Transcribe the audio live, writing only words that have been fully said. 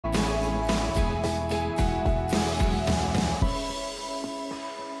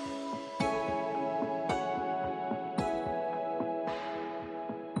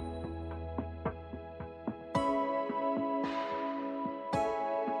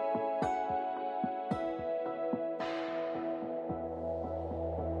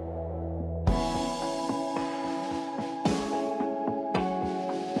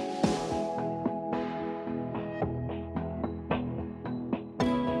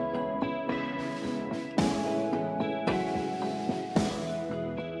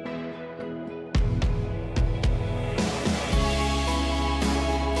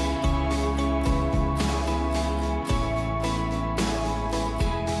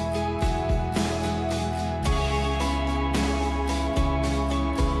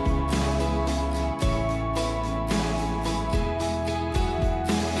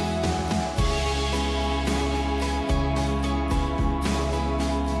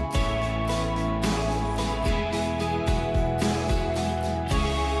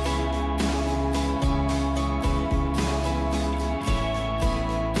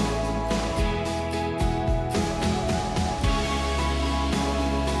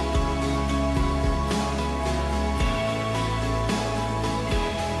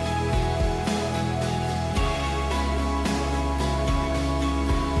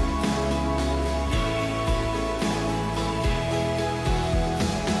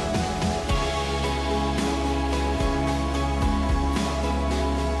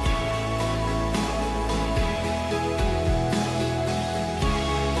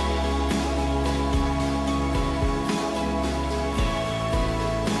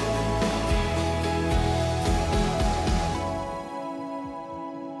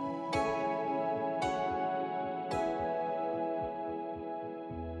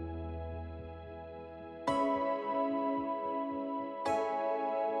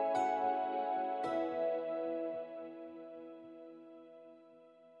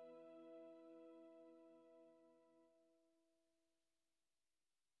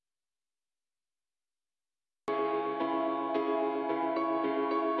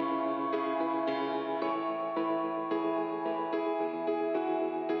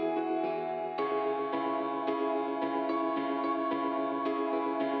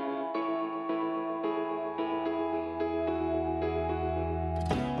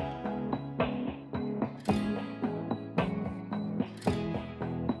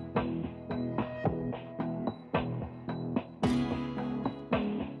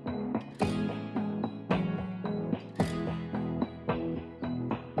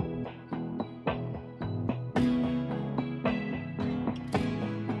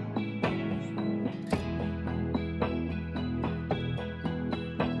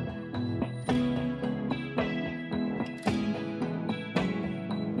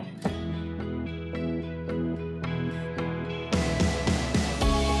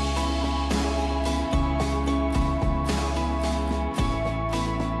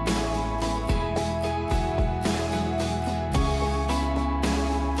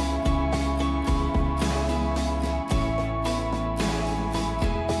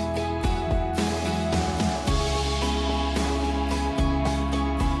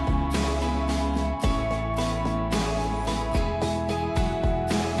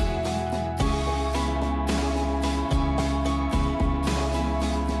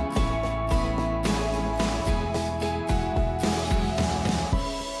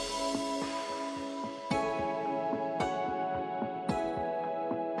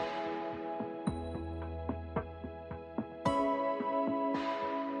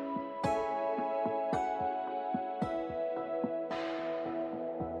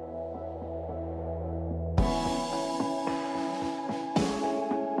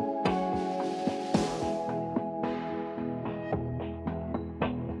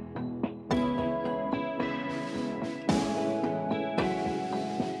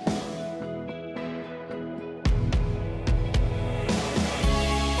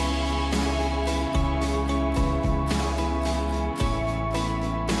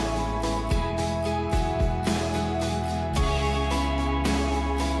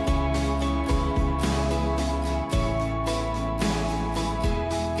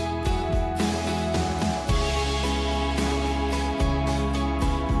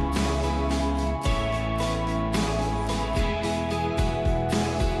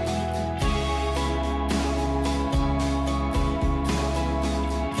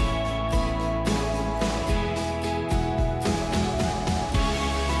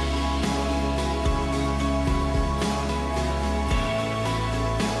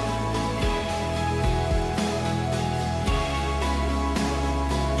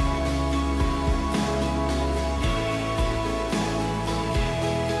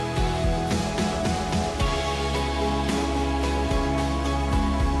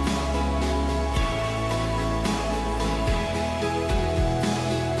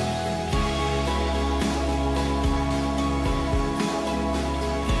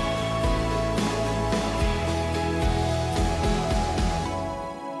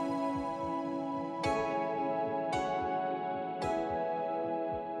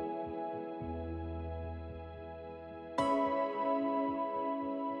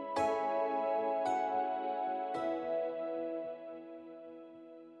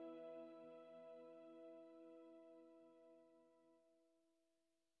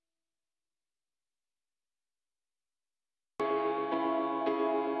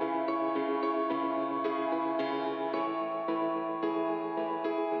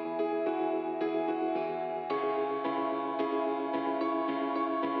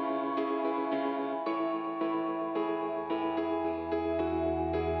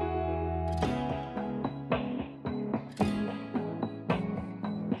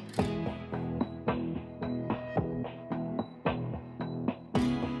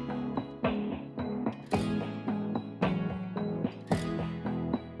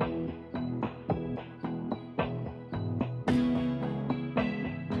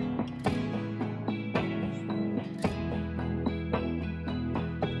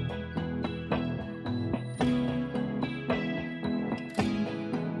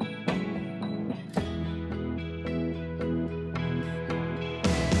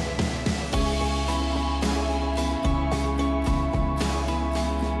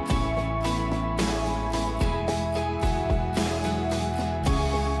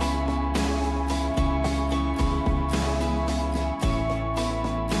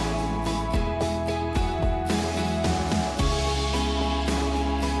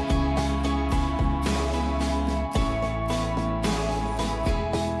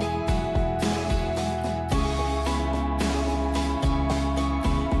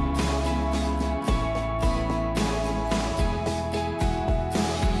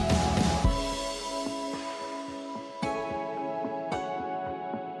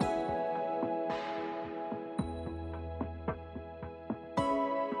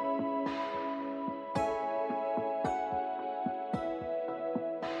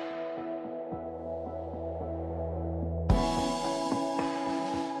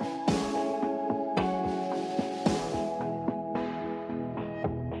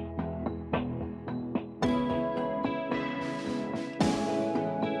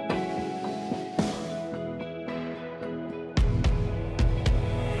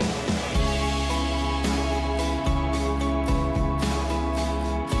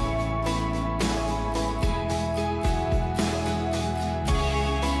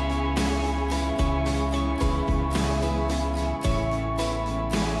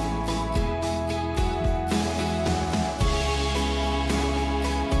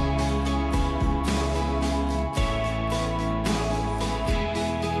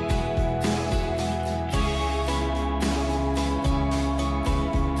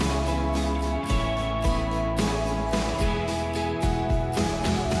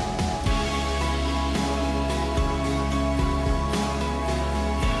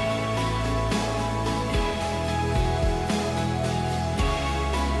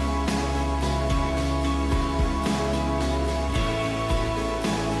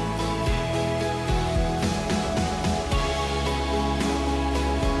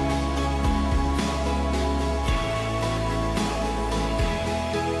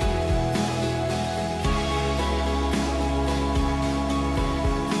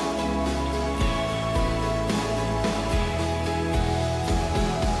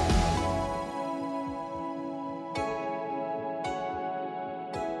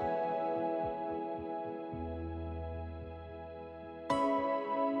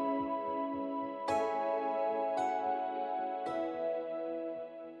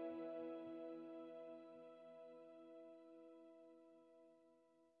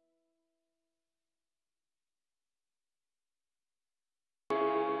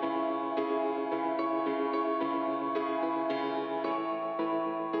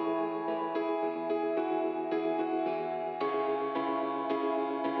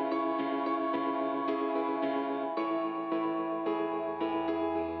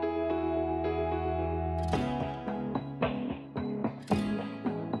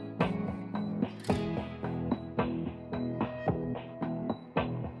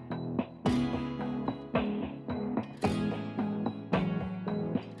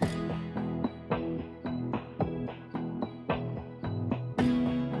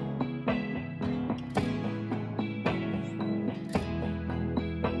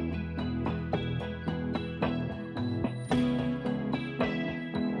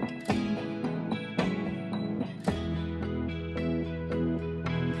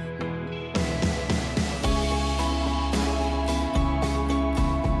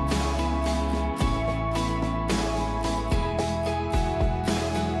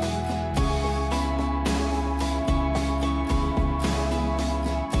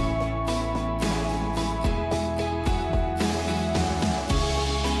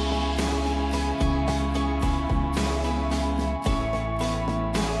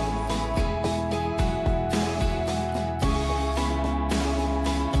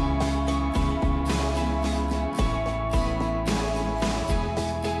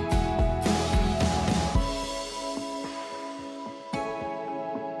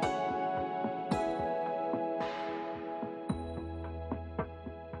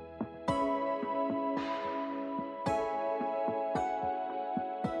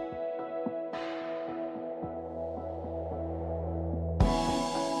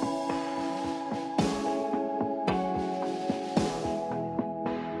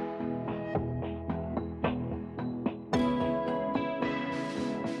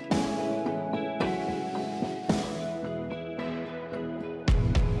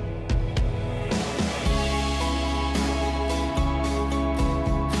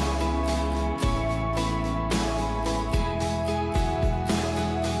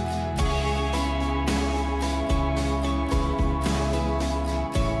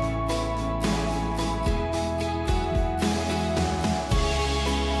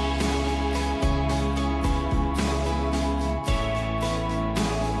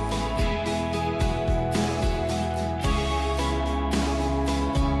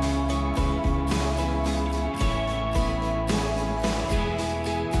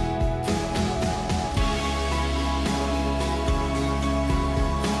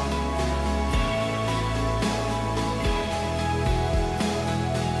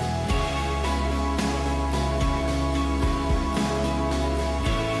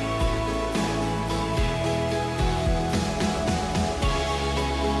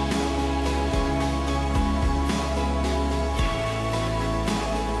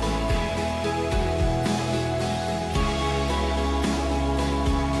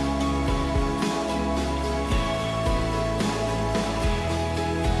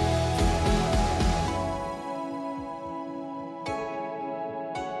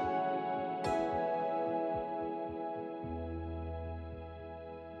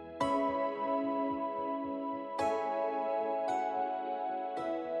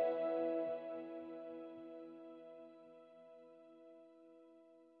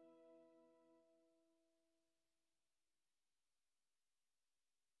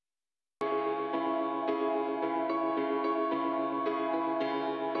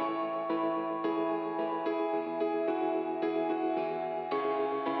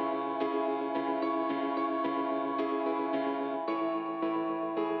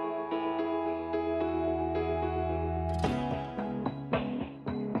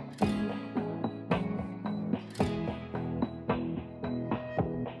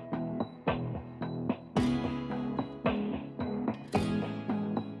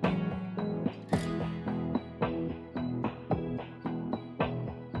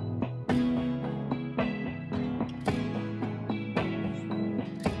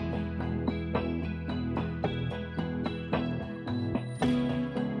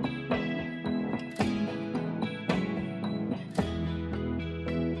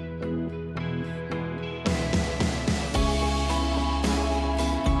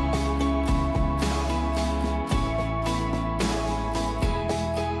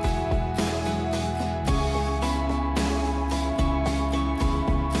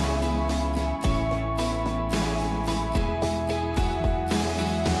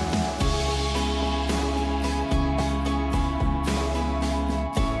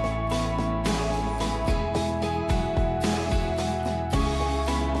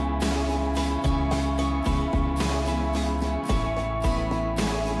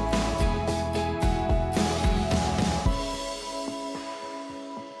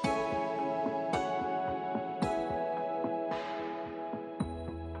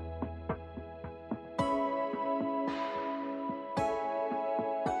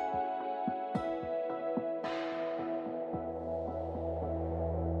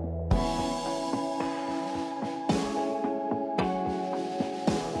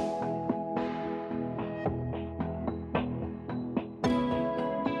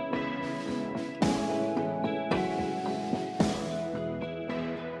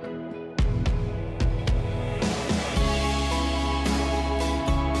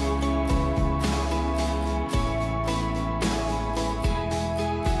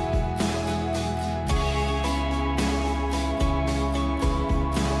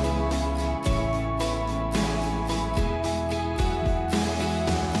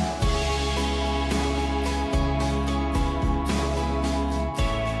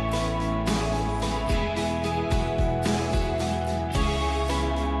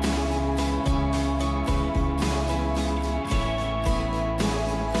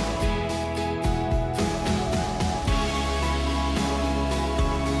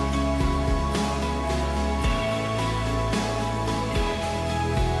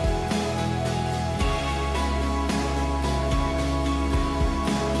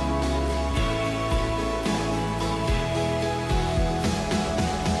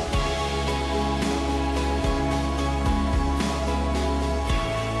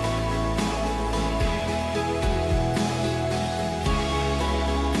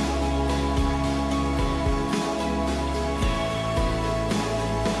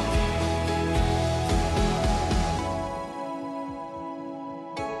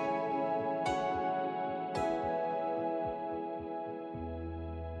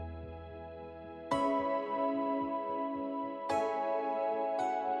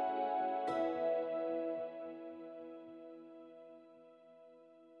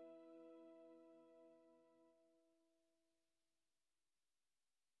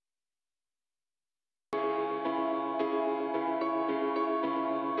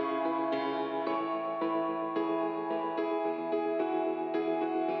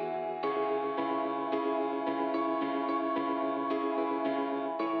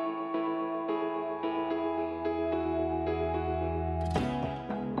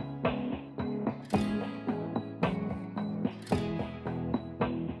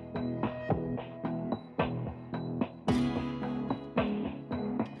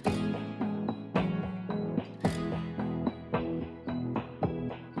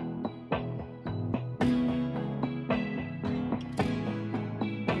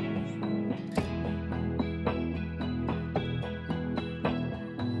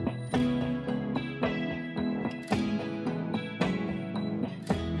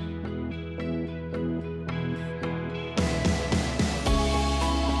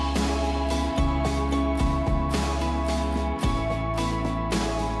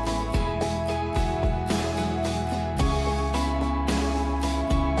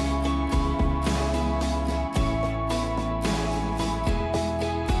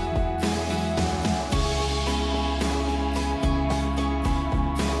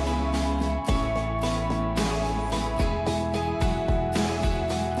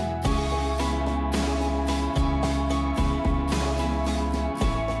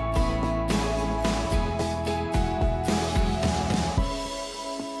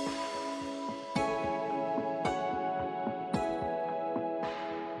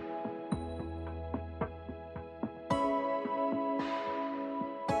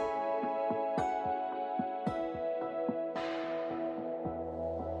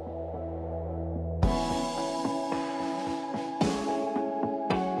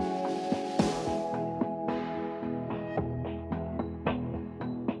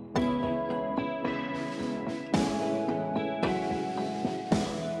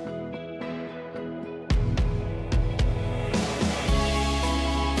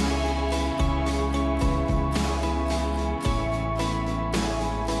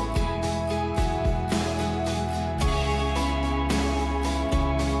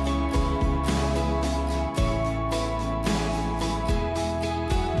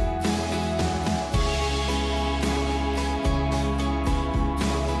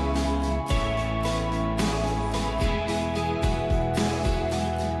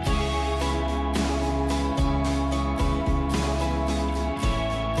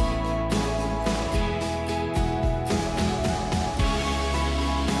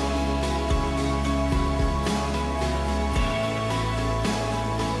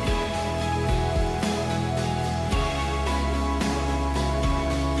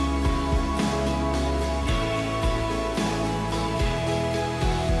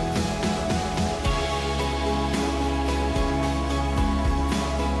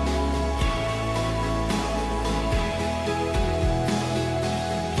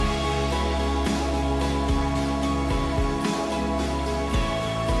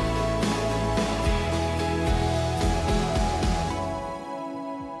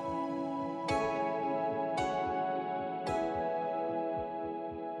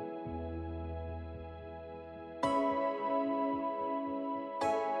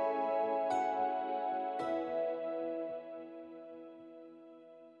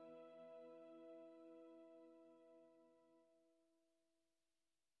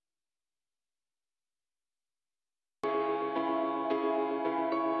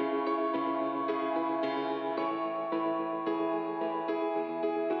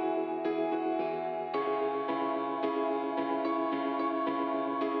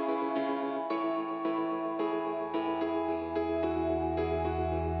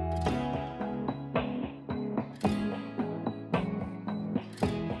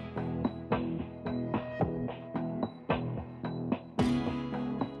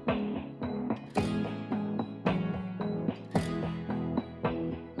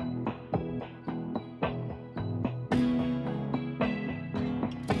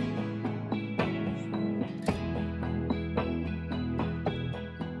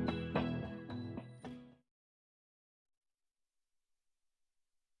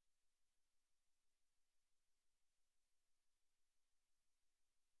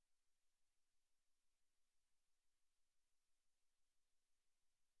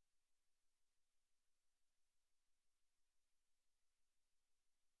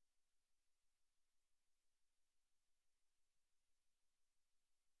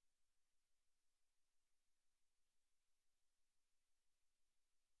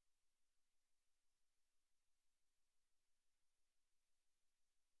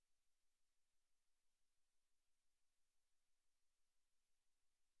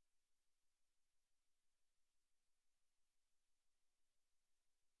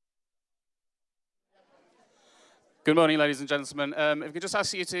Good morning, ladies and gentlemen. If we could just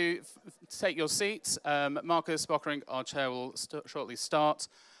ask you to take your seats. Marcus Bokkerink, our chair, will shortly start.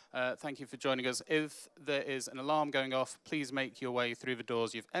 Thank you for joining us. If there is an alarm going off, please make your way through the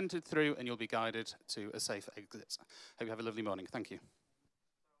doors you've entered through and you'll be guided to a safe exit. Hope you have a lovely morning. Thank you.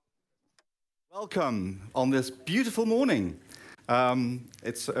 Welcome on this beautiful morning.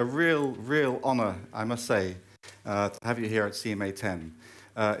 It's a real honor, I must say, to have you here at CMA 10.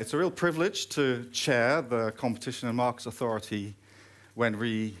 It's a real privilege to chair the Competition and Markets Authority when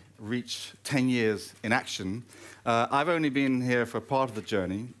we reach 10 years in action. I've only been here for part of the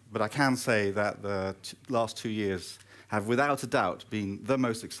journey, but I can say that the last 2 years have without a doubt been the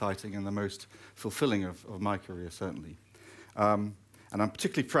most exciting and the most fulfilling of my career, certainly. And I'm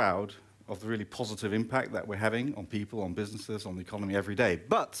particularly proud of the really positive impact that we're having on people, on businesses, on the economy every day.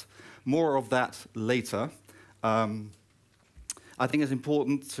 But more of that later. I think it's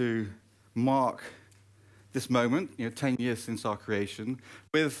important to mark this moment, 10 years since our creation,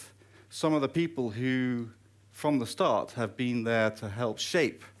 with some of the people who, from the start, have been there to help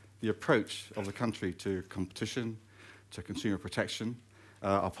shape the approach of the country to competition, to consumer protection,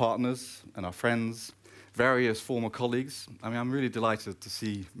 our partners and our friends, various former colleagues. I mean, I'm really delighted to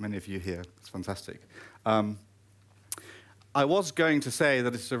see many of you here. It's fantastic. I was going to say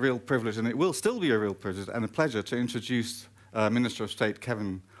that it's a real privilege, and it will still be a real privilege and a pleasure to introduce Minister of State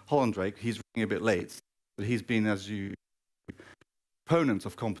Kevin Hollinrake. He's running a bit late, but he's been, as you, opponent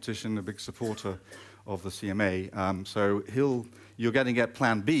of competition, a big supporter of the CMA. So you're going to get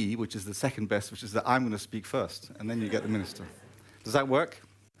Plan B, which is the second best, which is that I'm going to speak first, and then you get the minister. Does that work?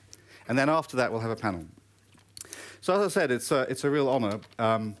 And then after that, we'll have a panel. So as I said, it's a real honor.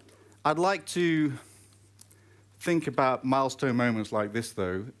 I'd like to think about milestone moments like this,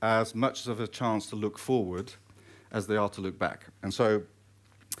 though, as much of a chance to look forward as they are to look back. And so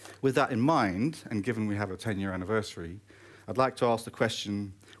with that in mind, and given we have a 10-year anniversary, I'd like to ask the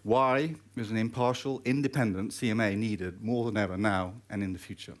question, why is an impartial, independent CMA needed more than ever now and in the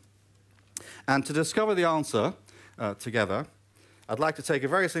future? And to discover the answer together, I'd like to take a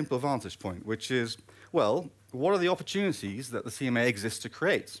very simple vantage point, which is, well, what are the opportunities that the CMA exists to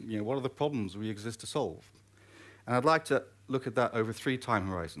create? What are the problems we exist to solve? And I'd like to look at that over 3 time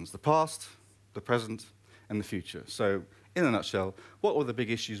horizons: the past, the present, and the future. So, in a nutshell, what were the big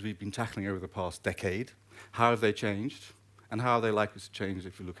issues we've been tackling over the past decade? How have they changed? And how are they likely to change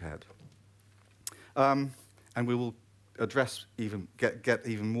if we look ahead? And we will address get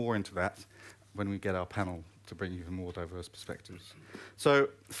even more into that when we get our panel to bring even more diverse perspectives. So,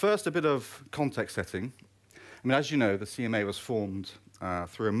 first, a bit of context setting. I mean, as you know, the CMA was formed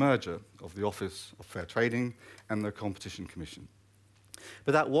through a merger of the Office of Fair Trading and the Competition Commission.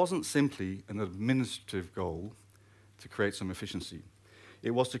 But that wasn't simply an administrative goal to create some efficiency. It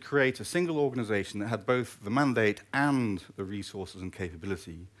was to create a single organization that had both the mandate and the resources and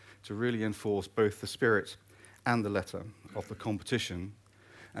capability to really enforce both the spirit and the letter of the competition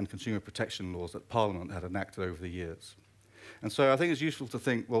and consumer protection laws that Parliament had enacted over the years. And so I think it's useful to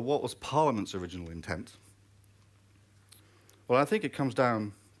think, well, what was Parliament's original intent? Well, I think it comes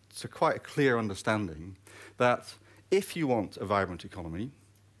down to quite a clear understanding that if you want a vibrant economy,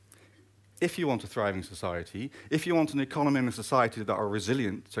 if you want a thriving society, if you want an economy and a society that are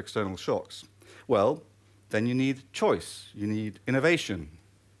resilient to external shocks, well, then you need choice, you need innovation,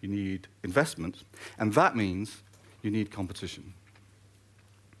 you need investment, and that means you need competition.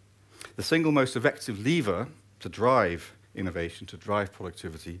 The single most effective lever to drive innovation, to drive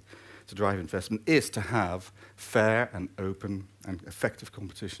productivity, to drive investment is to have fair and open and effective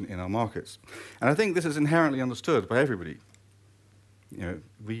competition in our markets. And I think this is inherently understood by everybody.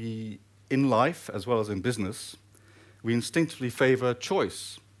 We, in life as well as in business, we instinctively favor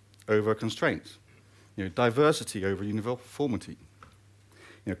choice over constraint, diversity over uniformity,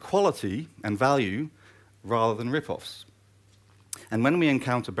 quality and value rather than rip-offs. And when we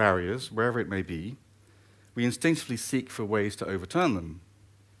encounter barriers, wherever it may be, we instinctively seek for ways to overturn them.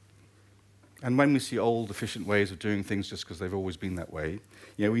 And when we see old, efficient ways of doing things just because they've always been that way,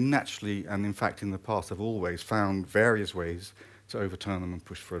 we naturally, and in fact in the past, have always found various ways to overturn them and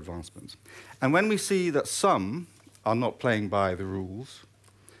push for advancement. And when we see that some are not playing by the rules,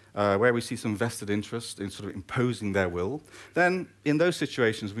 where we see some vested interest in sort of imposing their will, then in those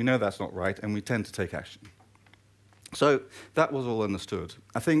situations we know that's not right and we tend to take action. So that was all understood.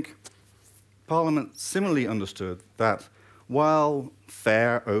 I think Parliament similarly understood that while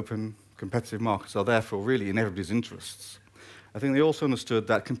fair, open, competitive markets are therefore really in everybody's interests, I think they also understood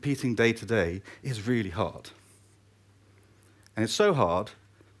that competing day to day is really hard. And it's so hard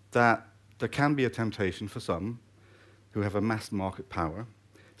that there can be a temptation for some who have amassed market power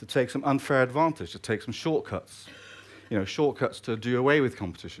to take some unfair advantage, to take some shortcuts, shortcuts to do away with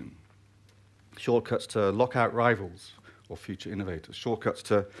competition, shortcuts to lock out rivals or future innovators, shortcuts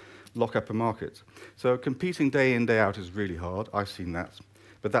to lock up a market. So competing day in, day out is really hard. I've seen that.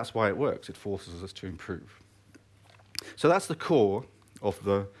 But that's why it works. It forces us to improve. So that's the core of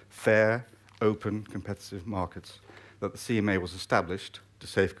the fair, open, competitive markets that the CMA was established to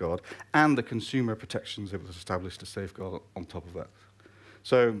safeguard, and the consumer protections it was established to safeguard on top of that.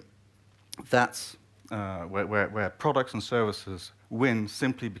 So that's where products and services win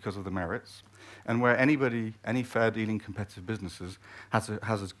simply because of the merits, and where any fair-dealing competitive businesses has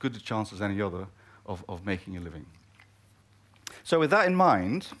as good a chance as any other of making a living. So with that in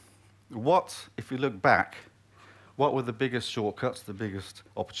mind, if we look back, what were the biggest shortcuts, the biggest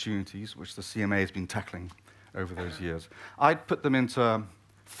opportunities which the CMA has been tackling over those years? I'd put them into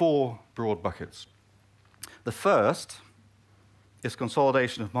 4 broad buckets. The first is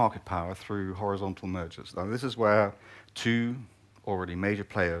consolidation of market power through horizontal mergers. Now, this is where 2 already major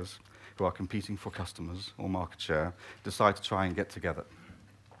players who are competing for customers or market share decide to try and get together.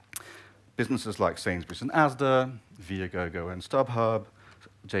 Businesses like Sainsbury's and Asda, Viagogo and StubHub,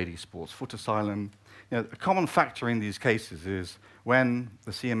 JD Sports, Footasylum. A common factor in these cases is when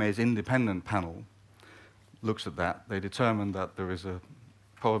the CMA's independent panel looks at that, they determine that there is a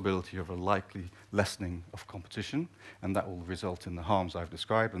probability of a likely lessening of competition, and that will result in the harms I've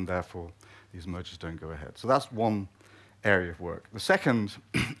described, and therefore these mergers don't go ahead. So that's one area of work. The second,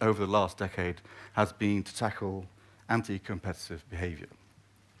 over the last decade, has been to tackle anti-competitive behavior.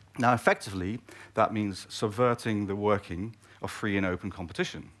 Now, effectively, that means subverting the working of free and open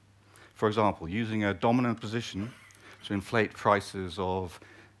competition. For example, using a dominant position to inflate prices of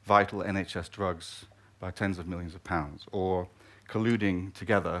vital NHS drugs by tens of millions of pounds, or colluding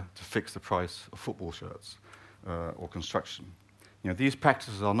together to fix the price of football shirts or construction. These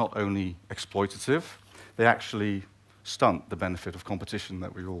practices are not only exploitative, they actually stunt the benefit of competition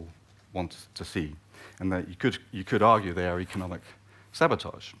that we all want to see, and that you could argue they are economic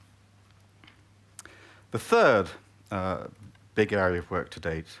sabotage. The third big area of work to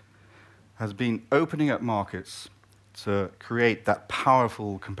date has been opening up markets to create that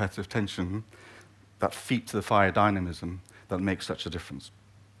powerful competitive tension, that feet to the fire dynamism that makes such a difference.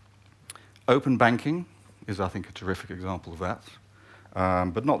 Open banking is, I think, a terrific example of that,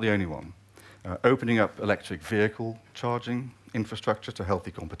 but not the only one. Opening up electric vehicle charging infrastructure to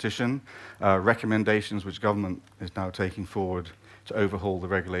healthy competition, recommendations which government is now taking forward to overhaul the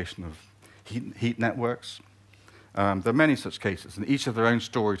regulation of heat networks. There are many such cases, and each have their own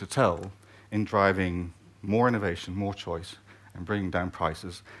story to tell in driving more innovation, more choice, and bringing down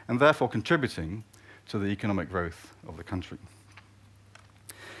prices, and therefore contributing to the economic growth of the country.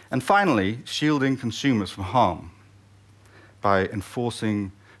 And finally, shielding consumers from harm by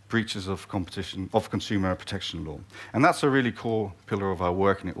enforcing breaches of competition, of consumer protection law. And that's a really core pillar of our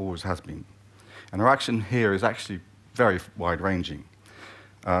work, and it always has been. And our action here is actually very wide-ranging,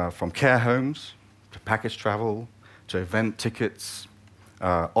 from care homes to package travel to event tickets,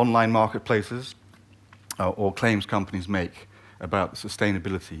 online marketplaces, or claims companies make about the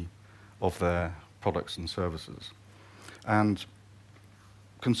sustainability of their products and services. And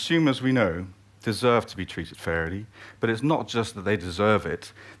consumers, we know, deserve to be treated fairly, but it's not just that they deserve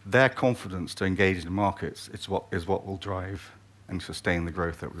it. Their confidence to engage in the markets is what will drive and sustain the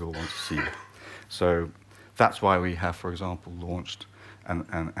growth that we all want to see. So that's why we have, for example, launched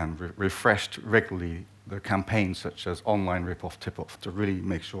and refreshed regularly the campaigns such as online rip-off, tip-off, to really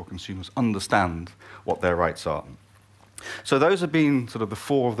make sure consumers understand what their rights are. So those have been sort of the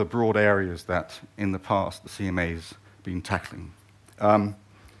 4 of the broad areas that, in the past, the CMA's been tackling.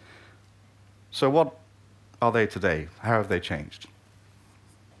 So what are they today? How have they changed?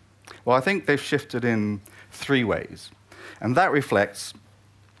 Well, I think they've shifted in 3 ways, and that reflects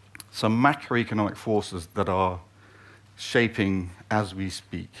some macroeconomic forces that are shaping, as we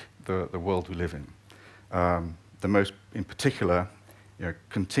speak, the world we live in. The most, in particular,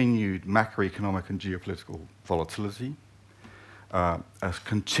 continued macroeconomic and geopolitical volatility, a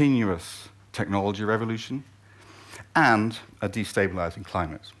continuous technology revolution, and a destabilizing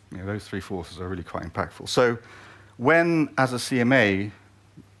climate. Those 3 forces are really quite impactful. So when, as a CMA,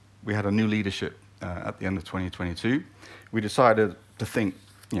 we had a new leadership at the end of 2022, we decided to think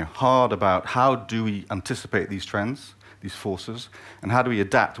hard about how do we anticipate these trends, these forces, and how do we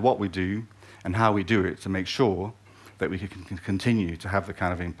adapt what we do and how we do it to make sure that we can continue to have the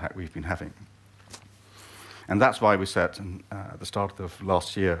kind of impact we've been having. And that's why we set, at the start of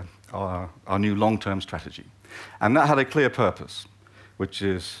last year, our new long-term strategy. And that had a clear purpose, which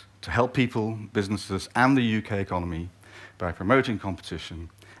is to help people, businesses, and the UK economy by promoting competition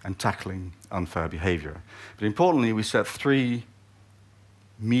and tackling unfair behavior. But importantly, we set 3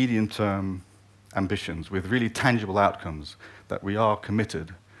 medium-term ambitions with really tangible outcomes that we are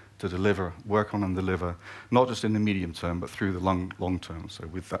committed to deliver, work on and deliver, not just in the medium term, but through the long term, so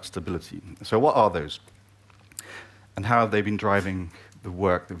with that stability. So what are those? And how have they been driving the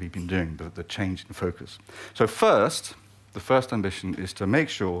work that we've been doing, the change in focus? So first, the first ambition is to make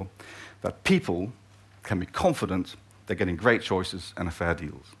sure that people can be confident they're getting great choices and fair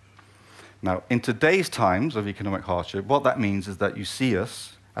deals. Now, in today's times of economic hardship, what that means is that you see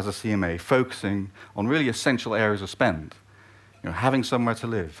us, as a CMA, focusing on really essential areas of spend. You know, having somewhere to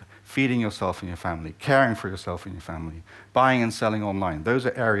live, feeding yourself and your family, caring for yourself and your family, buying and selling online. Those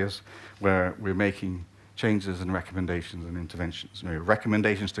are areas where we're making changes and recommendations and interventions. You know,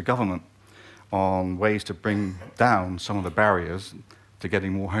 recommendations to government on ways to bring down some of the barriers to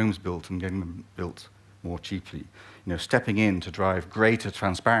getting more homes built and getting them built more cheaply. You know, stepping in to drive greater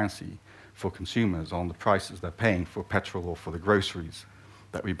transparency for consumers on the prices they're paying for petrol or for the groceries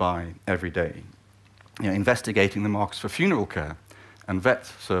that we buy every day. You know, investigating the markets for funeral care and vet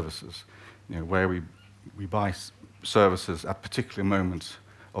services, you know, where we buy services at particular moments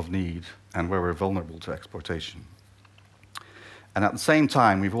of need and where we're vulnerable to exploitation. And at the same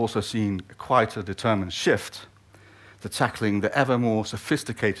time, we've also seen quite a determined shift to tackling the ever more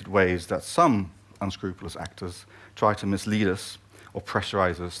sophisticated ways that some unscrupulous actors try to mislead us or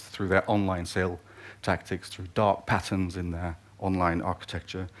pressurize us through their online sale tactics, through dark patterns in their online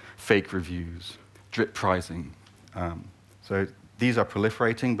architecture, fake reviews, drip pricing. So these are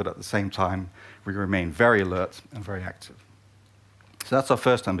proliferating, but at the same time, we remain very alert and very active. So that's our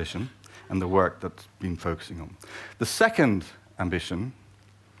first ambition and the work that's been focusing on. The second ambition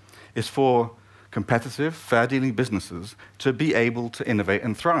is for competitive, fair-dealing businesses to be able to innovate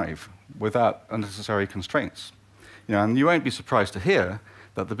and thrive without unnecessary constraints. You know, and you won't be surprised to hear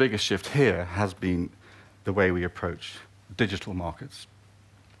that the biggest shift here has been the way we approach digital markets.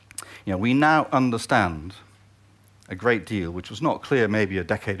 You know, we now understand a great deal, which was not clear maybe a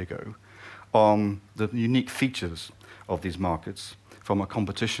decade ago, on the unique features of these markets from a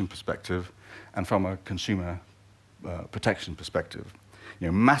competition perspective and from a consumer protection perspective. You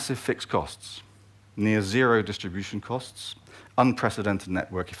know, massive fixed costs, near zero distribution costs, unprecedented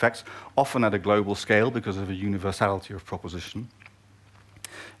network effects, often at a global scale because of a universality of proposition.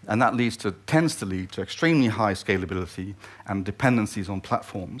 And that tends to lead to extremely high scalability and dependencies on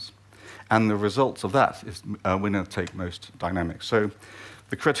platforms. And the results of that is winner-take-most dynamics. So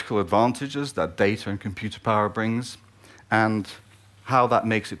the critical advantages that data and computer power brings, and how that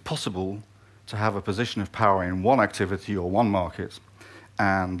makes it possible to have a position of power in one activity or one market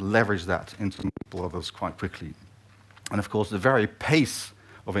and leverage that into multiple others quite quickly. And of course, the very pace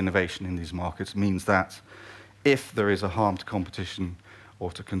of innovation in these markets means that if there is a harm to competition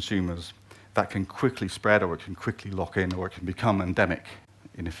or to consumers, that can quickly spread, or it can quickly lock in, or it can become endemic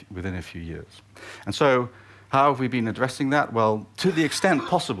within a few years. And so, how have we been addressing that? Well, to the extent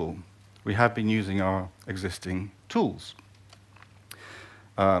possible, we have been using our existing tools.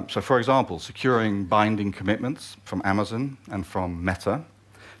 So, for example, securing binding commitments from Amazon and from Meta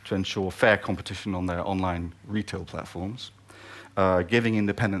to ensure fair competition on their online retail platforms, giving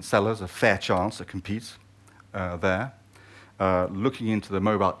independent sellers a fair chance to compete there, looking into the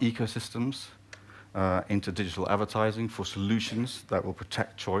mobile ecosystems, into digital advertising for solutions that will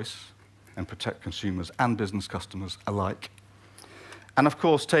protect choice and protect consumers and business customers alike. And of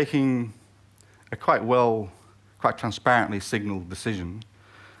course, taking a quite transparently signaled decision,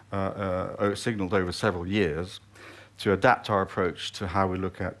 signaled over several years, to adapt our approach to how we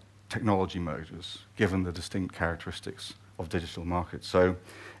look at technology mergers, given the distinct characteristics of digital markets. So,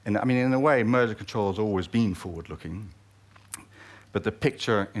 in a way, merger control has always been forward-looking, but the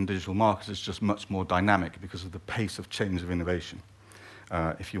picture in digital markets is just much more dynamic because of the pace of change of innovation,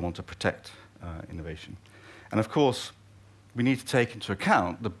 if you want to protect innovation. And of course, we need to take into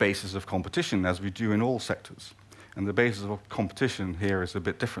account the basis of competition, as we do in all sectors. And the basis of competition here is a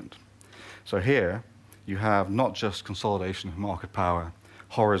bit different. So here, you have not just consolidation of market power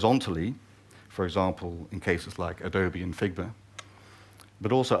horizontally, for example, in cases like Adobe and Figma,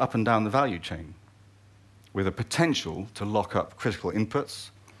 but also up and down the value chain, with a potential to lock up critical inputs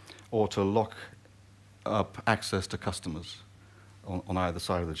or to lock up access to customers on either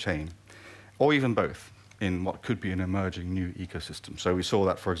side of the chain, or even both, in what could be an emerging new ecosystem. So we saw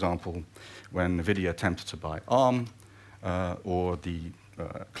that, for example, when NVIDIA attempted to buy ARM, or the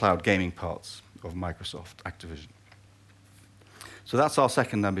cloud gaming parts of Microsoft Activision. So that's our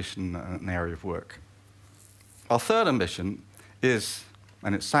second ambition and area of work. Our third ambition is,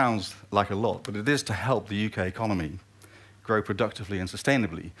 and it sounds like a lot, but it is to help the UK economy grow productively and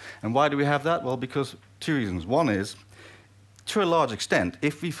sustainably. And why do we have that? Well, because two reasons. One is, to a large extent,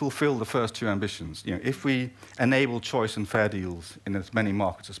 if we fulfill the first two ambitions, if we enable choice and fair deals in as many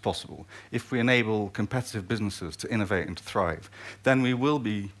markets as possible, if we enable competitive businesses to innovate and to thrive, then we will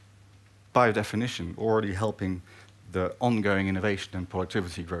be, by definition, already helping the ongoing innovation and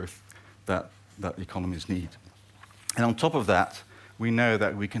productivity growth that economies need. And on top of that, we know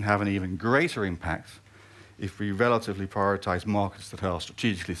that we can have an even greater impact if we relatively prioritize markets that are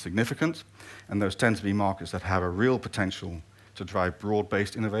strategically significant, and those tend to be markets that have a real potential to drive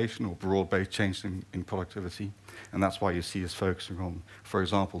broad-based innovation or broad-based change in productivity. And that's why you see us focusing on, for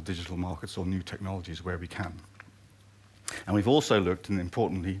example, digital markets or new technologies where we can. And we've also looked, and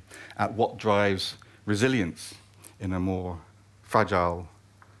importantly, at what drives resilience in a more fragile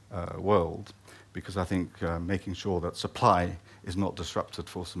world, because I think making sure that supply is not disrupted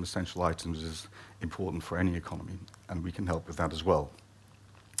for some essential items is important for any economy, and we can help with that as well.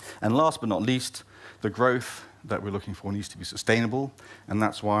 And last but not least, the growth that we're looking for needs to be sustainable, and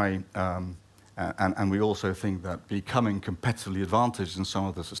that's why, and we also think that becoming competitively advantaged in some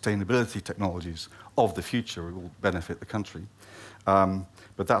of the sustainability technologies of the future will benefit the country.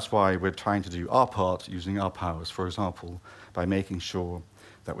 But that's why we're trying to do our part using our powers, for example, by making sure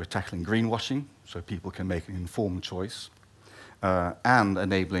that we're tackling greenwashing, so people can make an informed choice, and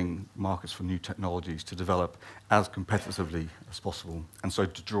enabling markets for new technologies to develop as competitively as possible, and so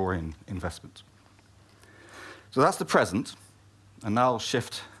to draw in investment. So that's the present, and now I'll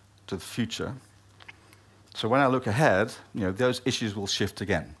shift to the future. So when I look ahead, those issues will shift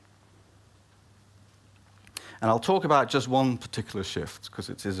again. And I'll talk about just one particular shift, because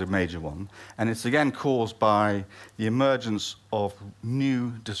it is a major one, and it's again caused by the emergence of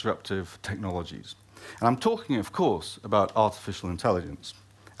new disruptive technologies. And I'm talking, of course, about artificial intelligence,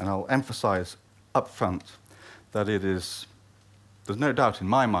 and I'll emphasize up front that there's no doubt in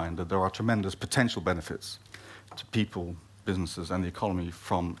my mind that there are tremendous potential benefits to people, businesses, and the economy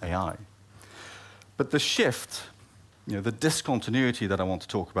from AI. But the shift, the discontinuity that I want to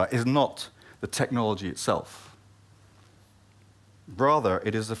talk about is not the technology itself. Rather,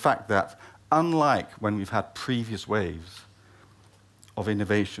 it is the fact that, unlike when we've had previous waves of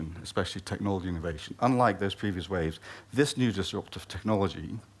innovation, especially technology innovation, unlike those previous waves, this new disruptive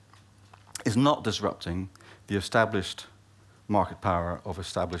technology is not disrupting the established market power of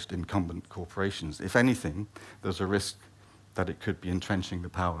established incumbent corporations. If anything, there's a risk that it could be entrenching the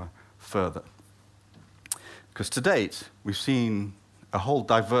power further. Because to date, we've seen a whole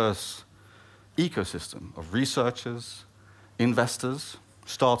diverse ecosystem of researchers, investors,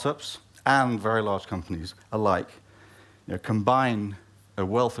 startups, and very large companies alike combine a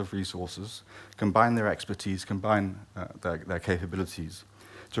wealth of resources, combine their expertise, combine their capabilities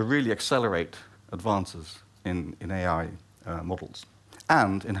to really accelerate advances in AI models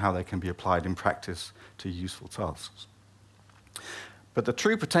and in how they can be applied in practice to useful tasks. But the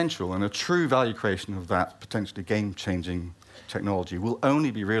true potential and the true value creation of that potentially game-changing technology will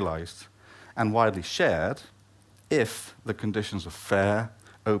only be realized and widely shared if the conditions of fair,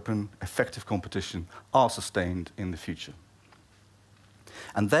 open, effective competition are sustained in the future.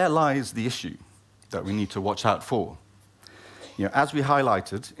 And there lies the issue that we need to watch out for. As we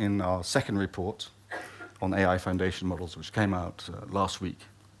highlighted in our second report on AI foundation models, which came out last week,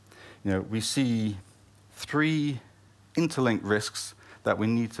 we see three interlinked risks that we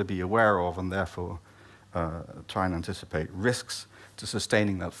need to be aware of and therefore try and anticipate. Risks to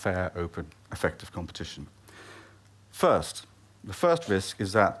sustaining that fair, open, effective competition. First, the first risk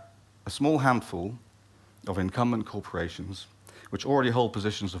is that a small handful of incumbent corporations, which already hold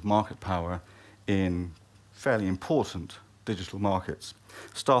positions of market power in fairly important digital markets,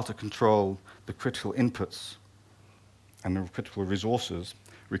 start to control the critical inputs and the critical resources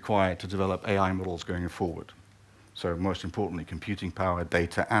required to develop AI models going forward. So most importantly, computing power,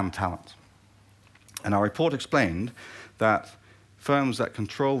 data, and talent. And our report explained that firms that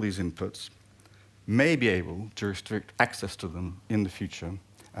control these inputs may be able to restrict access to them in the future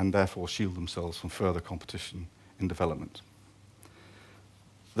and therefore shield themselves from further competition in development.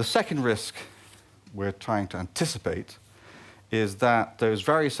 The second risk we're trying to anticipate is that those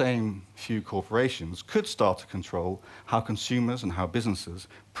very same few corporations could start to control how consumers and how businesses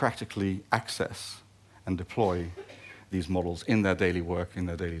practically access and deploy these models in their daily work, in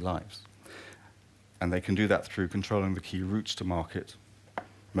their daily lives. And they can do that through controlling the key routes to market,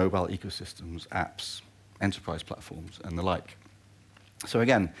 mobile ecosystems, apps, enterprise platforms, and the like. So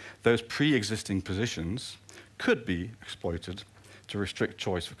again, those pre-existing positions could be exploited to restrict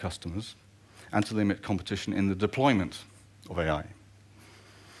choice for customers and to limit competition in the deployment of AI.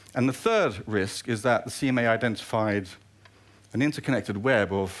 And the third risk is that the CMA identified an interconnected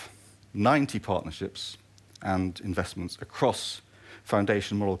web of 90 partnerships and investments across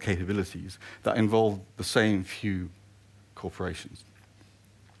foundation model capabilities that involve the same few corporations.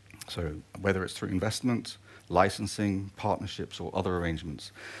 So whether it's through investment, licensing, partnerships, or other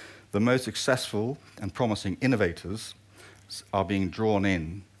arrangements, the most successful and promising innovators are being drawn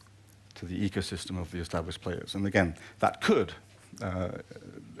in to the ecosystem of the established players. And again, that could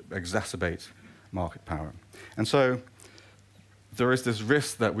exacerbate market power. And so there is this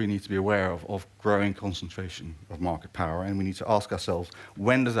risk that we need to be aware of growing concentration of market power, and we need to ask ourselves,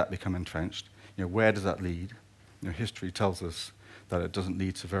 when does that become entrenched? Where does that lead? History tells us that it doesn't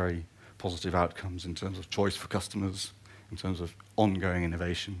lead to very positive outcomes in terms of choice for customers, in terms of ongoing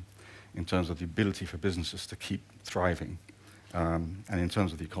innovation, in terms of the ability for businesses to keep thriving, and in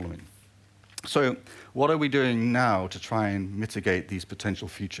terms of the economy. So what are we doing now to try and mitigate these potential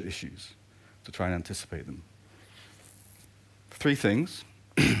future issues, to try and anticipate them? 3 things.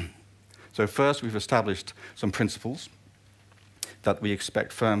 So first, we've established some principles that we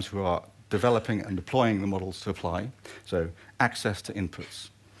expect firms who are developing and deploying the models to apply. So access to inputs,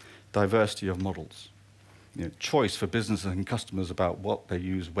 diversity of models, choice for businesses and customers about what they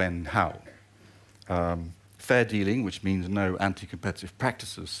use, when, how. Fair dealing, which means no anti-competitive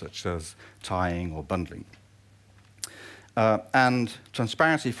practices such as tying or bundling. And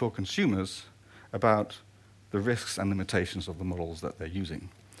transparency for consumers about the risks and limitations of the models that they're using,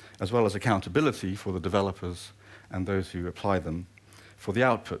 as well as accountability for the developers and those who apply them for the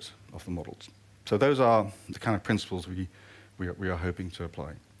output of the models. So those are the kind of principles we are hoping to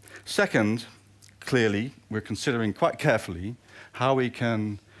apply. Second, clearly, we're considering quite carefully how we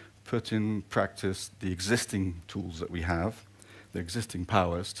can put in practice the existing tools that we have, the existing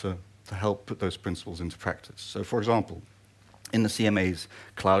powers to help put those principles into practice. So for example, in the CMA's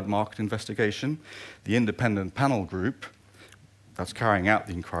cloud market investigation, the independent panel group that's carrying out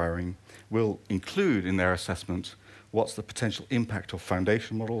the inquiry will include in their assessment what's the potential impact of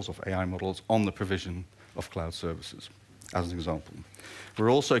foundation models, of AI models, on the provision of cloud services, as an example.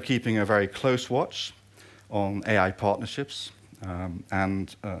 We're also keeping a very close watch on AI partnerships,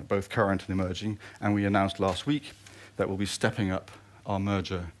 and both current and emerging, and we announced last week that we'll be stepping up our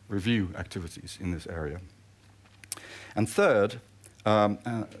merger review activities in this area. And third,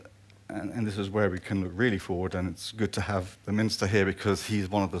 and this is where we can look really forward, and it's good to have the Minister here because he's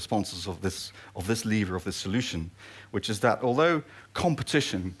one of the sponsors of this lever, of this solution, which is that although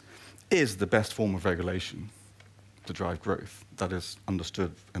competition is the best form of regulation to drive growth, that is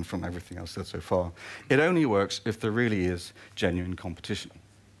understood and from everything I've said so far, it only works if there really is genuine competition.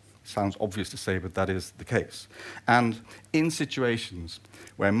 Sounds obvious to say, but that is the case. And in situations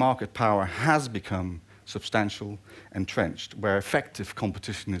where market power has become substantial, entrenched, where effective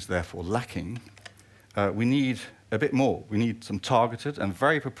competition is therefore lacking, we need a bit more. We need some targeted and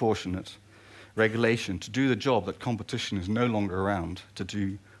very proportionate regulation to do the job that competition is no longer around to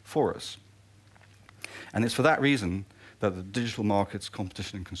do for us. And it's for that reason that the Digital Markets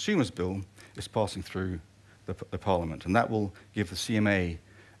Competition and Consumers Bill is passing through the Parliament. And that will give the CMA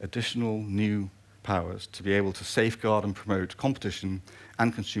additional new powers to be able to safeguard and promote competition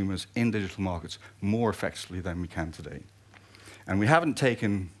and consumers in digital markets more effectively than we can today. And we haven't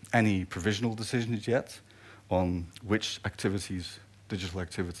taken any provisional decisions yet on which activities, digital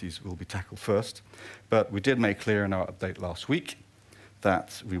activities, will be tackled first. But we did make clear in our update last week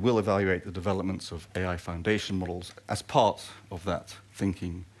that we will evaluate the developments of AI foundation models as part of that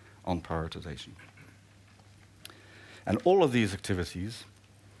thinking on prioritization. And all of these activities,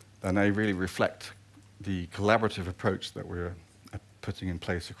 and they really reflect the collaborative approach that we're putting in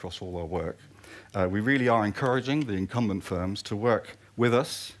place across all our work. We really are encouraging the incumbent firms to work with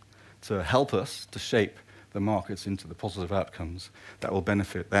us, to help us to shape the markets into the positive outcomes that will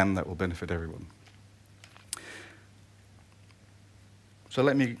benefit them, that will benefit everyone. So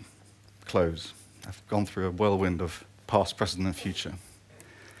let me close. I've gone through a whirlwind of past, present, and future.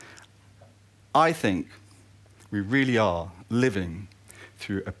 I think we really are living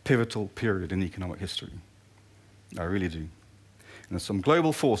through a pivotal period in economic history. I really do. And there's some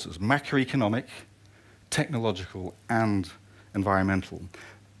global forces, macroeconomic, technological, and environmental.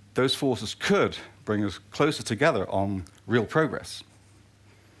 Those forces could bring us closer together on real progress,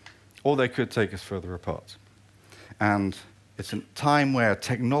 or they could take us further apart. And it's a time where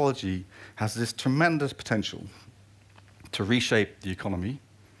technology has this tremendous potential to reshape the economy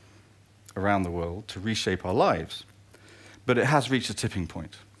around the world, to reshape our lives. But it has reached a tipping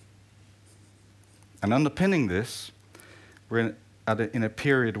point. And underpinning this, we're in a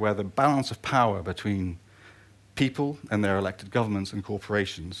period where the balance of power between people and their elected governments and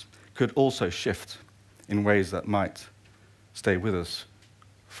corporations could also shift in ways that might stay with us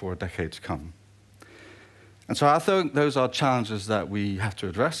for a decade to come. And so I think those are challenges that we have to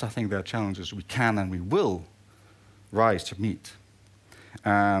address. I think they're challenges we can and we will rise to meet.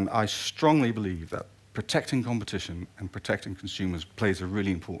 And I strongly believe that protecting competition and protecting consumers plays a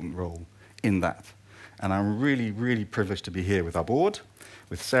really important role in that. And I'm really, really privileged to be here with our board,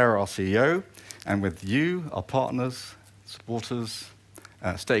 with Sarah, our CEO, and with you, our partners, supporters,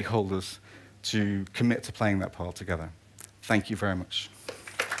 stakeholders, to commit to playing that part together. Thank you very much.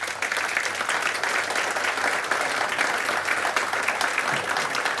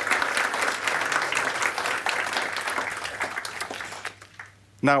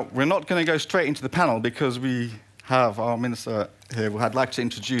 Now, we're not going to go straight into the panel because we have our Minister here who I'd like to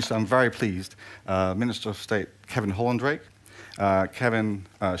introduce. I'm very pleased, Minister of State Kevin Hollinrake. Kevin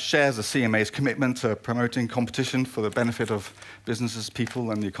shares the CMA's commitment to promoting competition for the benefit of businesses, people,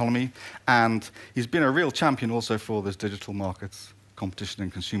 and the economy. And he's been a real champion also for this Digital Markets Competition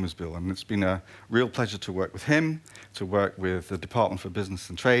and Consumers Bill. And it's been a real pleasure to work with him, to work with the Department for Business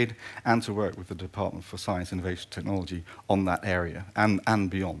and Trade, and to work with the Department for Science, Innovation, Technology on that area and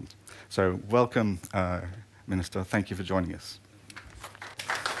beyond. So welcome, Minister. Thank you for joining us.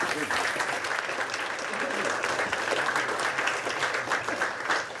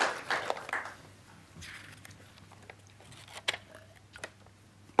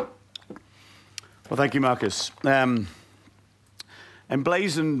 Well, thank you, Marcus.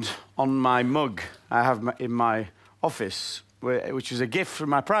 Emblazoned on my mug I have in my office, which is a gift from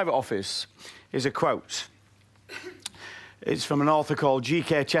my private office, is a quote. It's from an author called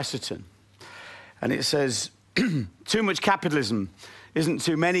G.K. Chesterton. And it says, "Too much capitalism isn't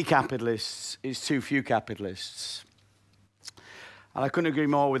too many capitalists, it's too few capitalists." And I couldn't agree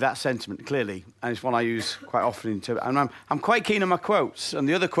more with that sentiment, clearly. And it's one I use quite often. And I'm quite keen on my quotes. And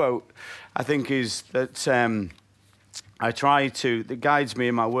the other quote, I think, is that that guides me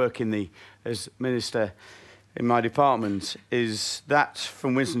in my work as Minister in my department, is that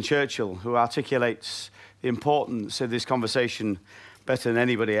from Winston Churchill, who articulates the importance of this conversation better than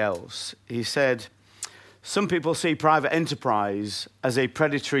anybody else. He said, "Some people see private enterprise as a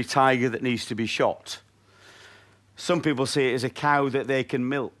predatory tiger that needs to be shot. Some people see it as a cow that they can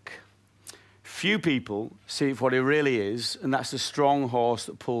milk. Few people see it for what it really is, and that's the strong horse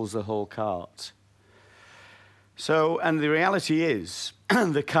that pulls the whole cart." So, and the reality is,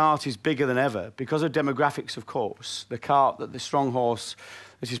 the cart is bigger than ever. Because of demographics, of course, the cart that the strong horse,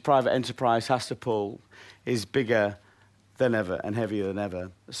 that is private enterprise, has to pull is bigger than ever and heavier than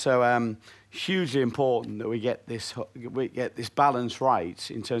ever. So, hugely important that we get this balance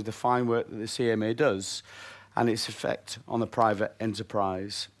right in terms of the fine work that the CMA does and its effect on the private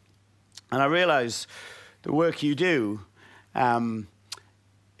enterprise. And I realise the work you do,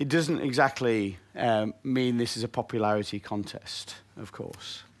 it doesn't exactly mean this is a popularity contest, of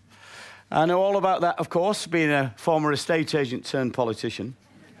course. I know all about that, of course, being a former estate agent turned politician.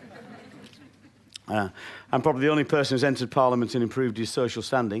 I'm probably the only person who's entered Parliament and improved his social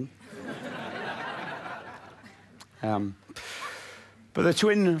standing. But the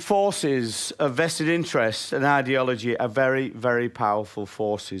twin forces of vested interest and ideology are very, very powerful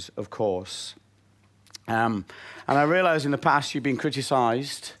forces, of course. And I realise in the past you've been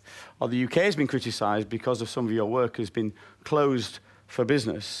criticised, or the UK has been criticised because of some of your work has been closed for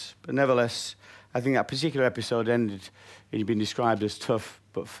business. But nevertheless, I think that particular episode ended in you being described as tough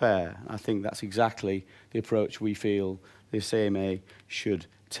but fair. I think that's exactly the approach we feel the CMA should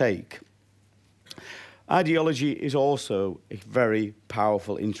take. Ideology is also a very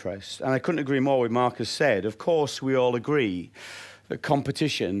powerful interest. And I couldn't agree more with Marcus said. Of course, we all agree that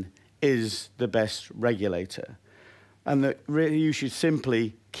competition is the best regulator. And that really you should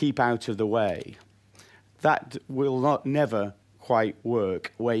simply keep out of the way. That will never quite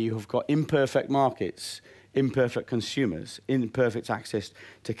work where you have got imperfect markets, imperfect consumers, imperfect access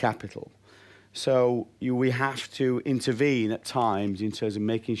to capital. So we have to intervene at times in terms of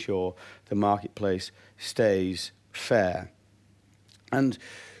making sure the marketplace stays fair. And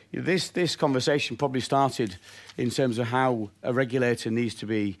this conversation probably started in terms of how a regulator needs to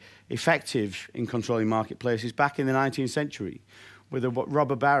be effective in controlling marketplaces back in the 19th century with the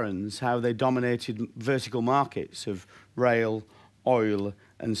robber barons, how they dominated vertical markets of rail, oil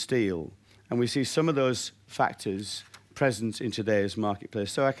and steel. And we see some of those factors present in today's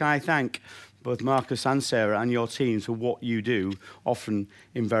marketplace. So I thank both Marcus and Sarah and your teams for what you do, often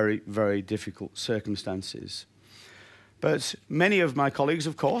in very, very difficult circumstances. But many of my colleagues,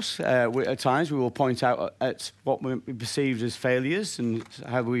 of course, at times we will point out at what we perceived as failures and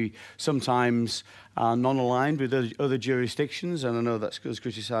how we sometimes are non-aligned with other jurisdictions, and I know that's because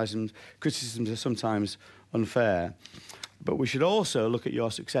criticisms are sometimes unfair. But we should also look at your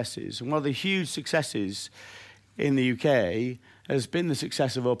successes. And one of the huge successes in the UK has been the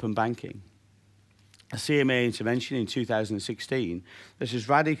success of open banking. A CMA intervention in 2016 that has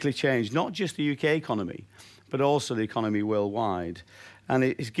radically changed not just the UK economy, but also the economy worldwide. And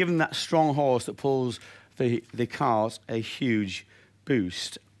it's given that strong horse that pulls the cart a huge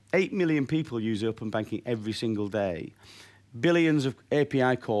boost. 8 million people use open banking every single day. Billions of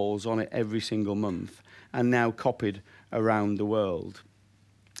API calls on it every single month, and now copied around the world.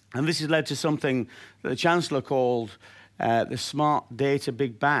 And this has led to something that the Chancellor called the Smart Data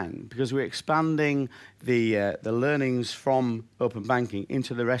Big Bang, because we're expanding the learnings from open banking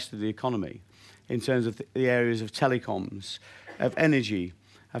into the rest of the economy in terms of the areas of telecoms, of energy,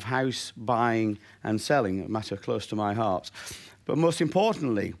 of house buying and selling, a matter close to my heart. But most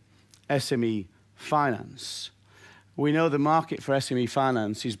importantly, SME finance. We know the market for SME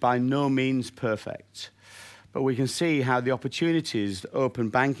finance is by no means perfect, but we can see how the opportunities that open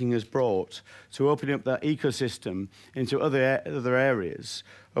banking has brought to opening up that ecosystem into other areas,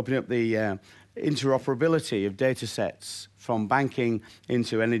 opening up the interoperability of data sets from banking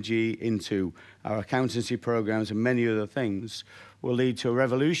into energy, into our accountancy programs and many other things, will lead to a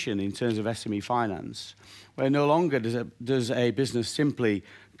revolution in terms of SME finance, where no longer does a business simply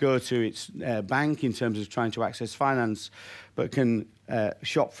go to its bank in terms of trying to access finance, but can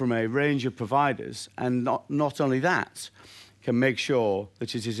shop from a range of providers, and not only that, can make sure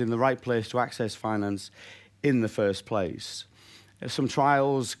that it is in the right place to access finance in the first place. Some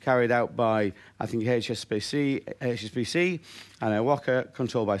trials carried out by, I think, HSBC and Walker,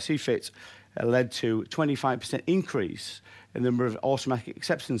 controlled by CFIT, led to a 25% increase in the number of automatic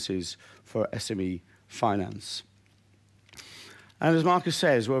acceptances for SME finance. And as Marcus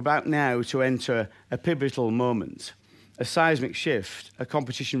says, we're about now to enter a pivotal moment, a seismic shift, a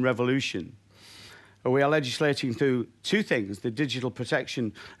competition revolution. We are legislating through two things, the data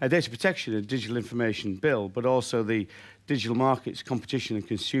protection and digital information bill, but also the Digital Markets Competition and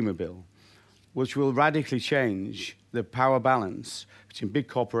Consumer Bill, which will radically change the power balance between big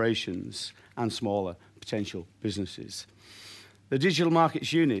corporations and smaller potential businesses. The Digital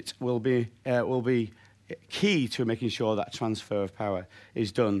Markets Unit will be key to making sure that transfer of power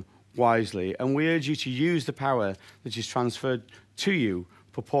is done wisely, and we urge you to use the power that is transferred to you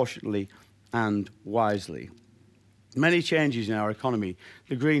proportionately and wisely. Many changes in our economy,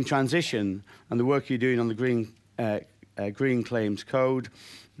 the green transition and the work you're doing on the green claims code,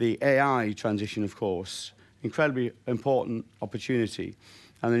 the AI transition, of course, incredibly important opportunity,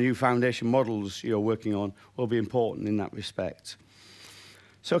 and the new foundation models you're working on will be important in that respect.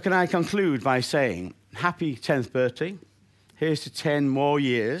 So can I conclude by saying, happy 10th birthday, here's to 10 more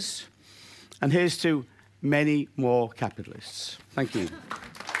years, and here's to many more capitalists. Thank you.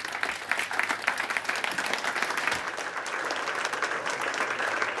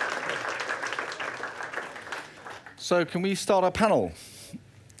 So can we start our panel?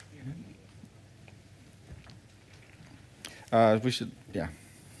 We should, yeah.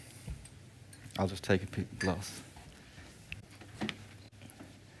 I'll just take a glass.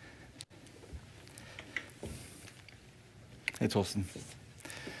 Hey, Torsten.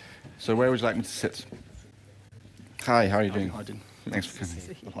 So where would you like me to sit? Hi, how are you doing? Hi, Dean. Thanks for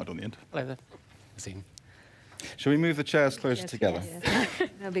coming. I'll hide on the end. Hello there. Azeem. Shall we move the chairs closer together? Yeah.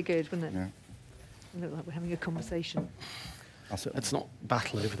 That'd be good, wouldn't it? Yeah. Look like we're having a conversation. Let's not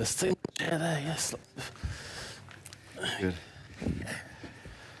battle over this thing. Yeah, there, yes. Good.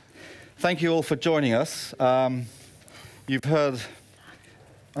 Thank you all for joining us. You've heard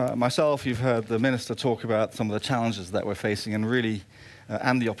myself, you've heard the Minister talk about some of the challenges that we're facing and really,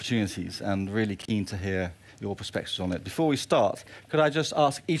 and the opportunities, and really keen to hear your perspectives on it. Before we start, could I just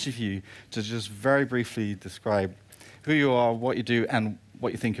ask each of you to just very briefly describe who you are, what you do, and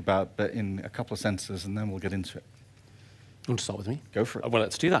what you think about, but in a couple of sentences, and then we'll get into it. You want to start with me? Go for it. Well,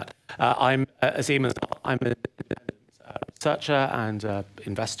 let's do that. I'm Azeem Azar. I'm a researcher and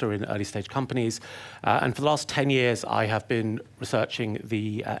investor in early-stage companies. And for the last 10 years, I have been researching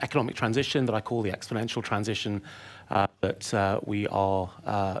the economic transition that I call the exponential transition that we are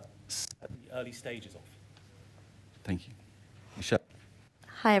at the early stages of. Thank you. Michelle.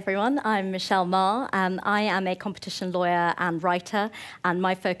 Hi everyone, I'm Michelle Ma, and I am a competition lawyer and writer, and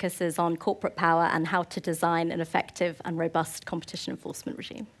my focus is on corporate power and how to design an effective and robust competition enforcement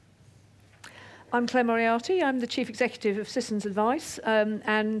regime. I'm Clare Moriarty. I'm the Chief Executive of Citizens Advice,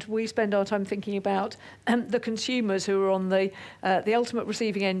 and we spend our time thinking about the consumers who are on the ultimate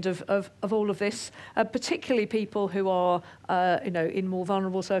receiving end of all of this, particularly people who are in more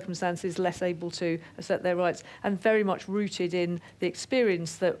vulnerable circumstances, less able to assert their rights, and very much rooted in the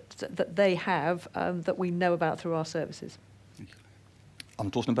experience that they have that we know about through our services. I'm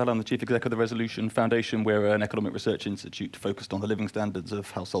Torsten Bell. I'm the Chief Executive of the Resolution Foundation. We're an economic research institute focused on the living standards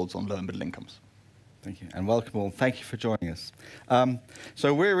of households on low and middle incomes. Thank you, and welcome all. Thank you for joining us.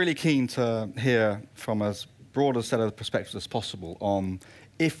 So we're really keen to hear from as broad a set of perspectives as possible on,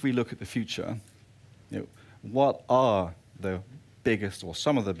 if we look at the future, what are the biggest or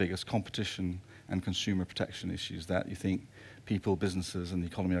some of the biggest competition and consumer protection issues that you think people, businesses, and the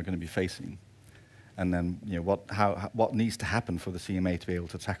economy are going to be facing? And then, what needs to happen for the CMA to be able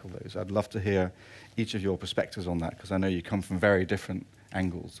to tackle those? I'd love to hear each of your perspectives on that, because I know you come from very different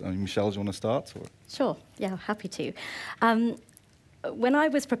angles. Michelle, do you want to start? Or? Sure, yeah, happy to. When I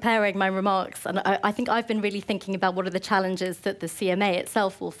was preparing my remarks, and I think I've been really thinking about what are the challenges that the CMA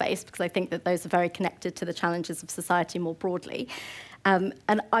itself will face, because I think that those are very connected to the challenges of society more broadly. And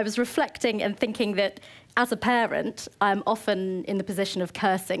I was reflecting and thinking that as a parent, I'm often in the position of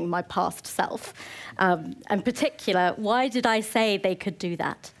cursing my past self. In particular, why did I say they could do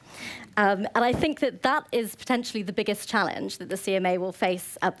that? And I think that that is potentially the biggest challenge that the CMA will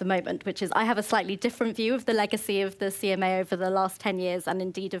face at the moment, which is I have a slightly different view of the legacy of the CMA over the last 10 years and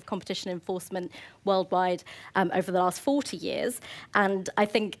indeed of competition enforcement worldwide over the last 40 years. And I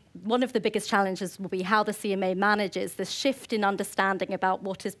think one of the biggest challenges will be how the CMA manages this shift in understanding about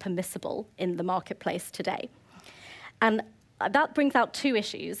what is permissible in the marketplace today. And that brings out two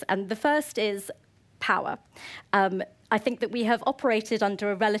issues. And the first is power. I think that we have operated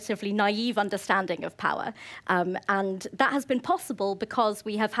under a relatively naive understanding of power. And that has been possible because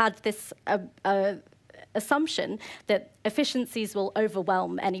we have had this assumption that efficiencies will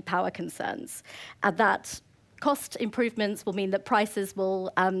overwhelm any power concerns, and that cost improvements will mean that prices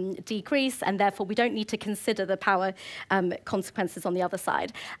will decrease, and therefore we don't need to consider the power consequences on the other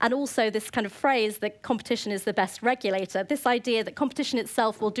side. And also this kind of phrase that competition is the best regulator, this idea that competition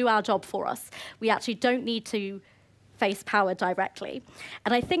itself will do our job for us. We actually don't need to face power directly.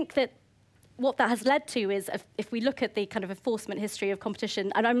 And I think that what that has led to is, if we look at the kind of enforcement history of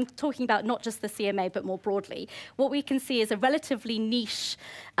competition, and I'm talking about not just the CMA, but more broadly, what we can see is a relatively niche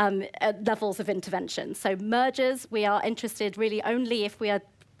levels of intervention. So mergers, we are interested really only if we are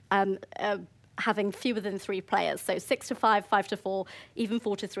having fewer than 3 players. So 6 to 5, 5 to 4, even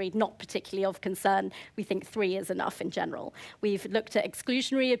 4 to 3, not particularly of concern. We think 3 is enough in general. We've looked at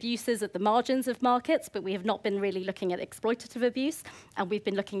exclusionary abuses at the margins of markets, but we have not been really looking at exploitative abuse, and we've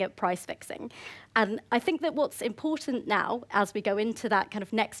been looking at price fixing. And I think that what's important now, as we go into that kind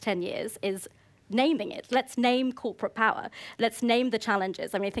of next 10 years, is naming it. Let's name corporate power. Let's name the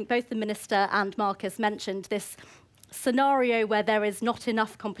challenges. I mean, I think both the Minister and Marcus mentioned this scenario where there is not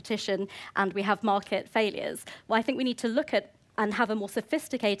enough competition and we have market failures. Well, I think we need to look at and have a more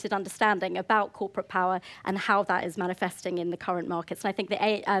sophisticated understanding about corporate power and how that is manifesting in the current markets. And I think the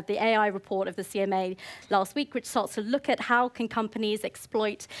AI report of the CMA last week, which starts to look at how can companies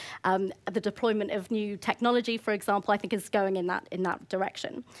exploit the deployment of new technology, for example, I think is going in that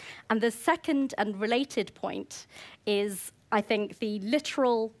direction. And the second and related point is, I think, the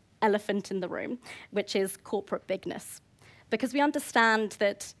literal elephant in the room, which is corporate bigness. Because we understand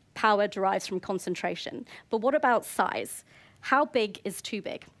that power derives from concentration. But what about size? How big is too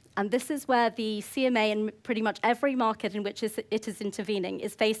big? And this is where the CMA in pretty much every market in which it is intervening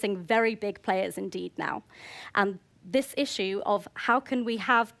is facing very big players indeed now. And this issue of how can we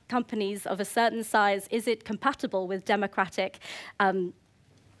have companies of a certain size, is it compatible with democratic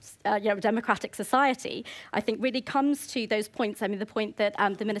democratic society, I think really comes to those points. I mean, the point that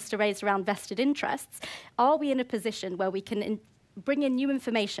the Minister raised around vested interests. Are we in a position where we can bring in new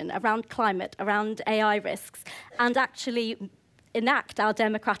information around climate, around AI risks, and actually enact our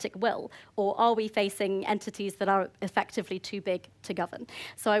democratic will? Or are we facing entities that are effectively too big to govern?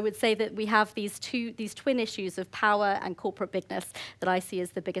 So I would say that we have these twin issues of power and corporate bigness that I see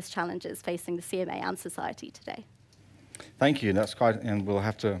as the biggest challenges facing the CMA and society today. Thank you. That's quite, and we'll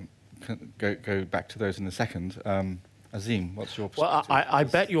have to go back to those in a second. Azeem, what's your perspective? Well, I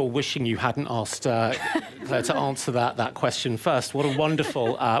bet you're wishing you hadn't asked Claire to answer that question first. What a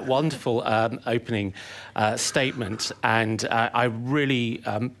wonderful, wonderful opening statement. And I really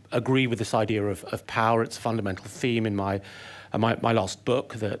agree with this idea of power. It's a fundamental theme in my last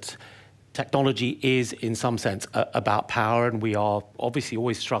book, that technology is, in some sense, about power, and we are obviously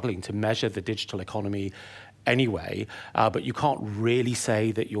always struggling to measure the digital economy anyway, but you can't really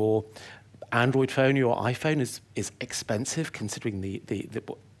say that you're Android phone or your iPhone is expensive, considering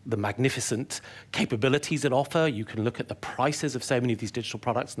the magnificent capabilities it offer. You can look at the prices of so many of these digital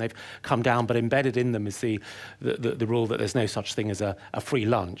products, and they've come down, but embedded in them is the rule that there's no such thing as a free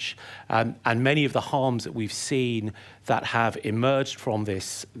lunch. And many of the harms that we've seen that have emerged from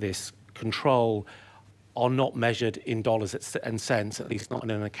this control are not measured in dollars and cents, at least not in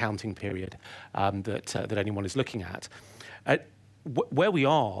an accounting period that anyone is looking at. Where we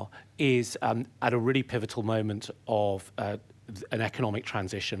are is at a really pivotal moment of an economic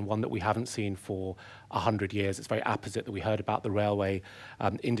transition, one that we haven't seen for 100 years. It's very apposite that we heard about the railway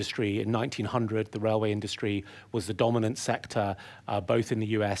industry. In 1900, the railway industry was the dominant sector, both in the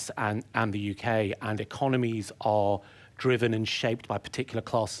US and the UK, and economies are driven and shaped by particular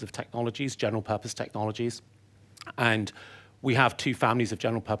classes of technologies, general purpose technologies. And we have two families of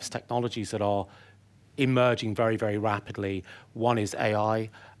general purpose technologies that are emerging very, very rapidly. One is AI,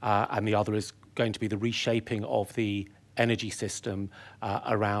 and the other is going to be the reshaping of the energy system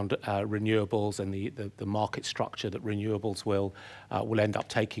around renewables and the market structure that renewables will end up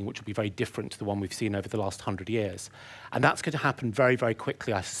taking, which will be very different to the one we've seen over the last 100 years. And that's going to happen very, very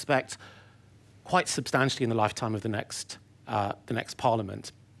quickly, I suspect, quite substantially in the lifetime of the next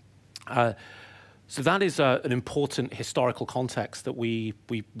parliament. So that is an important historical context that we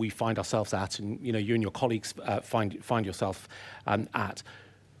find ourselves at, and you and your colleagues find yourself at.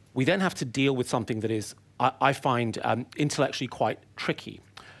 We then have to deal with something that is, I find, intellectually quite tricky,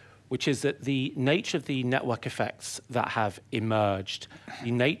 which is that the nature of the network effects that have emerged,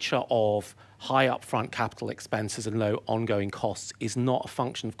 the nature of high upfront capital expenses and low ongoing costs is not a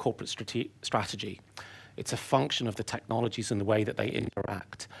function of corporate strategy. It's a function of the technologies and the way that they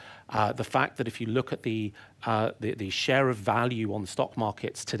interact. The fact that if you look at the share of value on the stock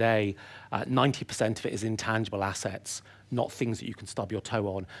markets today, 90% of it is intangible assets, not things that you can stub your toe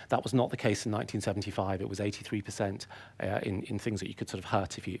on. That was not the case in 1975. It was 83% in things that you could sort of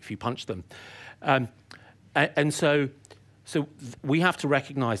hurt if you punched them. And so we have to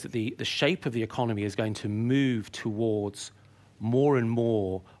recognize that the shape of the economy is going to move towards more and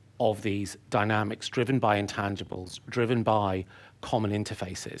more of these dynamics driven by intangibles, driven by common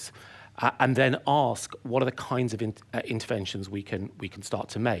interfaces, and then ask what are the kinds of interventions we can start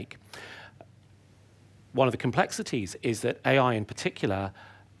to make. One of the complexities is that AI in particular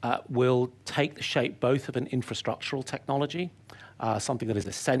will take the shape both of an infrastructural technology, something that is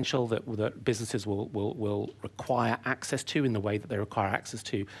essential that businesses will require access to in the way that they require access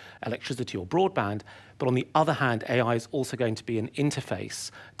to electricity or broadband. But on the other hand, AI is also going to be an interface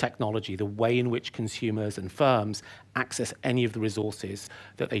technology, the way in which consumers and firms access any of the resources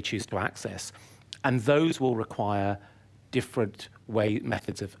that they choose to access. And those will require different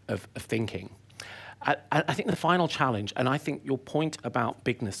methods of thinking. I think the final challenge, and I think your point about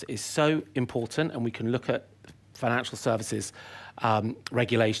bigness is so important, and we can look at financial services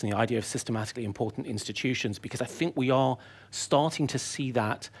regulation, the idea of systematically important institutions, because I think we are starting to see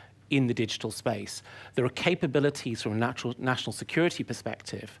that in the digital space. There are capabilities from a national security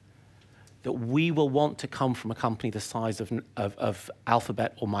perspective that we will want to come from a company the size of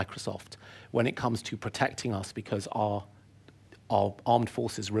Alphabet or Microsoft when it comes to protecting us, because our armed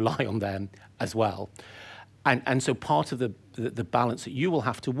forces rely on them as well. And so part of the balance that you will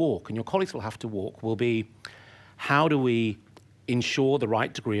have to walk, and your colleagues will have to walk, will be how do we ensure the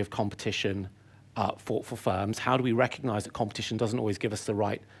right degree of competition for firms? How do we recognize that competition doesn't always give us the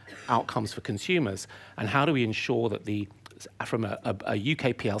right outcomes for consumers? And how do we ensure that from a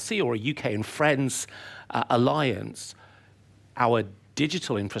UK PLC or a UK and Friends alliance, our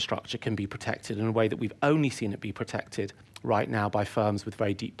digital infrastructure can be protected in a way that we've only seen it be protected right now by firms with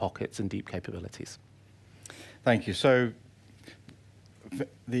very deep pockets and deep capabilities? Thank you. So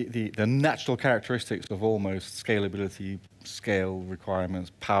the natural characteristics of almost scalability, scale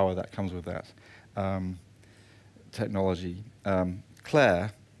requirements, power that comes with that technology.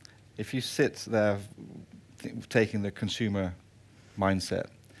 Claire, if you sit there taking the consumer mindset,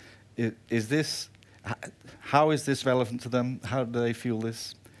 how is this relevant to them? How do they feel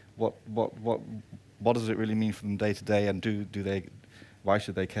this? What does it really mean for them day to day? And why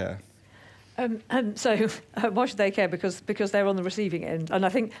should they care? Why should they care? Because they're on the receiving end. And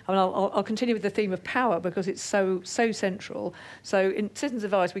I'll continue with the theme of power, because it's so central. So in Citizens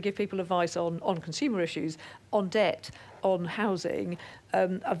Advice, we give people advice on consumer issues, on debt, on housing,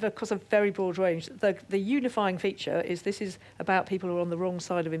 across a very broad range. The unifying feature is this is about people who are on the wrong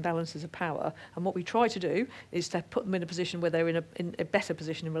side of imbalances of power, and what we try to do is to put them in a position where they're in a better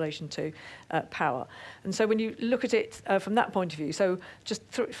position in relation to power. And so when you look at it from that point of view, so just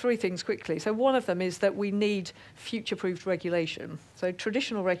three things quickly. So one of them is that we need future-proofed regulation. So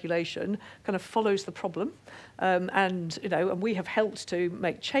traditional regulation kind of follows the problem, and we have helped to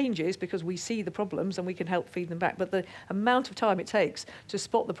make changes because we see the problems and we can help feed them back. But the amount of time it takes to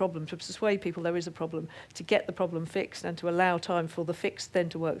spot the problem, to persuade people there is a problem, to get the problem fixed and to allow time for the fix then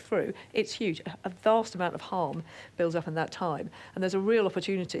to work through, it's huge. A vast amount of harm builds up in that time. And there's a real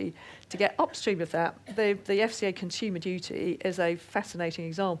opportunity to get upstream of that. The FCA Consumer Duty is a fascinating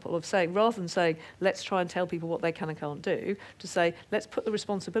example of saying, rather than saying, let's try and tell people what they can and can't do, to say, let's put the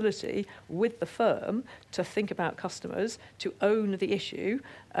responsibility with the firm to think about customers, to own the issue,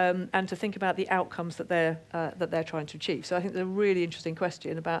 and to think about the outcomes that they're trying to achieve. So I think there's a really interesting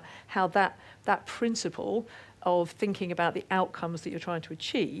question about how that principle of thinking about the outcomes that you're trying to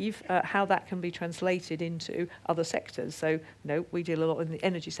achieve, how that can be translated into other sectors. So, we deal a lot in the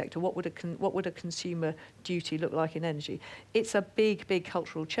energy sector. What would a consumer duty look like in energy? It's a big, big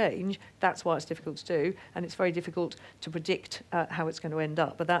cultural change. That's why it's difficult to do, and it's very difficult to predict how it's going to end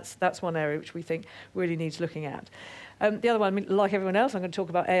up. But that's one area which we think really needs looking at. The other one, like everyone else, I'm going to talk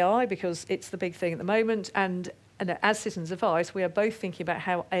about AI because it's the big thing at the moment. And as Citizens Advice, we are both thinking about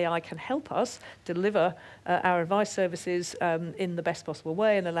how AI can help us deliver our advice services in the best possible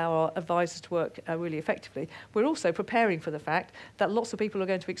way and allow our advisors to work really effectively. We're also preparing for the fact that lots of people are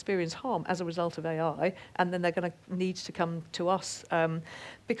going to experience harm as a result of AI, and then they're going to need to come to us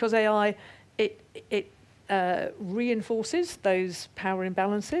because AI, it reinforces those power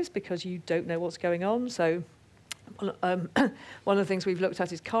imbalances because you don't know what's going on. So one of the things we've looked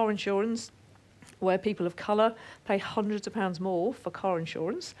at is car insurance, where people of colour pay hundreds of pounds more for car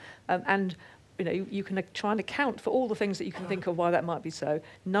insurance, and you can try and account for all the things that you can think of why that might be so.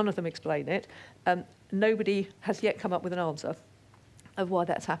 None of them explain it. Nobody has yet come up with an answer of why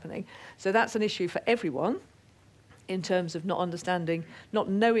that's happening. So that's an issue for everyone in terms of not understanding, not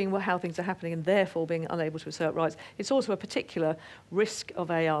knowing how things are happening and therefore being unable to assert rights. It's also a particular risk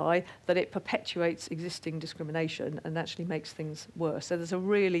of AI that it perpetuates existing discrimination and actually makes things worse. So there's a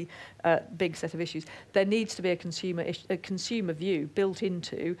really big set of issues. There needs to be a consumer view built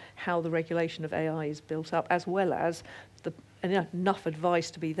into how the regulation of AI is built up, as well as enough advice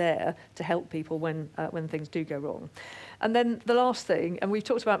to be there to help people when things do go wrong. And then the last thing, and we've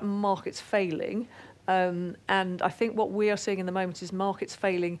talked about markets failing, and I think what we are seeing in the moment is markets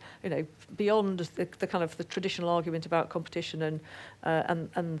failing, beyond the kind of the traditional argument about competition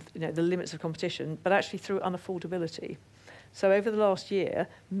and the limits of competition, but actually through unaffordability. So over the last year,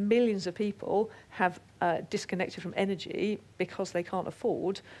 millions of people have disconnected from energy because they can't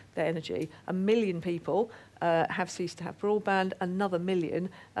afford their energy. 1 million people have ceased to have broadband. Another million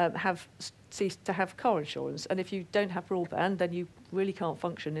have ceased to have car insurance. And if you don't have broadband, then you really can't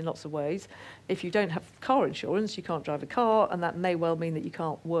function in lots of ways. If you don't have car insurance, you can't drive a car, and that may well mean that you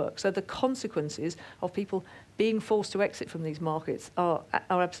can't work. So the consequences of people being forced to exit from these markets are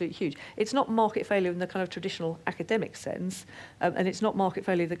absolutely huge. It's not market failure in the kind of traditional academic sense, and it's not market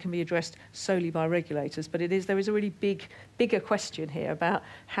failure that can be addressed solely by regulators, but there is a really bigger question here about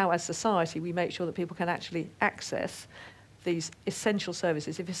how, as society, we make sure that people can actually access these essential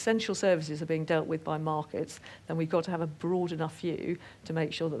services. If essential services are being dealt with by markets, then we've got to have a broad enough view to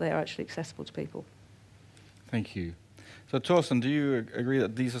make sure that they are actually accessible to people. Thank you. So, Torsten, do you agree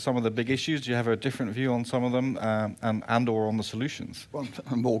that these are some of the big issues? Do you have a different view on some of them and or on the solutions? Well,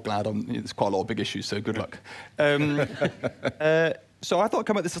 I'm more glad. There's quite a lot of big issues, so good luck. So I thought I'd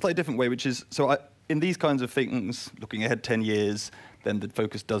come at this a slightly different way, which is, in these kinds of things, looking ahead 10 years, then the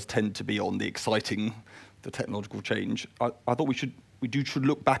focus does tend to be on the exciting, the technological change. I thought we should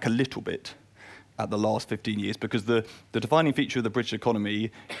look back a little bit at the last 15 years, because the defining feature of the British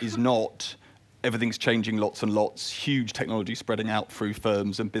economy is not everything's changing lots and lots, huge technology spreading out through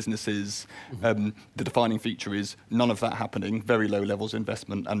firms and businesses. The defining feature is none of that happening, very low levels of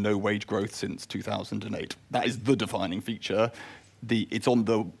investment and no wage growth since 2008. That is the defining feature. It's on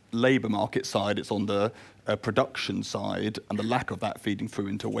the labour market side, it's on the production side, and the lack of that feeding through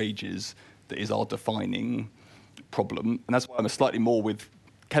into wages that is our defining problem. And that's why I'm slightly more with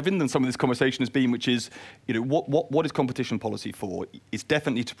Kevin than some of this conversation has been, which is, what is competition policy for? It's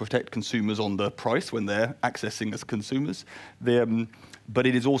definitely to protect consumers on the price when they're accessing as consumers, but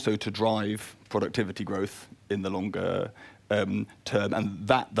it is also to drive productivity growth in the longer term, and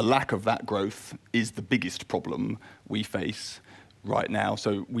the lack of that growth is the biggest problem we face. right now.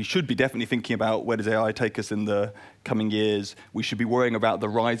 So we should be definitely thinking about where does AI take us in the coming years. We should be worrying about the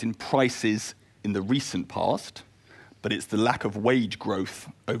rise in prices in the recent past, but it's the lack of wage growth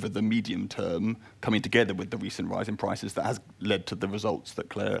over the medium term coming together with the recent rise in prices that has led to the results that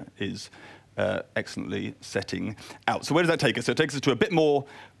Clare is excellently setting out. So where does that take us? So it takes us to a bit more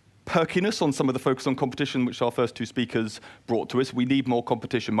perkiness on some of the focus on competition, which our first two speakers brought to us. We need more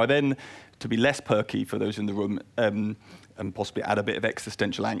competition. By then, to be less perky for those in the room, and possibly add a bit of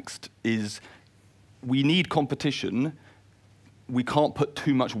existential angst, is we need competition. We can't put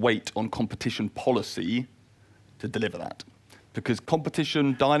too much weight on competition policy to deliver that. Because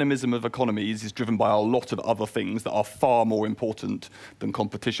competition, dynamism of economies is driven by a lot of other things that are far more important than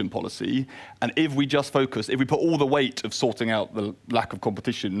competition policy. And if we just focus, if we put all the weight of sorting out the lack of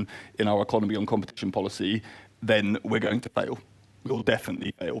competition in our economy on competition policy, then we're going to fail. We'll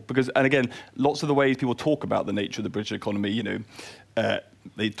definitely fail. Because, and again, lots of the ways people talk about the nature of the British economy, you know,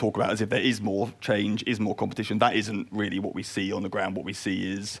 they talk about as if there is more change, is more competition. That isn't really what we see on the ground. What we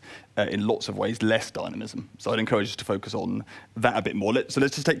see is, in lots of ways, less dynamism. So I'd encourage us to focus on that a bit more. So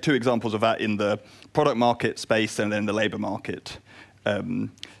let's just take two examples of that in the product market space and then the labour market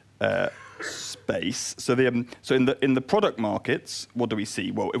space. So in the product markets, what do we see?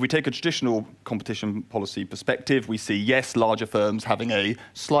 Well, if we take a traditional competition policy perspective, we see, yes, larger firms having a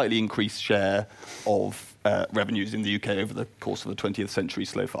slightly increased share of revenues in the UK over the course of the 20th century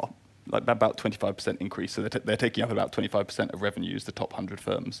so far, like about 25% increase. So they're taking up about 25% of revenues, the top 100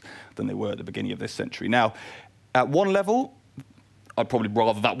 firms, than they were at the beginning of this century. Now, at one level, I'd probably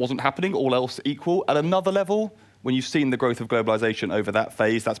rather that wasn't happening, all else equal. At another level, when you've seen the growth of globalization over that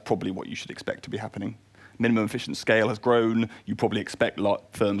phase, that's probably what you should expect to be happening. Minimum efficient scale has grown. You probably expect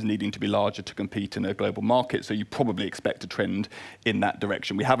firms needing to be larger to compete in a global market, so you probably expect a trend in that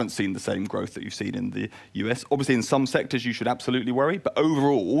direction. We haven't seen the same growth that you've seen in the US. Obviously, in some sectors, you should absolutely worry, but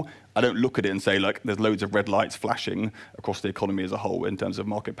overall, I don't look at it and say, like, there's loads of red lights flashing across the economy as a whole in terms of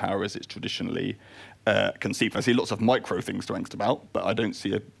market power as it's traditionally conceived. I see lots of micro things to angst about, but I don't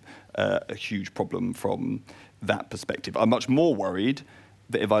see a huge problem from that perspective. I'm much more worried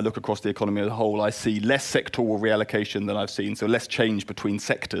that if I look across the economy as a whole, I see less sectoral reallocation than I've seen, so less change between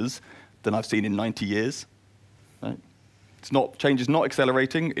sectors than I've seen in 90 years. Right? Change is not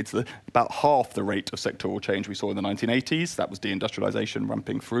accelerating. It's about half the rate of sectoral change we saw in the 1980s. That was deindustrialization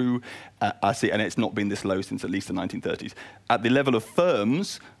ramping through. I see, and it's not been this low since at least the 1930s. At the level of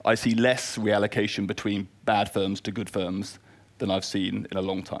firms, I see less reallocation between bad firms to good firms than I've seen in a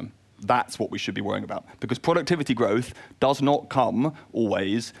long time. That's what we should be worrying about. Because productivity growth does not come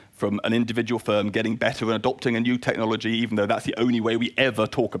always from an individual firm getting better and adopting a new technology, even though that's the only way we ever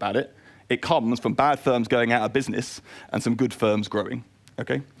talk about it. It comes from bad firms going out of business and some good firms growing.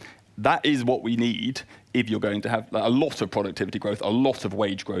 Okay? That is what we need if you're going to have a lot of productivity growth, a lot of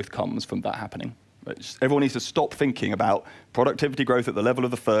wage growth comes from that happening. Everyone needs to stop thinking about productivity growth at the level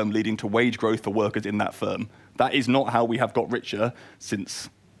of the firm leading to wage growth for workers in that firm. That is not how we have got richer since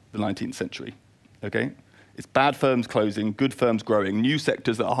the 19th century, okay? It's bad firms closing, good firms growing, new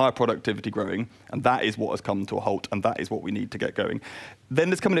sectors that are higher productivity growing, and that is what has come to a halt, and that is what we need to get going. Then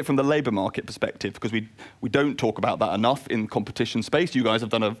let's come at it from the labour market perspective, because we don't talk about that enough in competition space. You guys have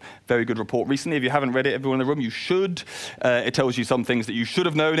done a very good report recently. If you haven't read it, everyone in the room, you should. It tells you some things that you should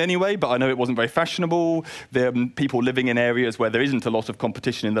have known anyway, but I know it wasn't very fashionable. People living in areas where there isn't a lot of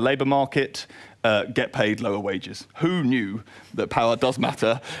competition in the labour market get paid lower wages. Who knew that power does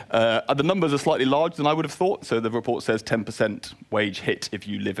matter? The numbers are slightly larger than I would have thought. So the report says 10% wage hit if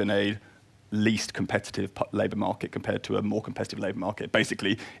you live in a least competitive labour market compared to a more competitive labour market.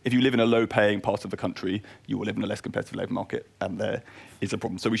 Basically, if you live in a low-paying part of the country, you will live in a less competitive labour market, and there is a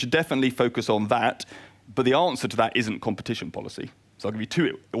problem. So we should definitely focus on that, but the answer to that isn't competition policy. So I'll give you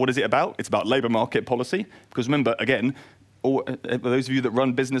two. What is it about? It's about labour market policy, because remember, again, those of you that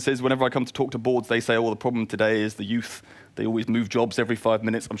run businesses, whenever I come to talk to boards, they say, oh, the problem today is the youth. They always move jobs every 5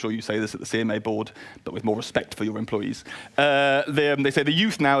 minutes. I'm sure you say this at the CMA board, but with more respect for your employees. They say the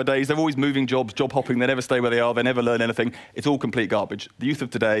youth nowadays, they're always moving jobs, job hopping. They never stay where they are. They never learn anything. It's all complete garbage. The youth of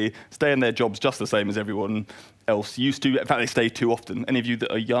today stay in their jobs just the same as everyone else used to. In fact, they stay too often. Any of you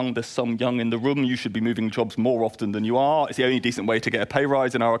that are young, there's some young in the room, you should be moving jobs more often than you are. It's the only decent way to get a pay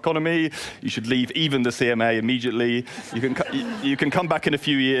rise in our economy. You should leave even the CMA immediately. You can come back in a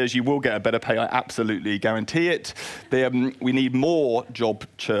few years. You will get a better pay. I absolutely guarantee it. We need more job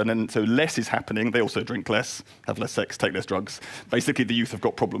churn, and so less is happening. They also drink less, have less sex, take less drugs. Basically, the youth have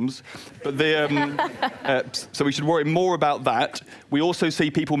got problems. But so we should worry more about that. We also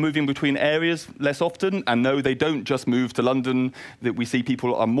see people moving between areas less often, and no, they don't just move to London. That we see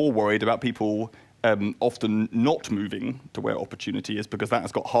people are more worried about people often not moving to where opportunity is, because that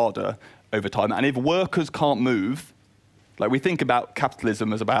has got harder over time. And if workers can't move, like we think about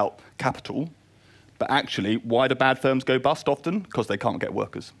capitalism as about capital, but actually, why do bad firms go bust often? Because they can't get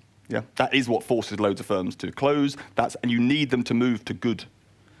workers. Yeah, that is what forces loads of firms to close. And you need them to move to good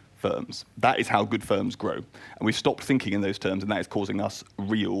firms. That is how good firms grow. And we've stopped thinking in those terms, and that is causing us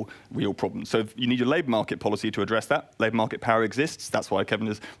real problems. So you need your labour market policy to address that. Labour market power exists. That's why Kevin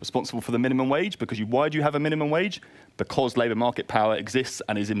is responsible for the minimum wage. Why do you have a minimum wage? Because labour market power exists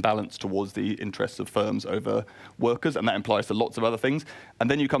and is in balance towards the interests of firms over workers, and that implies to lots of other things.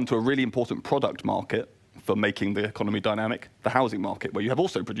 And then you come to a really important product market for making the economy dynamic, the housing market, where you have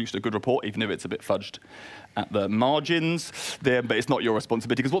also produced a good report, even if it's a bit fudged at the margins there, but it's not your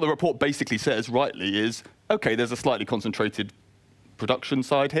responsibility, because what the report basically says, rightly, is, okay, there's a slightly concentrated production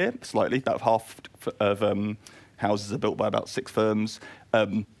side here, slightly, about half of houses are built by about 6 firms,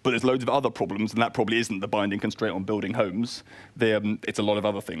 but there's loads of other problems, and that probably isn't the binding constraint on building homes. It's a lot of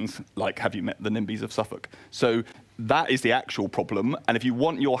other things, like have you met the NIMBYs of Suffolk? So that is the actual problem, and if you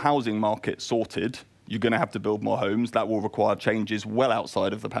want your housing market sorted, you're going to have to build more homes. That will require changes well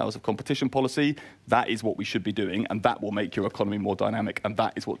outside of the powers of competition policy. That is what we should be doing, and that will make your economy more dynamic, and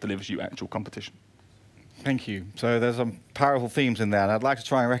that is what delivers you actual competition. Thank you. So there's some powerful themes in there, and I'd like to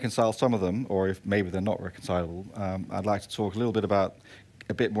try and reconcile some of them, or if maybe they're not reconcilable. I'd like to talk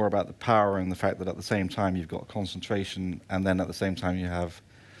a bit more about the power and the fact that at the same time you've got concentration, and then at the same time you have,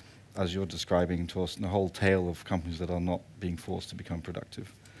 as you're describing, Torsten, a whole tail of companies that are not being forced to become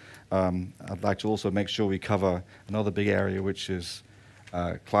productive. I'd like to also make sure we cover another big area, which is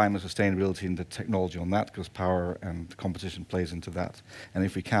climate sustainability and the technology on that, because power and competition plays into that. And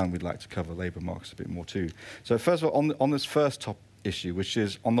if we can, we'd like to cover labour markets a bit more too. So first of all, on this first top issue, which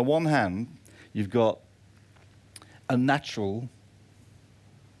is, on the one hand, you've got a natural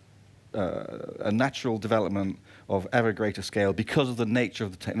development of ever greater scale because of the nature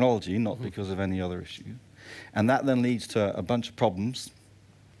of the technology, not because of any other issue. And that then leads to a bunch of problems.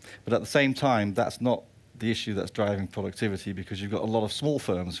 But at the same time, that's not the issue that's driving productivity, because you've got a lot of small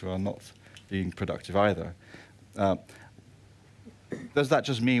firms who are not being productive either. Does that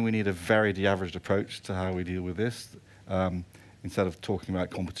just mean we need a very de-averaged approach to how we deal with this? Instead of talking about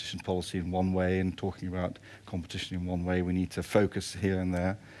competition policy in one way and talking about competition in one way, we need to focus here and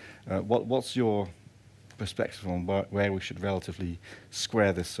there. What's your perspective on where we should relatively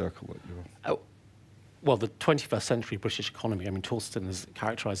square this circle? Well, the 21st century British economy, I mean, Torsten has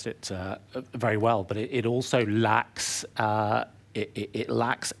characterised it very well, but it also lacks it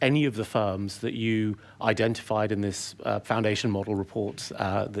lacks any of the firms that you identified in this foundation model report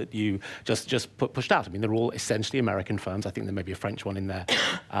that you just pushed out. I mean, they're all essentially American firms. I think there may be a French one in there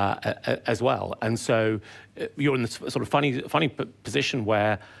as well. And so you're in this sort of funny position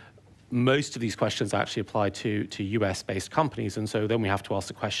where most of these questions actually apply to US-based companies, and so then we have to ask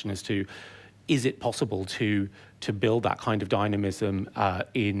the question as to, is it possible to build that kind of dynamism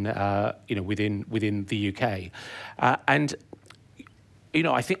within the UK? And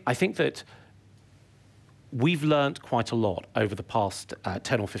I think that we've learned quite a lot over the past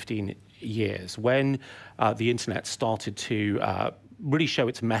 10 or 15 years. When the internet started to really show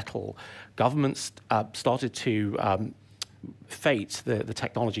its mettle, governments started to fate the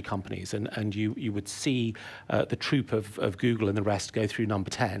technology companies, and you would see the troop of Google and the rest go through number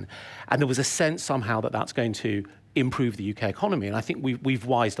 10, and there was a sense somehow that that's going to improve the UK economy, and I think we've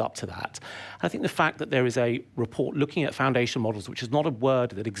wised up to that. I think the fact that there is a report looking at foundation models, which is not a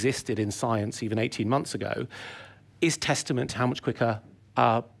word that existed in science even 18 months ago, is testament to how much quicker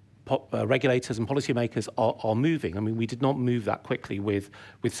regulators and policymakers are moving. I mean, we did not move that quickly with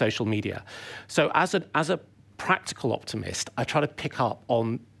social media. So as a practical optimist, I try to pick up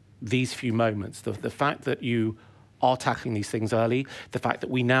on these few moments, the fact that you are tackling these things early, the fact that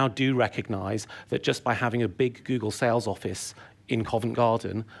we now do recognize that just by having a big Google sales office in Covent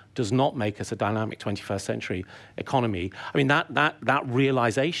Garden does not make us a dynamic 21st century economy. I mean, that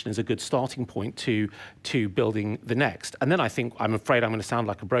realization is a good starting point to building the next. And then I'm afraid I'm going to sound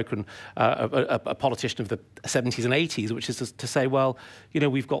like a broken a politician of the 70s and 80s, which is to say, well,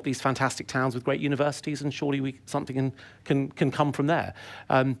 we've got these fantastic towns with great universities, and surely something can come from there.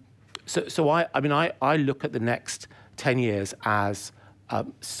 So I look at the next 10 years as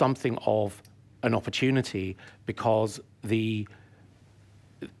something of an opportunity, because the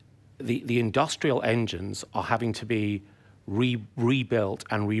industrial engines are having to be rebuilt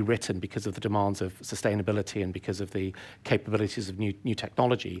and rewritten because of the demands of sustainability and because of the capabilities of new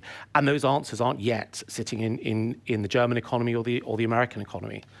technology. And those answers aren't yet sitting in the German economy or the American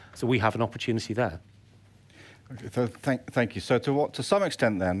economy. So we have an opportunity there. Okay, so thank you. So to some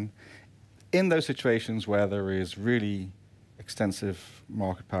extent then, in those situations where there is really extensive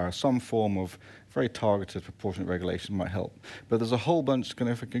market power, some form of very targeted proportionate regulation might help. But there's a whole bunch,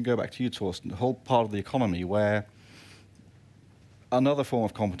 if I can go back to you, Torsten, a whole part of the economy where another form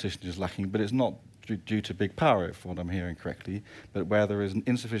of competition is lacking, but it's not due to big power, if what I'm hearing correctly, but where there is an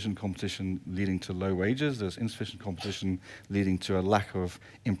insufficient competition leading to low wages, there's insufficient competition leading to a lack of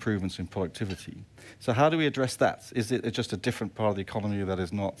improvements in productivity. So how do we address that? Is it just a different part of the economy that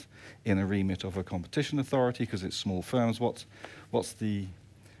is not in a remit of a competition authority because it's small firms? What's the...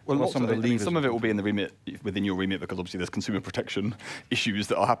 Well, some of the levers? Some of it will be in the remit, within your remit, because obviously there's consumer protection issues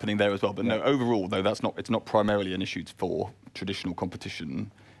that are happening there as well. But no, overall, though, it's not primarily an issue for traditional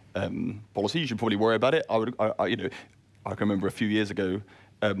competition policy. You should probably worry about it. I can remember a few years ago,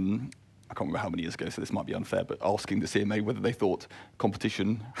 I can't remember how many years ago, so this might be unfair, but asking the CMA whether they thought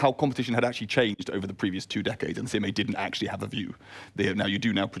how competition had actually changed over the previous 2 decades, and the CMA didn't actually have a view. Now you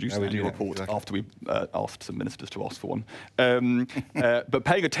do now produce an annual report after we asked some ministers to ask for one. But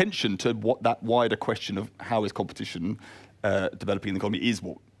paying attention to what that wider question of how is competition developing in the economy is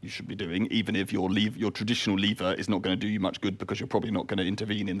what you should be doing, even if your traditional lever is not going to do you much good because you're probably not going to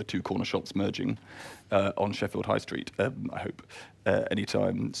intervene in the 2 corner shops merging on Sheffield High Street, I hope,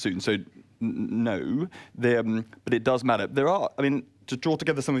 anytime soon. So no, but it does matter. There are, to draw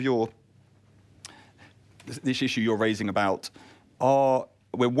together some of this issue you're raising about,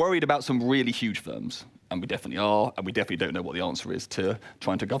 we're worried about some really huge firms, and we definitely are, and we definitely don't know what the answer is to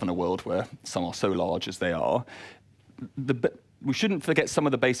trying to govern a world where some are so large as they are. We shouldn't forget some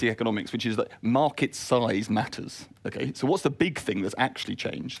of the basic economics, which is that market size matters. Okay, so what's the big thing that's actually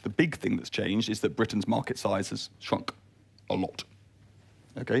changed? The big thing that's changed is that Britain's market size has shrunk a lot.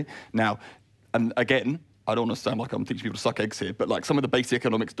 Okay, now, and again, I don't want to sound like I'm teaching people to suck eggs here, but like some of the basic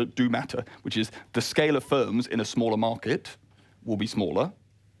economics do matter, which is the scale of firms in a smaller market will be smaller,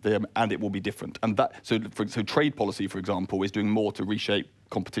 and it will be different. And so trade policy, for example, is doing more to reshape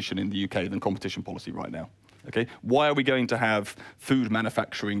competition in the UK than competition policy right now. Okay, why are we going to have food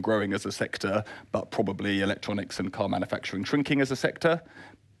manufacturing growing as a sector, but probably electronics and car manufacturing shrinking as a sector?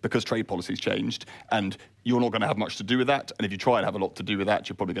 Because trade policy's changed, and you're not going to have much to do with that. And if you try and have a lot to do with that,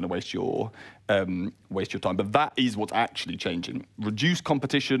 you're probably going to waste your time. But that is what's actually changing. Reduced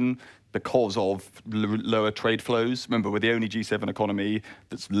competition because of lower trade flows. Remember, we're the only G7 economy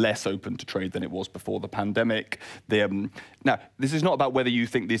that's less open to trade than it was before the pandemic. Now, this is not about whether you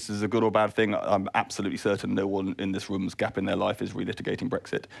think this is a good or bad thing. I'm absolutely certain no one in this room's gap in their life is relitigating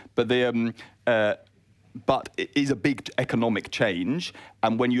Brexit. But it is a big economic change,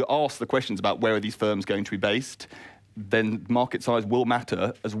 and when you ask the questions about where are these firms going to be based, then market size will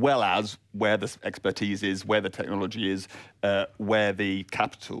matter, as well as where the expertise is, where the technology is, where the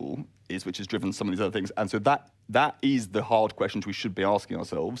capital is, which has driven some of these other things. And so that is the hard questions we should be asking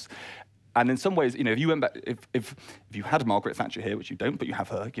ourselves. And in some ways, if you went back, if you had Margaret Thatcher here, which you don't, but you have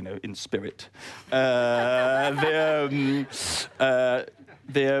her, in spirit,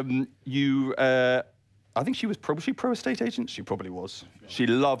 I think she was probably pro-estate agent. She probably was. She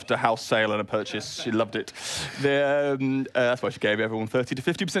loved a house sale and a purchase. She loved it. That's why she gave everyone 30 to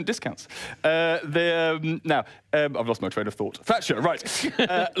 50% discounts. Now, I've lost my train of thought. Thatcher, right.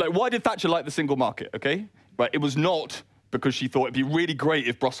 Why did Thatcher like the single market, okay? Right, it was not because she thought it'd be really great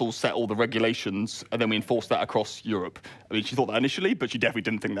if Brussels set all the regulations and then we enforced that across Europe. She thought that initially, but she definitely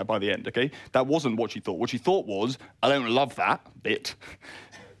didn't think that by the end, okay? That wasn't what she thought. What she thought was, I don't love that bit,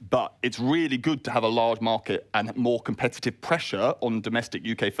 but it's really good to have a large market and more competitive pressure on domestic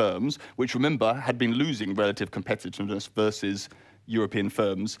UK firms, which, remember, had been losing relative competitiveness versus European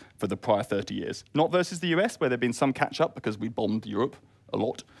firms for the prior 30 years. Not versus the US, where there'd been some catch-up because we bombed Europe a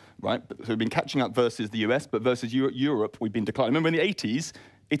lot, right? So we've been catching up versus the US, but versus Europe, we've been declining. Remember in the 80s,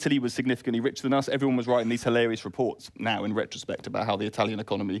 Italy was significantly richer than us. Everyone was writing these hilarious reports now in retrospect about how the Italian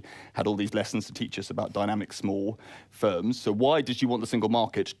economy had all these lessons to teach us about dynamic small firms. So why did she want the single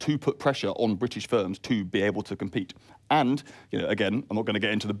market? To put pressure on British firms to be able to compete. And, again, I'm not going to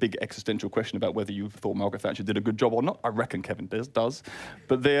get into the big existential question about whether you thought Margaret Thatcher did a good job or not. I reckon Kevin does.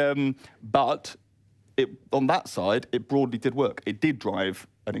 But on that side, it broadly did work. It did drive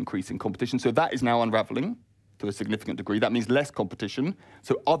an increase in competition. So that is now unraveling to a significant degree. That means less competition.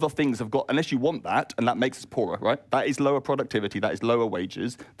 So other things have got, unless you want that, and that makes us poorer, right? That is lower productivity, that is lower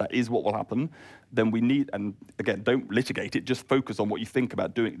wages, that is what will happen. Then we need, and again, don't litigate it, just focus on what you think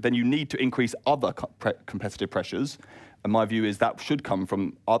about doing. Then you need to increase other competitive pressures. And my view is that should come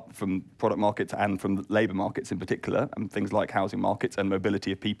from product markets and from labour markets in particular, and things like housing markets and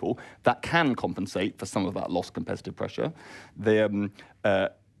mobility of people, that can compensate for some of that lost competitive pressure. And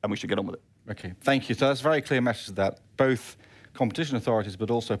we should get on with it. Okay, thank you. So that's a very clear message that both competition authorities, but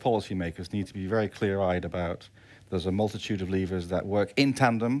also policymakers, need to be very clear-eyed about there's a multitude of levers that work in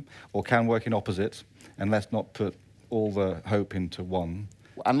tandem or can work in opposite, and let's not put all the hope into one.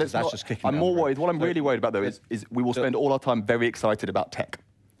 And let's that's not, just kicking I'm down more the road. worried. What I'm really worried about, though, is we will spend all our time very excited about tech,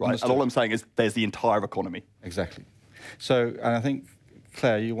 right? Understood. And all I'm saying is there's the entire economy. Exactly. So, and I think,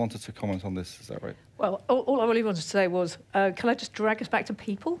 Claire, you wanted to comment on this, is that right? Well, all I really wanted to say was, can I just drag us back to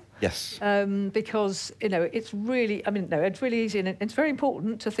people? Yes. Because, it's really, it's really easy and it's very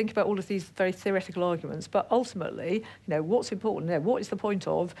important to think about all of these very theoretical arguments, but ultimately, what's important? What is the point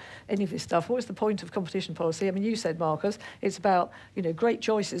of any of this stuff? What is the point of competition policy? I mean, you said, Marcus, it's about, great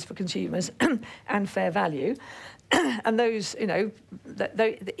choices for consumers and fair value. And those, in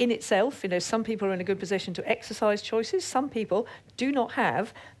itself, some people are in a good position to exercise choices. Some people do not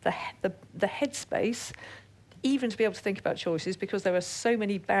have the headspace even to be able to think about choices because there are so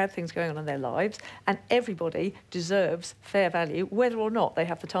many bad things going on in their lives, and everybody deserves fair value, whether or not they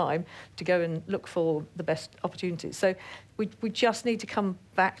have the time to go and look for the best opportunities. So we just need to come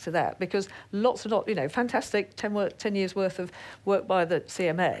back to that, because lots and lots, fantastic 10 years worth of work by the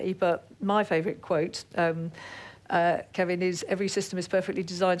CMA, but my favourite quote, Kevin, is every system is perfectly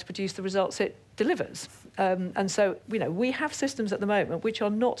designed to produce the results it delivers. And so, we have systems at the moment which are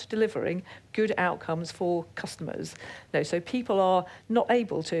not delivering good outcomes for customers. So people are not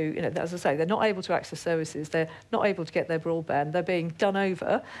able to, as I say, they're not able to access services, they're not able to get their broadband, they're being done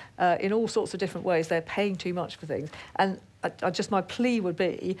over in all sorts of different ways, they're paying too much for things. And my plea would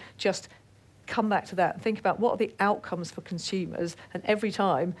be just come back to that and think about what are the outcomes for consumers, and every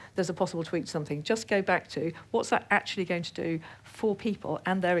time there's a possible tweak to something, just go back to what's that actually going to do for people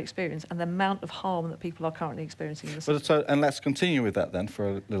and their experience and the amount of harm that people are currently experiencing in the system. And let's continue with that then for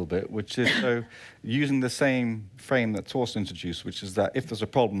a little bit, which is so using the same frame that Torsten introduced, which is that if there's a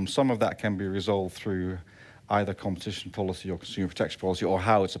problem, some of that can be resolved through either competition policy or consumer protection policy or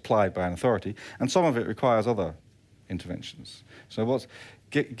how it's applied by an authority, and some of it requires other interventions. So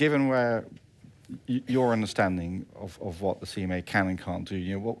given where your understanding of what the CMA can and can't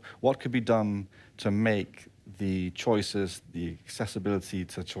do, what could be done to make the choices, the accessibility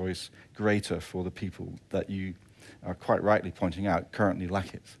to choice greater for the people that you are quite rightly pointing out currently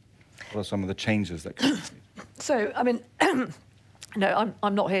lack it? What are some of the changes that could be made? So,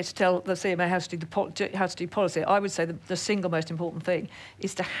 I'm not here to tell the CMA how to do policy. I would say the single most important thing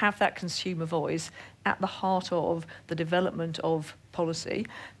is to have that consumer voice at the heart of the development of policy,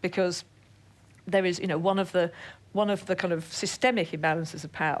 because there is, one of the kind of systemic imbalances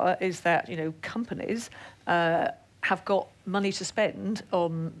of power is that, companies have got money to spend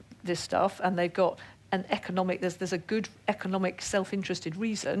on this stuff, and they've got an economic, there's a good economic self-interested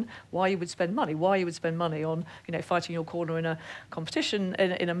reason why you would spend money. Why you would spend money on, fighting your corner in a competition,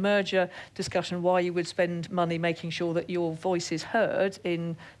 in a merger discussion, why you would spend money making sure that your voice is heard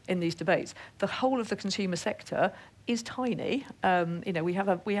in these debates. The whole of the consumer sector is tiny. We have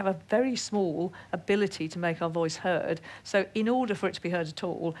a very small ability to make our voice heard. So in order for it to be heard at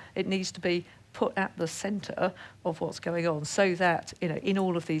all, it needs to be put at the centre of what's going on, so that in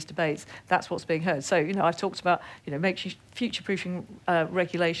all of these debates, that's what's being heard. So I've talked about making future-proofing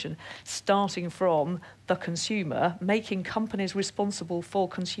regulation, starting from the consumer, making companies responsible for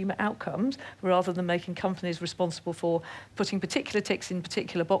consumer outcomes rather than making companies responsible for putting particular ticks in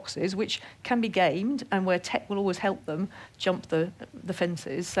particular boxes, which can be gamed and where tech will always help them jump the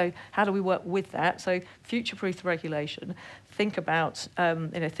fences. So how do we work with that? So future-proof the regulation. Think about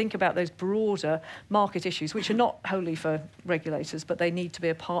those broader market issues, which are not wholly for regulators, but they need to be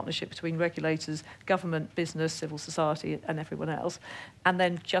a partnership between regulators, government, business, civil society, and everyone else. And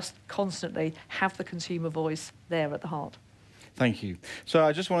then just constantly have the consumer voice there at the heart. Thank you. So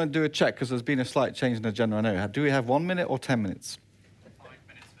I just want to do a check, because there's been a slight change in the agenda. I know. Do we have 1 minute or 10 minutes? 5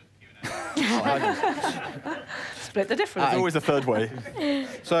 minutes for Q&A. Split the difference. There's always a third way.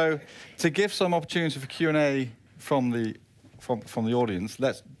 So to give some opportunity for Q&A from the audience,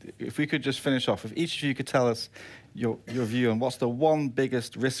 if we could just finish off, if each of you could tell us your view on what's the one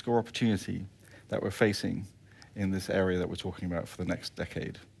biggest risk or opportunity that we're facing in this area that we're talking about for the next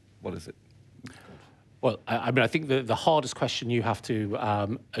decade. What is it? Well, I think the hardest question you have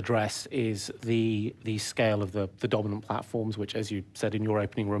to address is the scale of the dominant platforms, which, as you said in your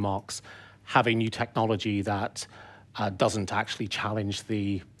opening remarks, having new technology that doesn't actually challenge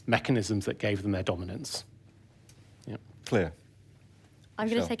the mechanisms that gave them their dominance. Yeah. Clear. I'm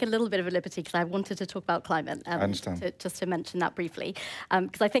going to take a little bit of a liberty because I wanted to talk about climate. I understand. Just to mention that briefly,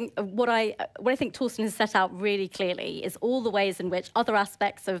 because I think what I think Torsten has set out really clearly is all the ways in which other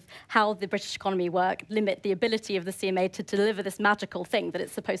aspects of how the British economy work limit the ability of the CMA to deliver this magical thing that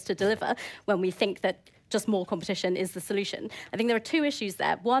it's supposed to deliver, when we think that just more competition is the solution. I think there are two issues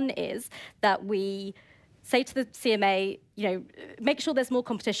there. One is that we say to the CMA, make sure there's more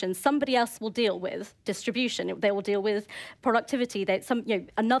competition. Somebody else will deal with distribution. They will deal with productivity.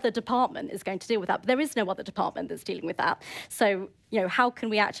 Another department is going to deal with that. But there is no other department that's dealing with that. So, how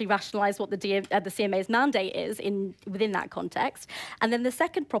can we actually rationalise what the CMA's mandate is within that context? And then the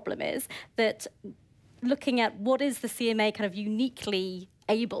second problem is that looking at what is the CMA kind of uniquely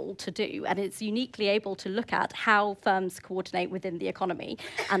able to do, and it's uniquely able to look at how firms coordinate within the economy,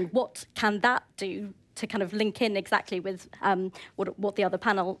 and what can that do to kind of link in exactly with what the other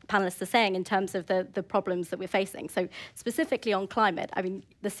panelists are saying in terms of the problems that we're facing. So specifically on climate, I mean,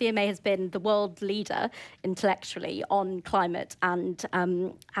 the CMA has been the world leader intellectually on climate and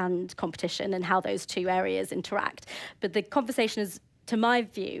competition and how those two areas interact. But the conversation is, to my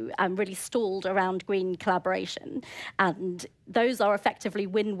view, really stalled around green collaboration. And those are effectively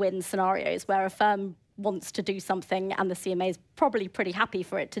win-win scenarios where a firm wants to do something and the CMA is probably pretty happy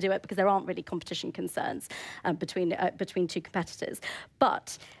for it to do it because there aren't really competition concerns between two competitors.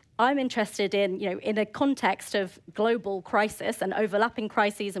 But I'm interested in a context of global crisis and overlapping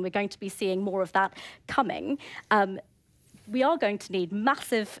crises, and we're going to be seeing more of that coming. We are going to need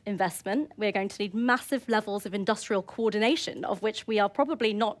massive investment. We're going to need massive levels of industrial coordination, of which we are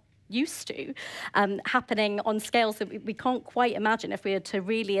probably not used to, happening on scales that we can't quite imagine if we are to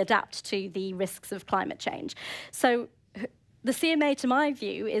really adapt to the risks of climate change. So the CMA, to my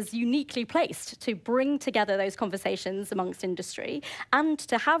view, is uniquely placed to bring together those conversations amongst industry and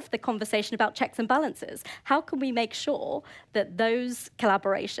to have the conversation about checks and balances. How can we make sure that those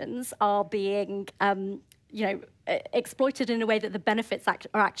collaborations are being exploited in a way that the benefits are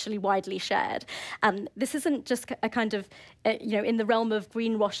actually widely shared? And this isn't just a kind of, in the realm of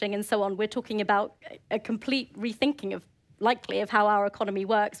greenwashing and so on. We're talking about a complete rethinking of how our economy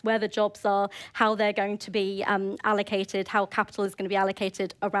works, where the jobs are, how they're going to be allocated, how capital is going to be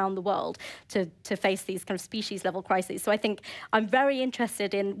allocated around the world to face these kind of species level crises. So I think I'm very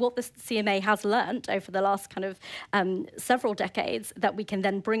interested in what the CMA has learned over the last kind of several decades that we can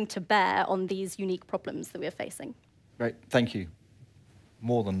then bring to bear on these unique problems that we're facing. Great, thank you.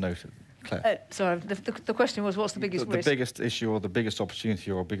 More than noted. Claire. Sorry, the question was, what's the biggest risk? The biggest issue or the biggest opportunity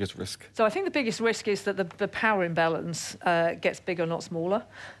or biggest risk? So I think the biggest risk is that the power imbalance gets bigger, not smaller.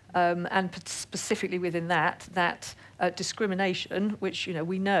 And specifically within that discrimination, which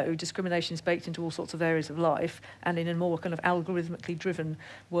we know discrimination is baked into all sorts of areas of life, and in a more kind of algorithmically driven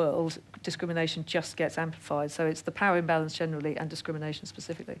world, discrimination just gets amplified. So it's the power imbalance generally and discrimination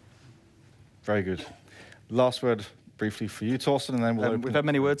specifically. Very good. Last word briefly for you, Torsten, and then we'll open. We've had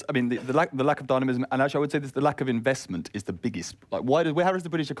many words. I mean, the lack of dynamism, and actually I would say the lack of how does the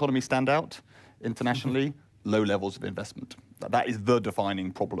British economy stand out internationally? Low levels of investment. That is the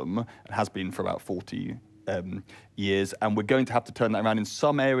defining problem, and has been for about 40 years, and we're going to have to turn that around in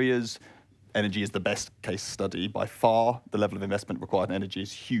some areas. Energy is the best case study. By far, the level of investment required in energy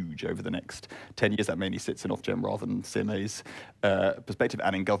is huge over the next 10 years. That mainly sits in Ofgem rather than CMA's perspective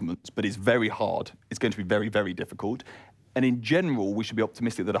and in governments, but it's very hard. It's going to be very, very difficult. And in general, we should be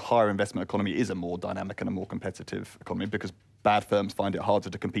optimistic that a higher investment economy is a more dynamic and a more competitive economy, because bad firms find it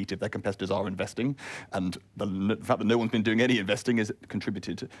harder to compete if their competitors are investing. And the fact that no one's been doing any investing has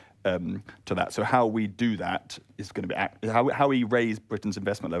contributed to that. So how we do that is going to be, how we raise Britain's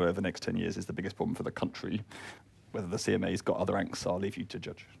investment level over the next 10 years is the biggest problem for the country. Whether the CMA's got other angst, I'll leave you to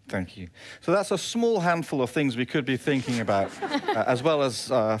judge. Thank you. So that's a small handful of things we could be thinking about, as well as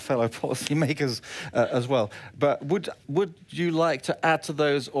fellow policymakers as well. But would you like to add to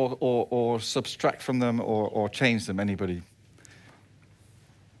those or subtract from them or change them, anybody?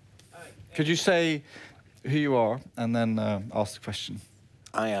 Could you say who you are and then ask the question?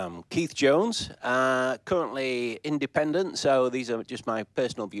 I am Keith Jones, currently independent, so these are just my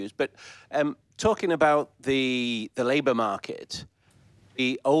personal views. But talking about the labour market,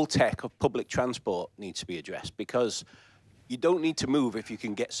 the old tech of public transport needs to be addressed, because you don't need to move if you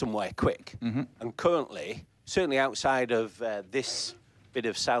can get somewhere quick. Mm-hmm. And currently, certainly outside of this bit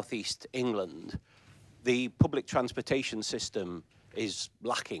of southeast England, the public transportation system is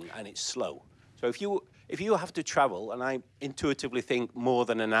lacking and it's slow. So if you have to travel, and I intuitively think more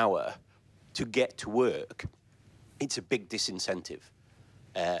than an hour to get to work, it's a big disincentive.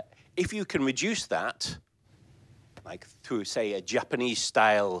 If you can reduce that, like through, say, a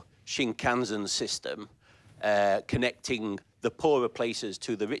Japanese-style Shinkansen system, connecting the poorer places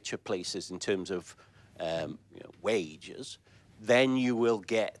to the richer places in terms of wages, then you will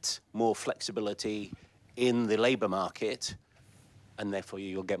get more flexibility in the labour market, and therefore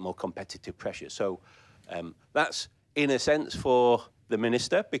you'll get more competitive pressure. So that's, in a sense, for the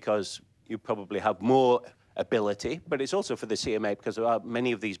minister, because you probably have more ability, but it's also for the CMA because there are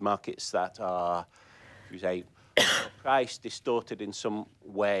many of these markets that are, you say, price distorted in some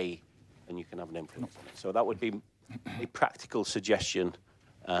way, and you can have an influence on it. So that would be a practical suggestion,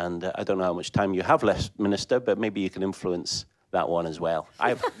 and I don't know how much time you have left, Minister, but maybe you can influence that one as well. I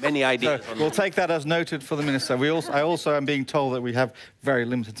have many ideas. So we'll take that as noted for the Minister. I also am being told that we have very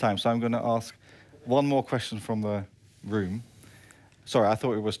limited time, so I'm going to ask one more question from the room. Sorry, I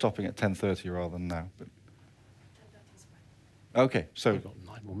thought we were stopping at 10:30 rather than now. But... OK, so We've got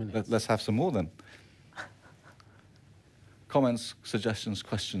 9 more minutes. Let's have some more then. Comments, suggestions,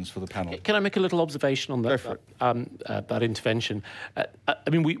 questions for the panel? Can I make a little observation on that intervention? I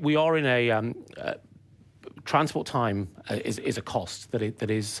mean, we are in a transport time is a cost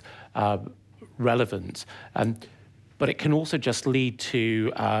that is relevant, but it can also just lead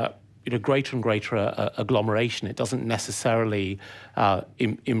to greater and greater agglomeration. It doesn't necessarily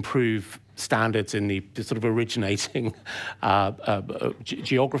improve standards in the sort of originating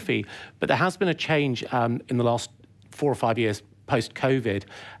geography, but there has been a change in the last 4 or 5 years post-COVID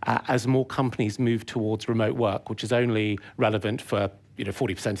as more companies move towards remote work, which is only relevant for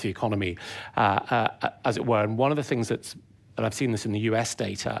 40% of the economy, as it were. And one of the things and I've seen this in the US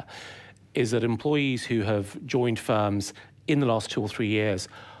data, is that employees who have joined firms in the last 2 or 3 years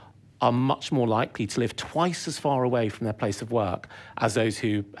are much more likely to live twice as far away from their place of work as those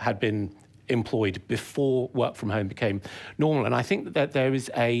who had been employed before work from home became normal. And I think that there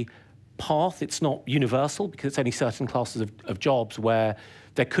is a path. It's not universal because it's only certain classes of jobs where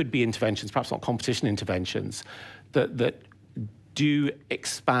there could be interventions, perhaps not competition interventions, that do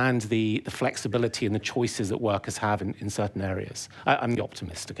expand the flexibility and the choices that workers have in certain areas. I'm the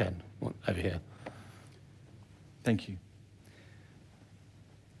optimist again, over here. Thank you.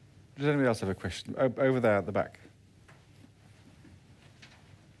 Does anybody else have a question? Over there at the back.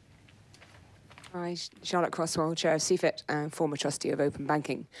 Hi, Charlotte Crosswell, Chair of CFET and former trustee of Open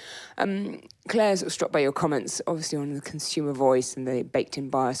Banking. Claire, sort of struck by your comments, obviously on the consumer voice and the baked-in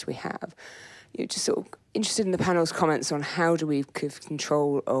bias we have. You're just sort of interested in the panel's comments on how do we give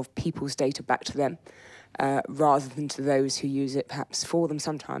control of people's data back to them, rather than to those who use it perhaps for them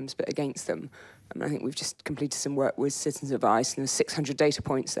sometimes, but against them. I think we've just completed some work with Citizens Advice, and there's 600 data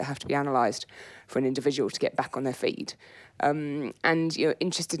points that have to be analysed for an individual to get back on their feet. And you're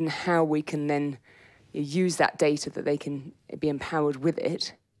interested in how we can then use that data, that they can be empowered with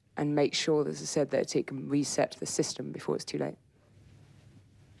it, and make sure, as I said, that it can reset the system before it's too late.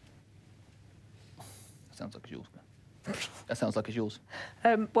 Sounds like it's yours. That sounds like it's yours.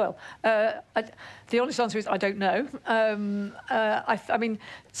 The honest answer is I don't know. I mean,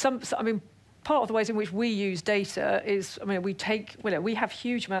 part of the ways in which we use data is, we have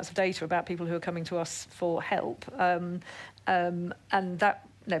huge amounts of data about people who are coming to us for help, and that,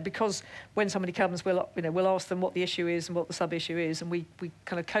 because when somebody comes, we'll ask them what the issue is and what the sub-issue is, and we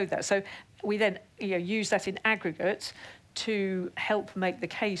kind of code that. So we then use that in aggregate to help make the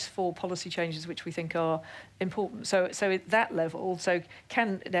case for policy changes which we think are important. So at that level,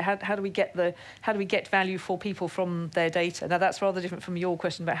 how do we get value for people from their data? Now that's rather different from your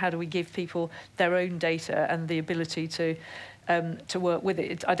question about how do we give people their own data and the ability to work with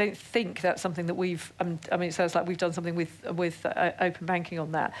it. I don't think that's something that we've. It sounds like we've done something with open banking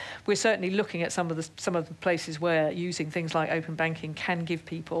on that. We're certainly looking at some of the places where using things like open banking can give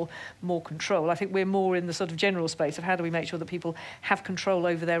people more control. I think we're more in the sort of general space of how do we make sure that people have control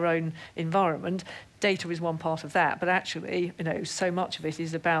over their own environment. Data is one part of that, but actually, so much of it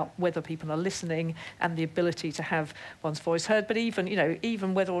is about whether people are listening and the ability to have one's voice heard. But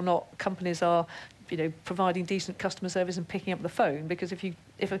even whether or not companies are providing decent customer service and picking up the phone, because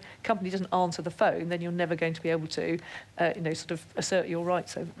if a company doesn't answer the phone, then you're never going to be able to, sort of assert your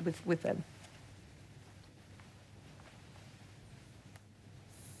rights with them.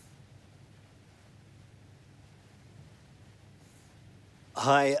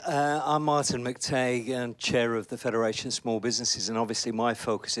 Hi, I'm Martin McTagg, and Chair of the Federation of Small Businesses, and obviously my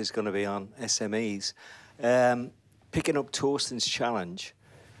focus is going to be on SMEs. Picking up Torsten's challenge,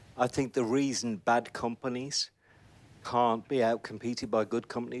 I think the reason bad companies can't be outcompeted by good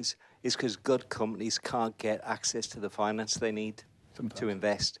companies is because good companies can't get access to the finance they need to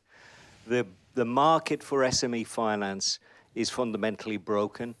invest. The market for SME finance is fundamentally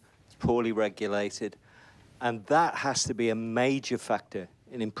broken, it's poorly regulated, and that has to be a major factor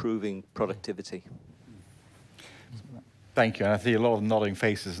in improving productivity. Thank you. And I see a lot of nodding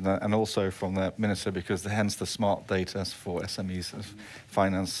faces, and also from the Minister, because hence the smart data for SMEs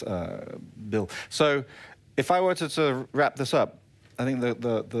finance bill. So if I were to wrap this up, I think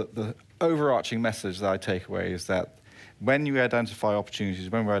the overarching message that I take away is that when you identify opportunities,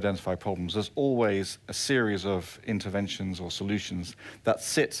 when we identify problems, there's always a series of interventions or solutions that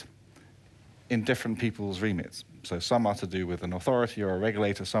sit in different people's remits. So some are to do with an authority or a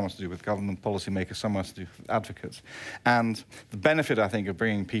regulator, some are to do with government policymakers, some are to do with advocates. And the benefit, I think, of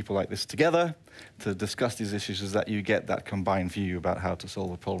bringing people like this together to discuss these issues is that you get that combined view about how to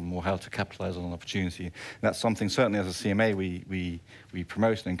solve a problem or how to capitalize on an opportunity. And that's something, certainly as a CMA, we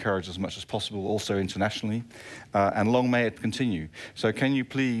promote and encourage as much as possible, also internationally. And long may it continue. So can you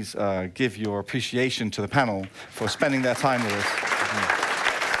please give your appreciation to the panel for spending their time with us.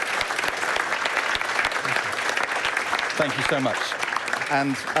 Thank you so much.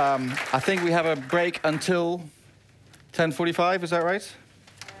 And I think we have a break until 10:45, is that right?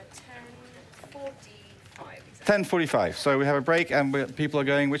 10:45. 10:45. So we have a break, and people are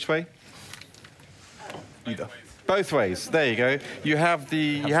going which way? Either. Both ways. There you go. You have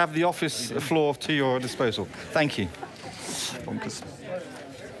the office floor to your disposal. Thank you. Bonkers.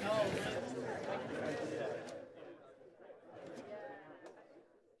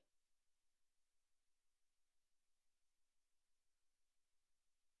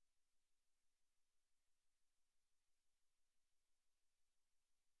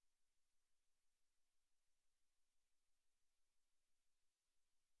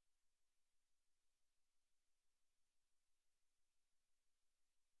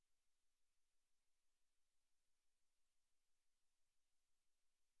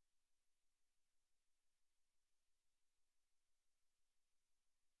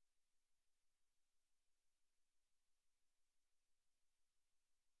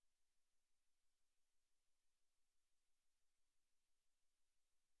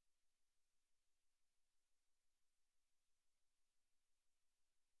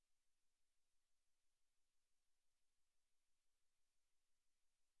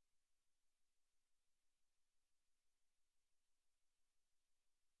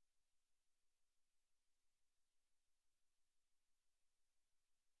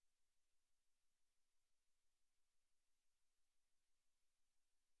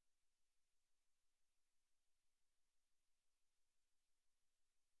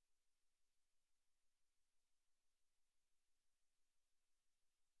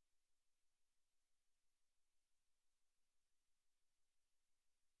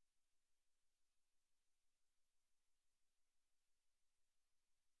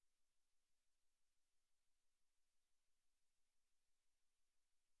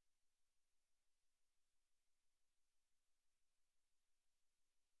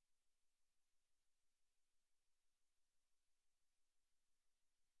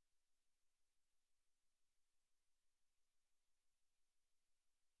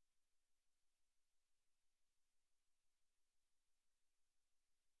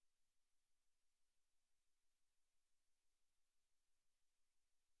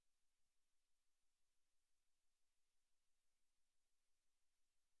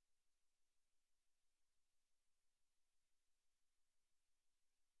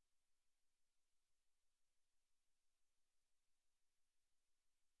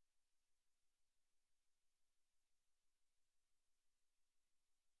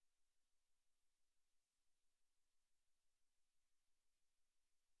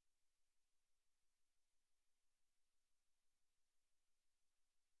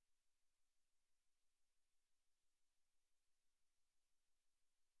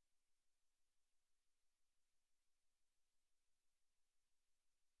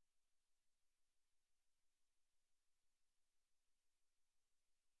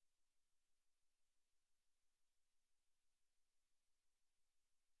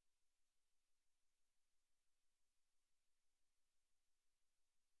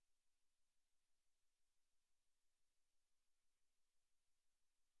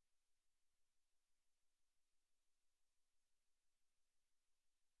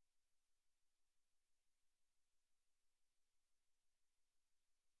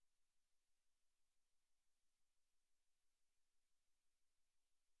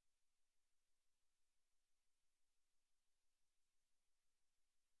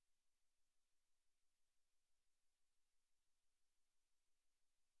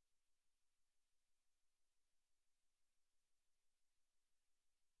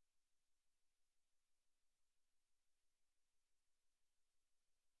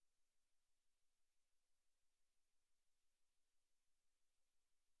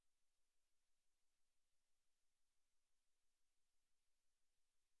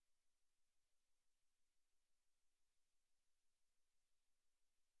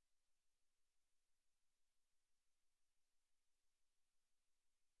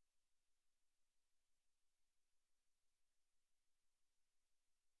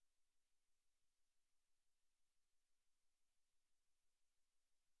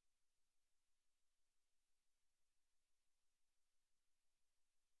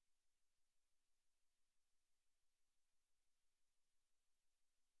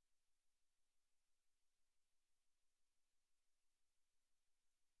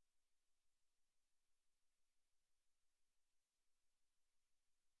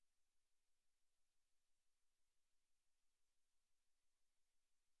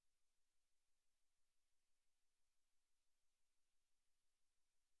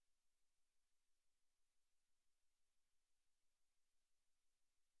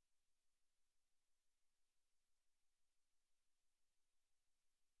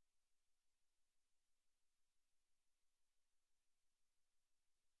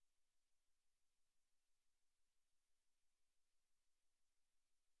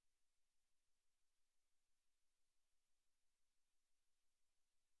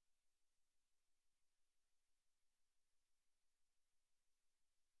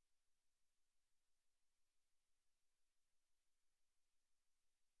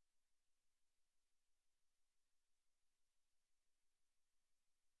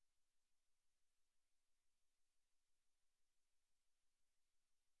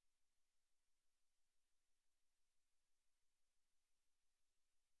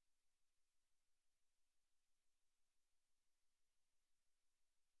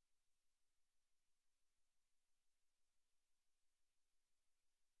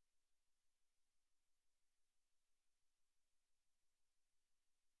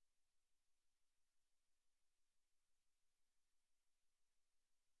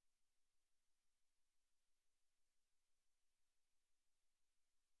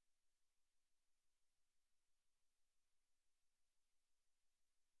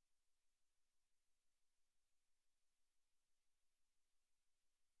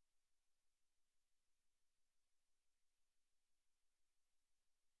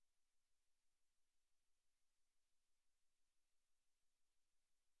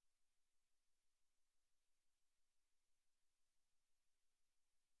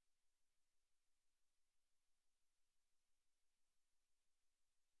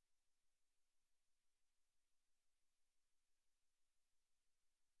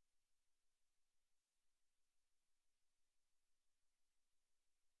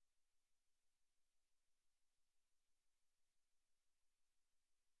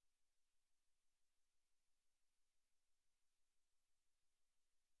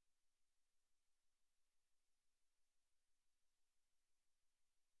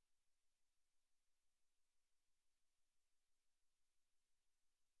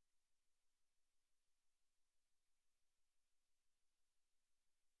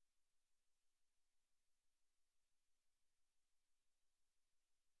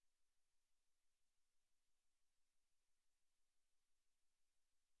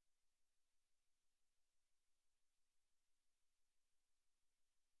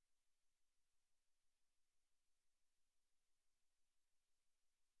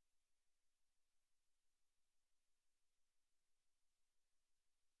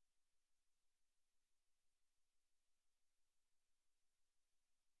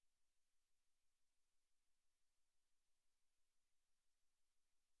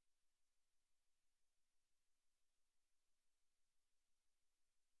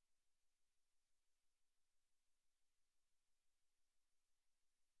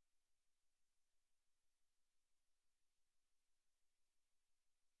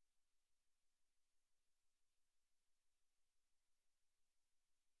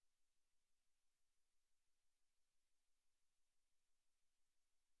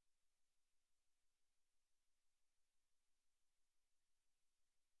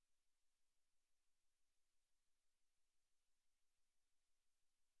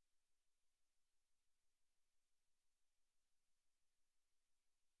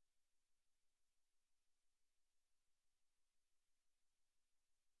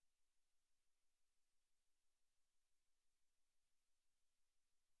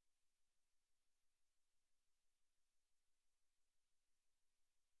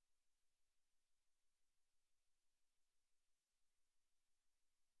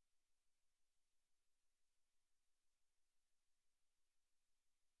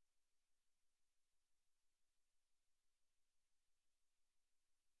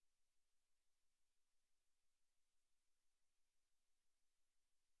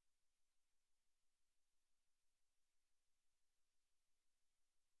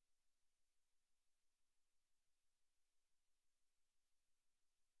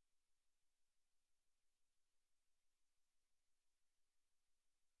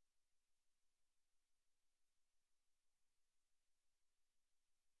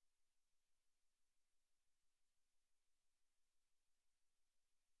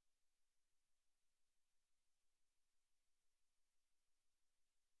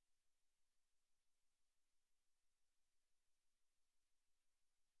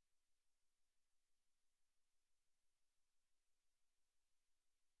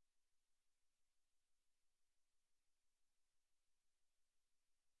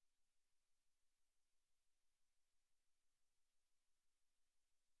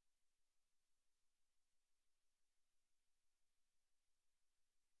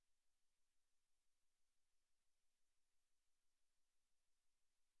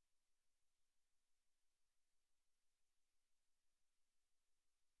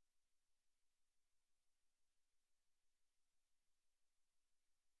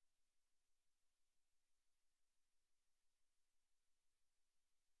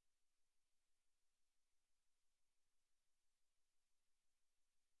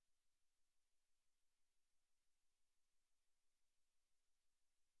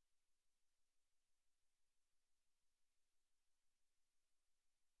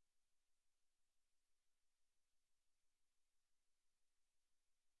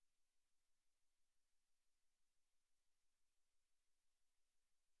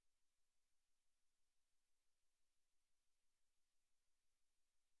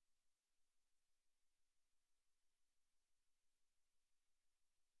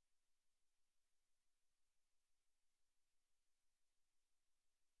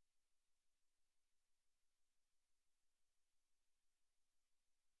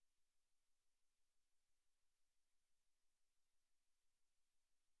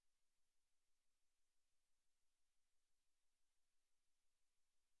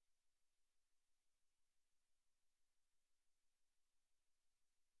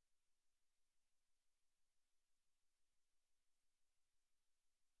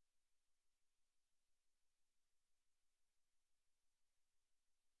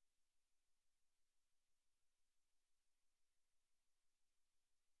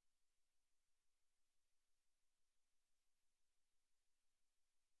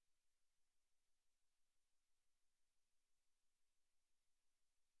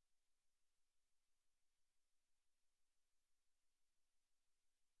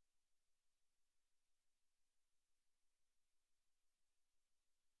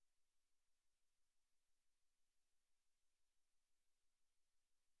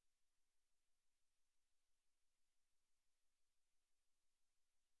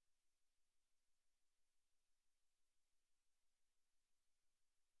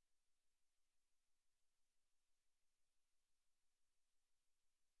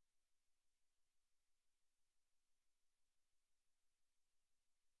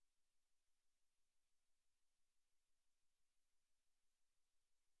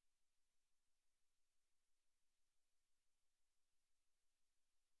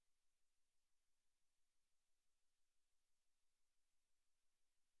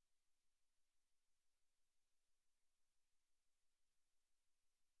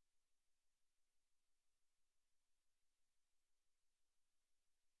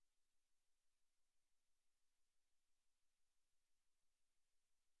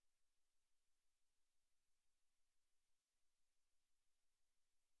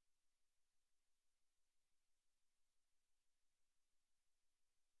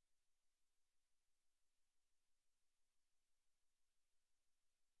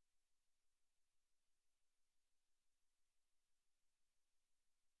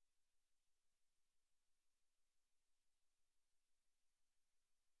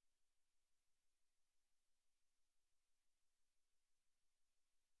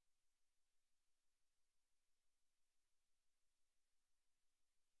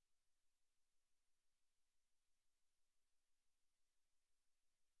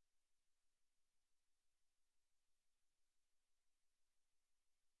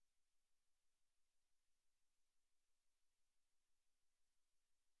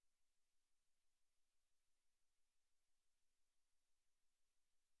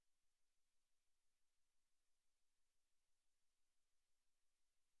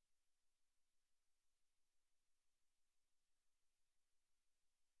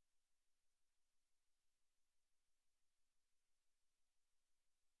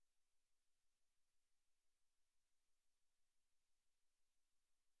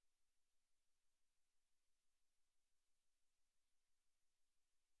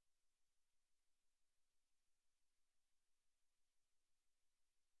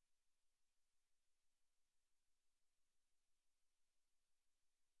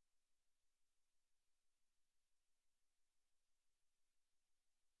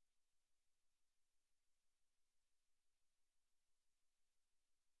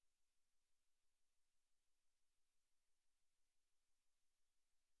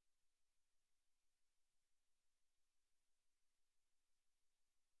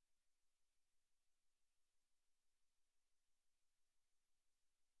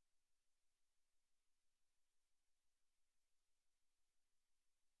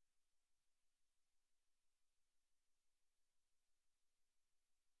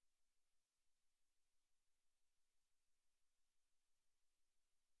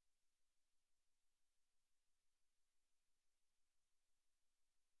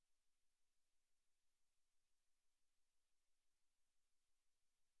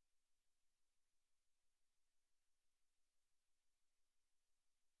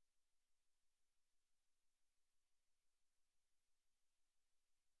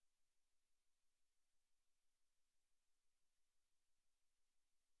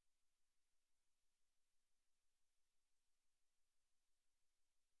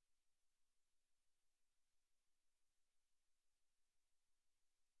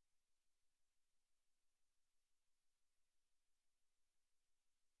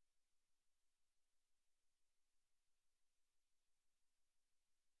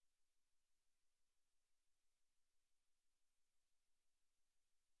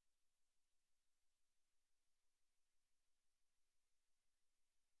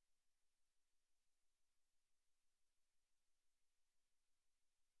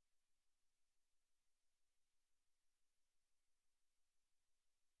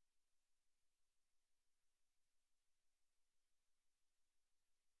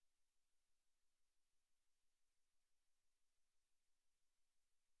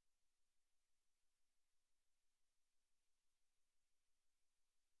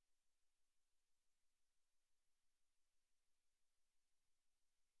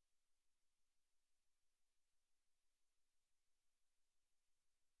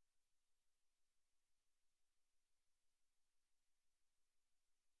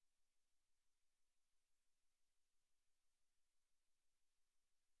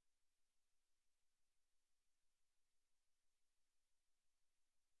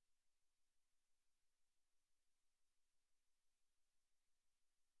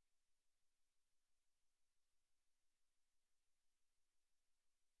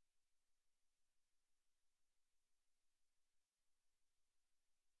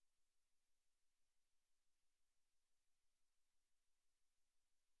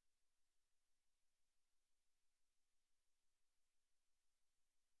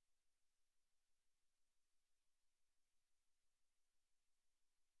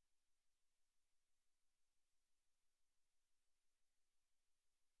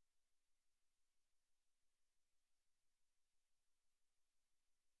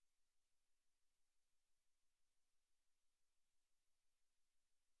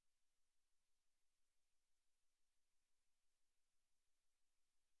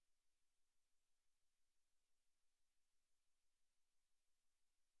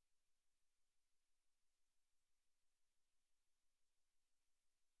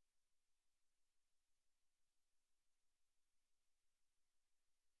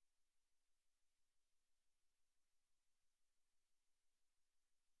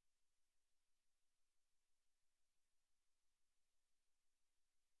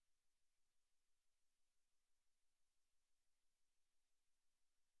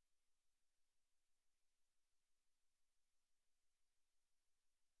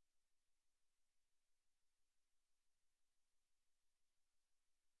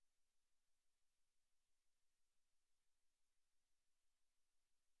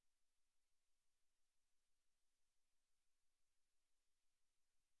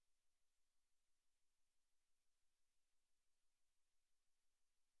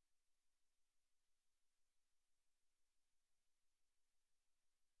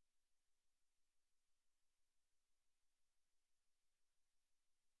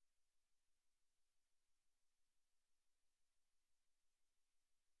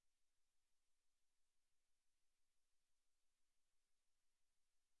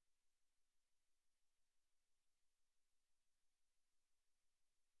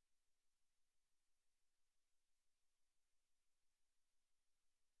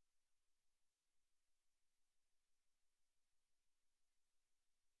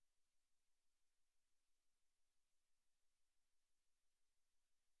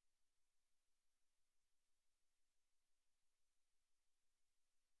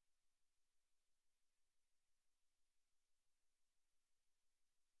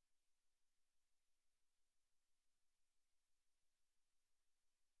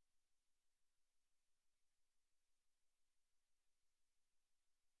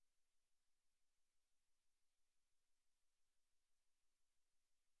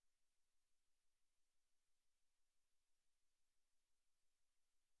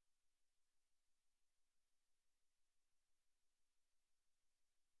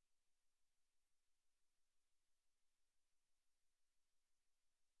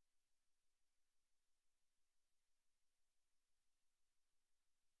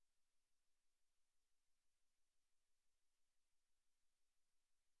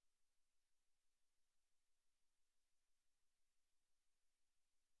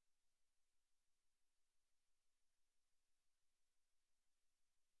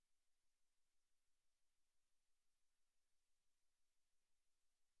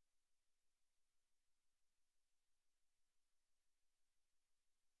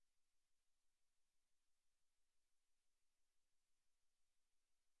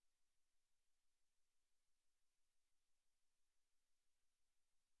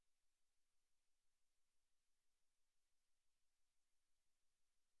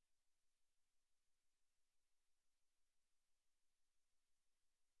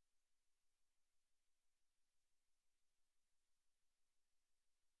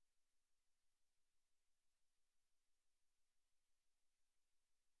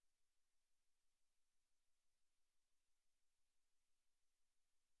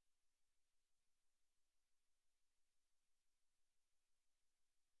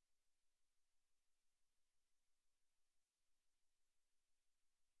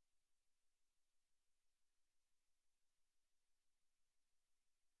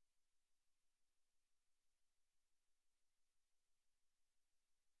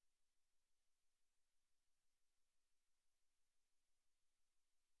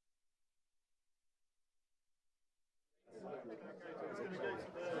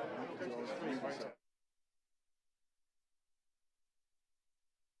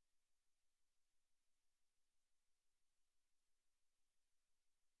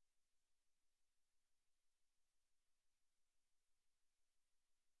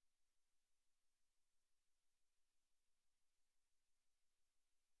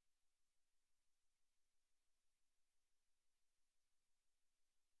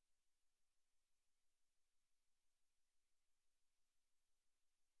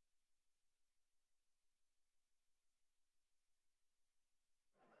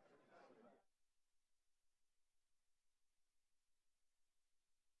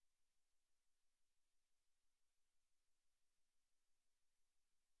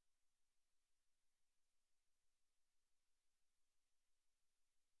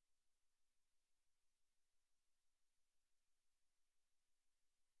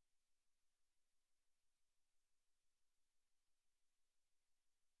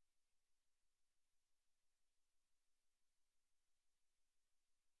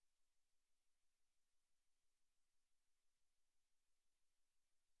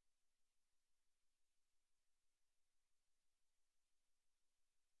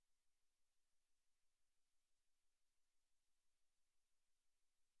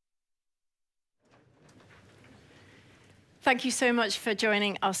 Thank you so much for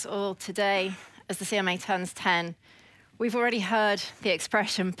joining us all today as the CMA turns 10. We've already heard the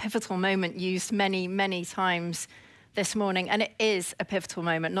expression pivotal moment used many, many times this morning, and it is a pivotal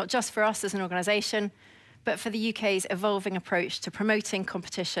moment, not just for us as an organisation, but for the UK's evolving approach to promoting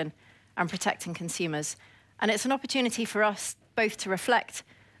competition and protecting consumers. And it's an opportunity for us both to reflect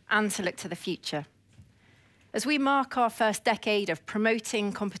and to look to the future. As we mark our first decade of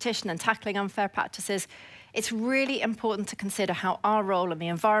promoting competition and tackling unfair practices, it's really important to consider how our role in the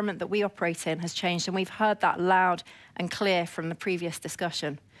environment that we operate in has changed, and we've heard that loud and clear from the previous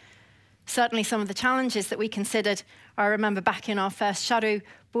discussion. Certainly some of the challenges that we considered, I remember back in our first shadow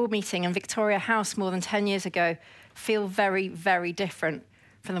board meeting in Victoria House more than 10 years ago, feel very, very different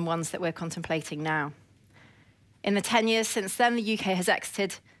from the ones that we're contemplating now. In the 10 years since then, the UK has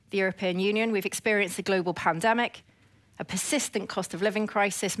exited the European Union. We've experienced a global pandemic, a persistent cost of living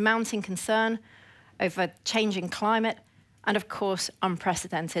crisis, mounting concern over changing climate, and of course,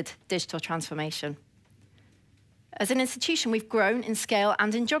 unprecedented digital transformation. As an institution, we've grown in scale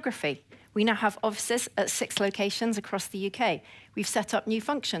and in geography. We now have offices at 6 locations across the UK. We've set up new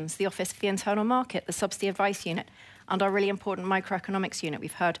functions, the Office for the Internal Market, the Subsidy Advice Unit, and our really important Microeconomics Unit.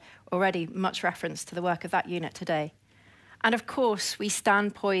 We've heard already much reference to the work of that unit today. And of course, we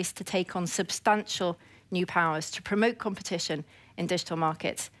stand poised to take on substantial new powers to promote competition in digital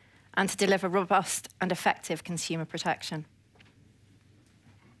markets and to deliver robust and effective consumer protection.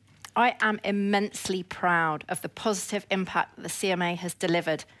 I am immensely proud of the positive impact that the CMA has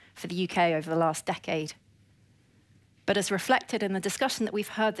delivered for the UK over the last decade. But as reflected in the discussion that we've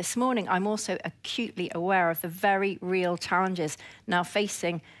heard this morning, I'm also acutely aware of the very real challenges now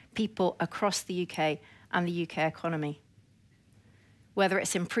facing people across the UK and the UK economy. Whether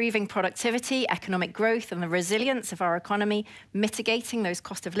it's improving productivity, economic growth, and the resilience of our economy, mitigating those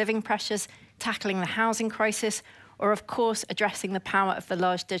cost of living pressures, tackling the housing crisis, or of course, addressing the power of the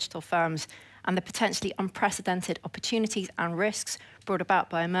large digital firms and the potentially unprecedented opportunities and risks brought about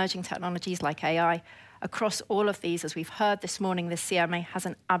by emerging technologies like AI. Across all of these, as we've heard this morning, the CMA has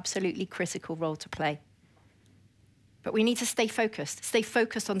an absolutely critical role to play. But we need to stay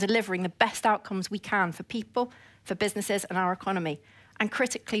focused on delivering the best outcomes we can for people, for businesses, and our economy, and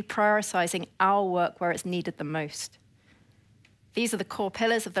critically prioritising our work where it's needed the most. These are the core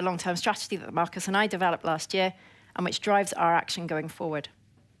pillars of the long-term strategy that Marcus and I developed last year, and which drives our action going forward.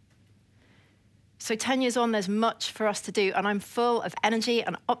 So 10 years on, there's much for us to do, and I'm full of energy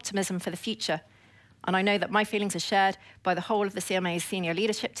and optimism for the future. And I know that my feelings are shared by the whole of the CMA's senior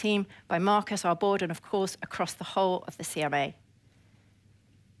leadership team, by Marcus, our board, and of course, across the whole of the CMA.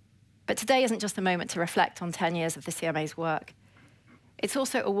 But today isn't just a moment to reflect on 10 years of the CMA's work. It's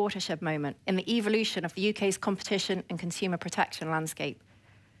also a watershed moment in the evolution of the UK's competition and consumer protection landscape.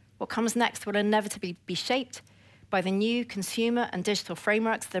 What comes next will inevitably be shaped by the new consumer and digital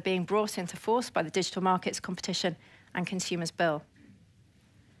frameworks that are being brought into force by the Digital Markets Competition and Consumers Bill.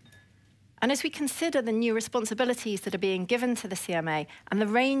 And as we consider the new responsibilities that are being given to the CMA and the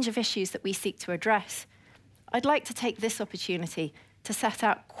range of issues that we seek to address, I'd like to take this opportunity to set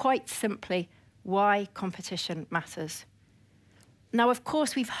out quite simply why competition matters. Now, of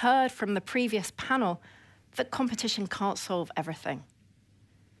course, we've heard from the previous panel that competition can't solve everything.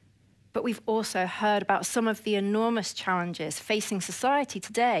 But we've also heard about some of the enormous challenges facing society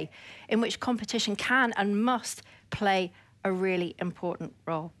today in which competition can and must play a really important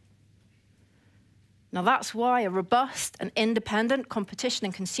role. Now, that's why a robust and independent competition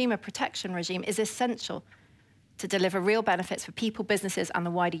and consumer protection regime is essential to deliver real benefits for people, businesses, and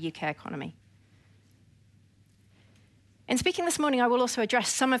the wider UK economy. In speaking this morning, I will also address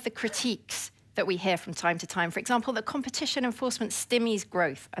some of the critiques that we hear from time to time. For example, that competition enforcement stymies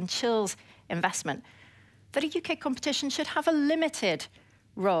growth and chills investment, that a UK competition should have a limited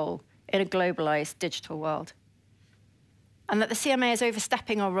role in a globalised digital world, and that the CMA is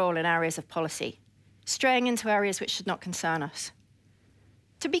overstepping our role in areas of policy, straying into areas which should not concern us.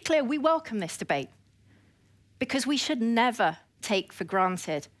 To be clear, we welcome this debate, because we should never take for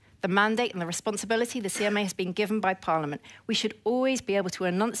granted the mandate and the responsibility the CMA has been given by Parliament. We should always be able to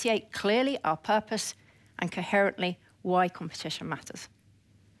enunciate clearly our purpose and coherently why competition matters.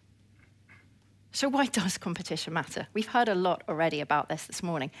 So why does competition matter? We've heard a lot already about this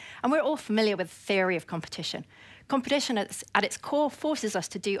morning, and we're all familiar with the theory of competition. Competition at its core forces us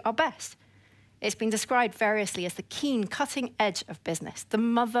to do our best. It's been described variously as the keen, cutting edge of business, the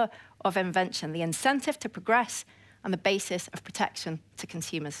mother of invention, the incentive to progress, and the basis of protection to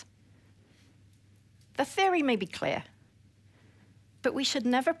consumers. The theory may be clear, but we should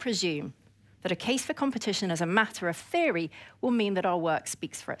never presume that a case for competition as a matter of theory will mean that our work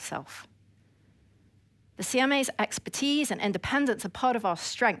speaks for itself. The CMA's expertise and independence are part of our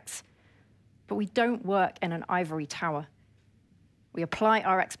strengths, but we don't work in an ivory tower. We apply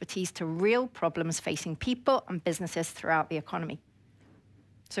our expertise to real problems facing people and businesses throughout the economy.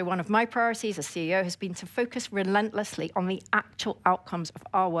 So one of my priorities as CEO has been to focus relentlessly on the actual outcomes of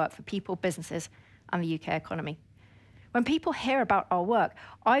our work for people, businesses, and the UK economy. When people hear about our work,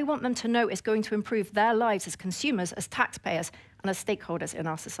 I want them to know it's going to improve their lives as consumers, as taxpayers, and as stakeholders in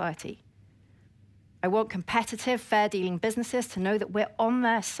our society. I want competitive, fair-dealing businesses to know that we're on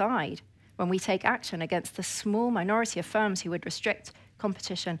their side when we take action against the small minority of firms who would restrict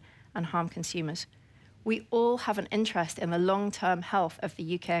competition and harm consumers. We all have an interest in the long-term health of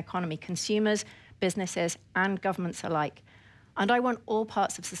the UK economy, consumers, businesses, and governments alike. And I want all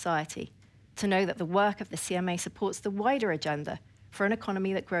parts of society to know that the work of the CMA supports the wider agenda for an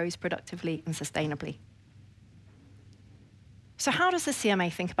economy that grows productively and sustainably. So how does the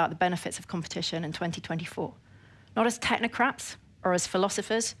CMA think about the benefits of competition in 2024? Not as technocrats or as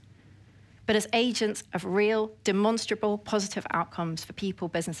philosophers, but as agents of real, demonstrable, positive outcomes for people,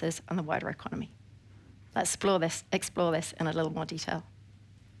 businesses, and the wider economy. Let's explore this in a little more detail.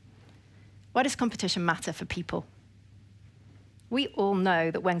 Why does competition matter for people? We all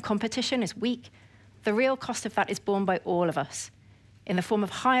know that when competition is weak, the real cost of that is borne by all of us in the form of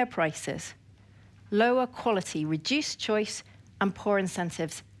higher prices, lower quality, reduced choice, and poor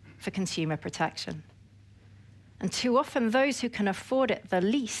incentives for consumer protection. And too often, those who can afford it the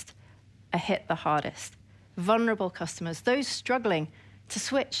least are hit the hardest. Vulnerable customers, those struggling to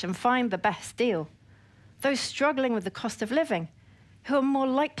switch and find the best deal, those struggling with the cost of living, who are more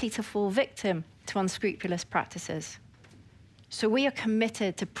likely to fall victim to unscrupulous practices. So we are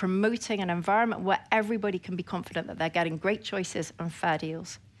committed to promoting an environment where everybody can be confident that they're getting great choices and fair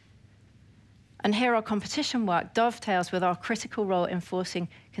deals. And here our competition work dovetails with our critical role enforcing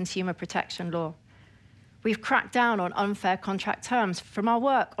consumer protection law. We've cracked down on unfair contract terms. From our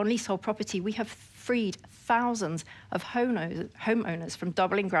work on leasehold property, we have freed thousands of homeowners from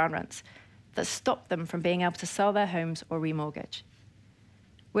doubling ground rents that stop them from being able to sell their homes or remortgage.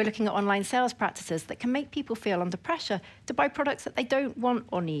 We're looking at online sales practices that can make people feel under pressure to buy products that they don't want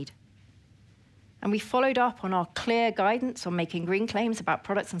or need. And we followed up on our clear guidance on making green claims about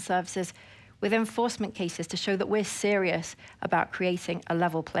products and services with enforcement cases to show that we're serious about creating a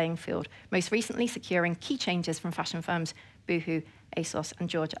level playing field, most recently securing key changes from fashion firms Boohoo, ASOS, and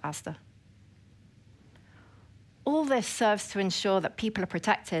Georgia Asda. All this serves to ensure that people are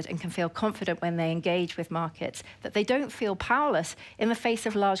protected and can feel confident when they engage with markets, that they don't feel powerless in the face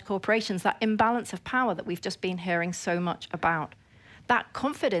of large corporations, that imbalance of power that we've just been hearing so much about. That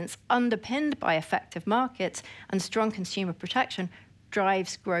confidence, underpinned by effective markets and strong consumer protection,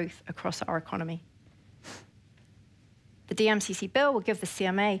 drives growth across our economy. The DMCC bill will give the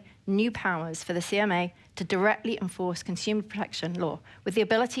CMA new powers for the CMA to directly enforce consumer protection law with the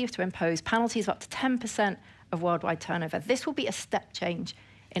ability to impose penalties of up to 10% of worldwide turnover. This will be a step change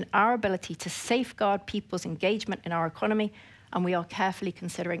in our ability to safeguard people's engagement in our economy, and we are carefully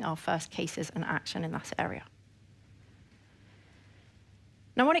considering our first cases and action in that area.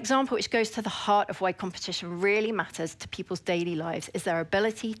 Now, one example which goes to the heart of why competition really matters to people's daily lives is their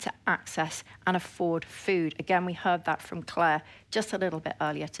ability to access and afford food. Again, we heard that from Clare just a little bit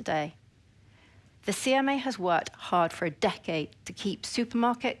earlier today. The CMA has worked hard for a decade to keep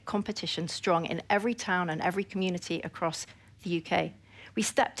supermarket competition strong in every town and every community across the UK. We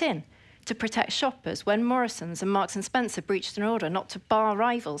stepped in to protect shoppers when Morrisons and Marks & Spencer breached an order not to bar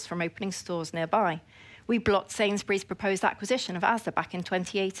rivals from opening stores nearby. We blocked Sainsbury's proposed acquisition of Asda back in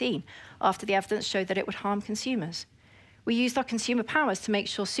 2018 after the evidence showed that it would harm consumers. We used our consumer powers to make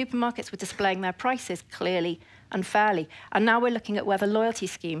sure supermarkets were displaying their prices clearly and fairly. And now we're looking at whether loyalty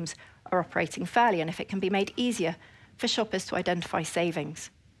schemes are operating fairly and if it can be made easier for shoppers to identify savings.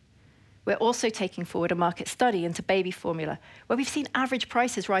 We're also taking forward a market study into baby formula, where we've seen average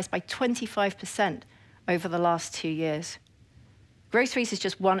prices rise by 25% over the last 2 years. Groceries is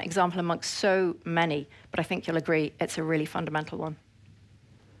just one example amongst so many, but I think you'll agree it's a really fundamental one.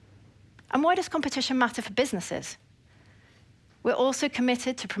 And why does competition matter for businesses? We're also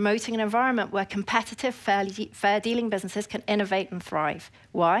committed to promoting an environment where competitive, fair-dealing businesses can innovate and thrive.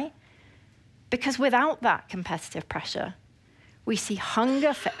 Why? Because without that competitive pressure, we see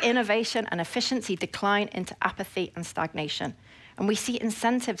hunger for innovation and efficiency decline into apathy and stagnation. And we see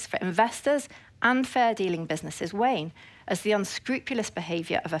incentives for investors and fair-dealing businesses wane as the unscrupulous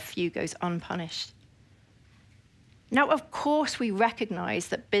behavior of a few goes unpunished. Now, of course, we recognize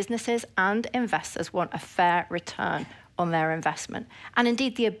that businesses and investors want a fair return on their investment. And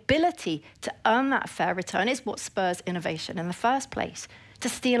indeed, the ability to earn that fair return is what spurs innovation in the first place, to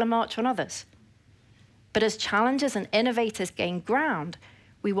steal a march on others. But as challengers and innovators gain ground,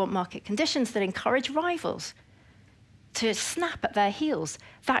 we want market conditions that encourage rivals to snap at their heels.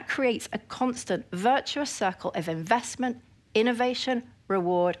 That creates a constant virtuous circle of investment, innovation,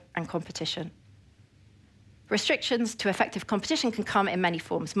 reward, and competition. Restrictions to effective competition can come in many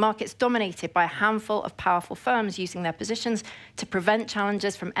forms. Markets dominated by a handful of powerful firms using their positions to prevent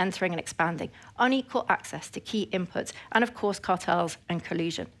challengers from entering and expanding. Unequal access to key inputs, and of course, cartels and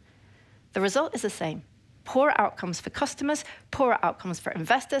collusion. The result is the same. Poorer outcomes for customers, poorer outcomes for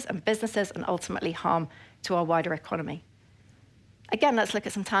investors and businesses, and ultimately harm to our wider economy. Again, let's look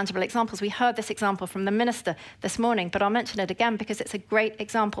at some tangible examples. We heard this example from the minister this morning, but I'll mention it again because it's a great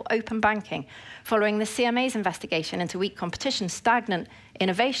example. Open banking. Following the CMA's investigation into weak competition, stagnant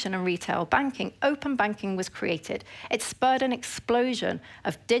innovation and retail banking, open banking was created. It spurred an explosion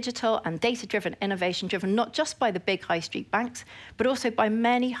of digital and data-driven innovation, driven not just by the big high street banks, but also by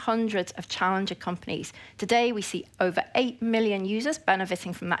many hundreds of challenger companies. Today, we see over 8 million users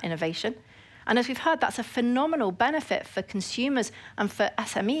benefiting from that innovation. And as we've heard, that's a phenomenal benefit for consumers and for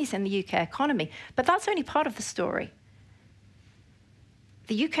SMEs in the UK economy. But that's only part of the story.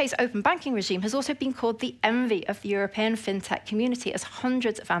 The UK's open banking regime has also been called the envy of the European fintech community, as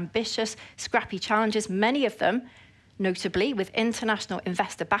hundreds of ambitious, scrappy challengers, many of them, notably with international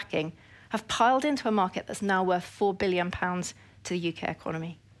investor backing, have piled into a market that's now worth £4 billion to the UK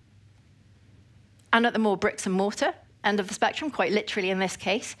economy. And at the more bricks and mortar end of the spectrum, quite literally in this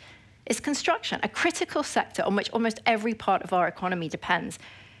case, is construction, a critical sector on which almost every part of our economy depends.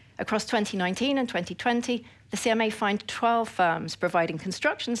 Across 2019 and 2020, the CMA fined 12 firms providing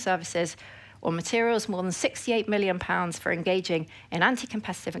construction services or materials more than £68 million for engaging in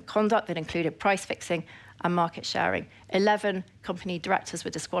anti-competitive conduct that included price fixing and market sharing. 11 company directors were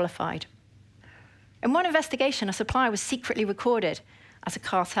disqualified. In one investigation, a supplier was secretly recorded at a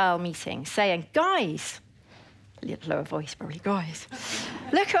cartel meeting saying, "Guys," a little lower voice, probably, "guys,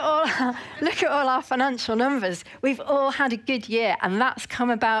 look at all our financial numbers. We've all had a good year, and that's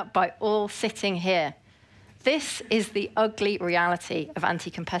come about by all sitting here." This is the ugly reality of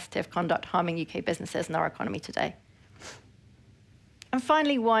anti-competitive conduct harming UK businesses and our economy today. And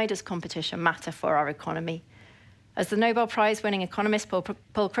finally, why does competition matter for our economy? As the Nobel Prize-winning economist Paul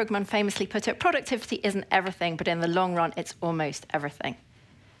Krugman famously put it, productivity isn't everything, but in the long run, it's almost everything.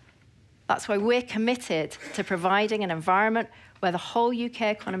 That's why we're committed to providing an environment where the whole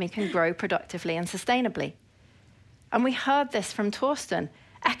UK economy can grow productively and sustainably. And we heard this from Torsten.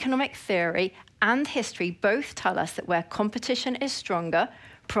 Economic theory and history both tell us that where competition is stronger,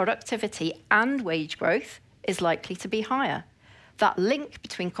 productivity and wage growth is likely to be higher. That link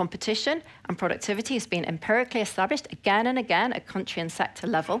between competition and productivity has been empirically established again and again at country and sector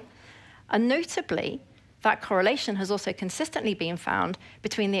level. And notably, that correlation has also consistently been found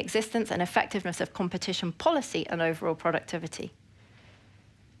between the existence and effectiveness of competition policy and overall productivity.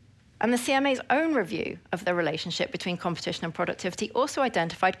 And the CMA's own review of the relationship between competition and productivity also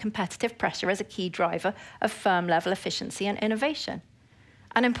identified competitive pressure as a key driver of firm-level efficiency and innovation.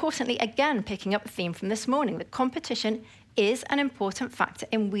 And importantly, again, picking up the theme from this morning, that competition is an important factor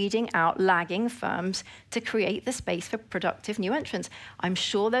in weeding out lagging firms to create the space for productive new entrants. I'm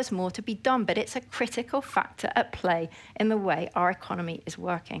sure there's more to be done, but it's a critical factor at play in the way our economy is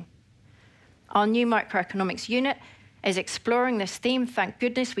working. Our new microeconomics unit is exploring this theme. Thank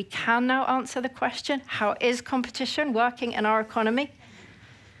goodness we can now answer the question, how is competition working in our economy?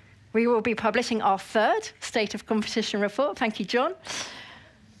 We will be publishing our third State of Competition report, thank you, John,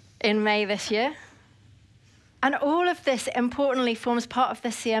 in May this year. And all of this, importantly, forms part of the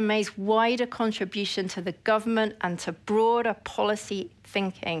CMA's wider contribution to the government and to broader policy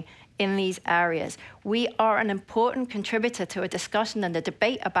thinking in these areas. We are an important contributor to a discussion and a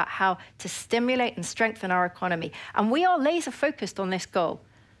debate about how to stimulate and strengthen our economy. And we are laser focused on this goal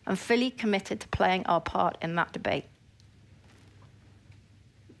and fully committed to playing our part in that debate.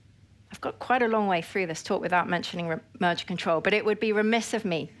 I've got quite a long way through this talk without mentioning merger control, but it would be remiss of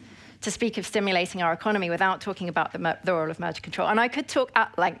me to speak of stimulating our economy without talking about the role of merger control. And I could talk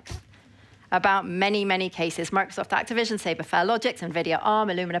at length about many, many cases: Microsoft, Activision, Sabre, Fairlogic, NVIDIA, ARM,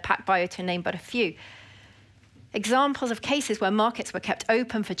 Illumina, PacBio, to name but a few. Examples of cases where markets were kept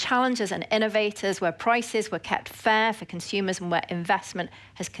open for challengers and innovators, where prices were kept fair for consumers, and where investment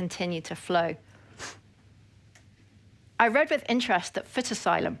has continued to flow. I read with interest that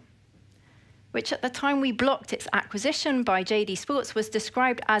Footasylum, which at the time we blocked its acquisition by JD Sports, was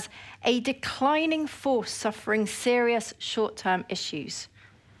described as a declining force suffering serious short-term issues,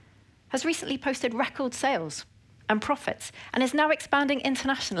 has recently posted record sales and profits and is now expanding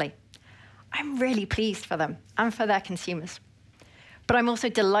internationally. I'm really pleased for them and for their consumers. But I'm also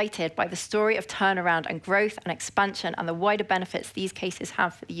delighted by the story of turnaround and growth and expansion and the wider benefits these cases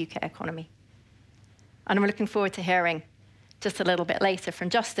have for the UK economy. And I'm looking forward to hearing just a little bit later from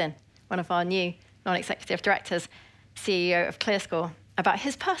Justin, one of our new non-executive directors, CEO of ClearScore, about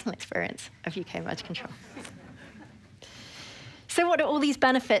his personal experience of UK merger control. So what are all these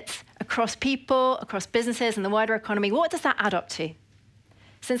benefits across people, across businesses, and the wider economy? What does that add up to?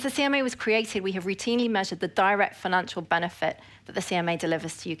 Since the CMA was created, we have routinely measured the direct financial benefit that the CMA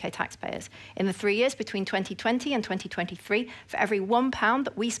delivers to UK taxpayers. In the 3 years between 2020 and 2023, for every £1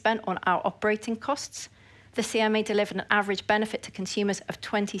 that we spent on our operating costs, the CMA delivered an average benefit to consumers of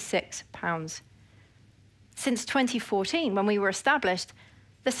 £26. Since 2014, when we were established,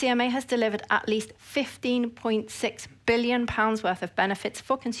 the CMA has delivered at least £15.6 billion worth of benefits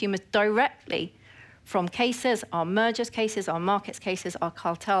for consumers directly from cases, our mergers cases, our markets cases, our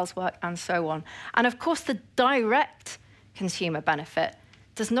cartels work, and so on. And of course, the direct consumer benefit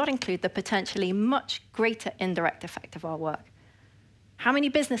does not include the potentially much greater indirect effect of our work. How many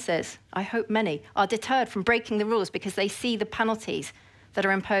businesses, I hope many, are deterred from breaking the rules because they see the penalties that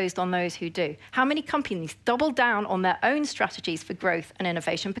are imposed on those who do? How many companies double down on their own strategies for growth and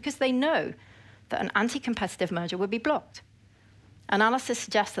innovation because they know that an anti-competitive merger would be blocked? Analysis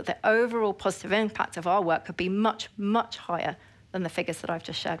suggests that the overall positive impact of our work could be much, much higher than the figures that I've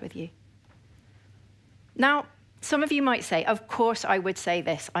just shared with you. Now, some of you might say, of course I would say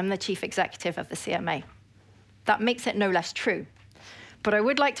this, I'm the chief executive of the CMA. That makes it no less true. But I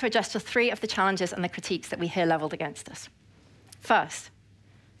would like to address just 3 of the challenges and the critiques that we hear leveled against us. First,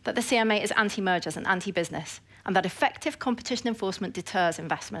 that the CMA is anti-mergers and anti-business, and that effective competition enforcement deters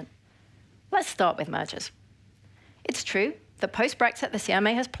investment. Let's start with mergers. It's true that post-Brexit, the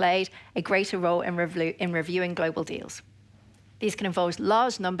CMA has played a greater role in reviewing global deals. These can involve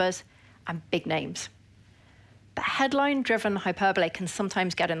large numbers and big names. But headline-driven hyperbole can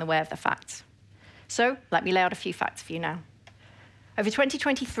sometimes get in the way of the facts. So let me lay out a few facts for you now. Over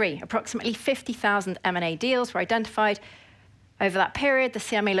 2023, approximately 50,000 M&A deals were identified. Over that period, the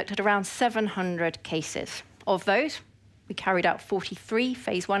CMA looked at around 700 cases. Of those, we carried out 43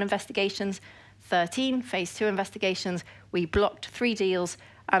 phase 1 investigations, 13 phase 2 investigations. We blocked 3 deals,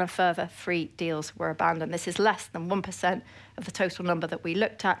 and a further 3 deals were abandoned. This is less than 1% of the total number that we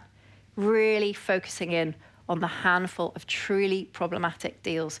looked at, really focusing in on the handful of truly problematic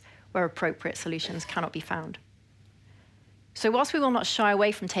deals where appropriate solutions cannot be found. So whilst we will not shy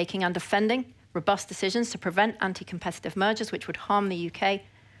away from taking and defending robust decisions to prevent anti-competitive mergers which would harm the UK,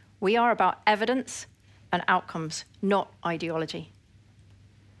 we are about evidence and outcomes, not ideology.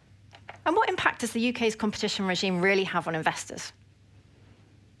 And what impact does the UK's competition regime really have on investors?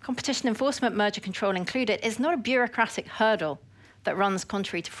 Competition enforcement, merger control included, is not a bureaucratic hurdle that runs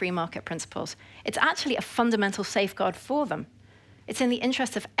contrary to free market principles. It's actually a fundamental safeguard for them. It's in the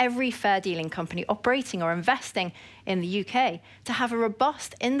interest of every fair dealing company operating or investing in the UK to have a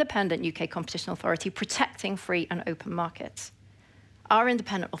robust, independent UK competition authority protecting free and open markets. Our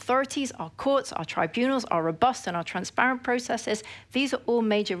independent authorities, our courts, our tribunals are robust and our transparent processes. These are all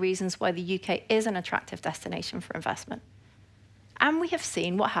major reasons why the UK is an attractive destination for investment. And we have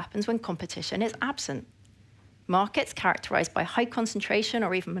seen what happens when competition is absent. Markets characterized by high concentration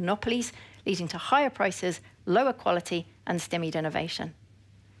or even monopolies, leading to higher prices, lower quality, and stymied innovation.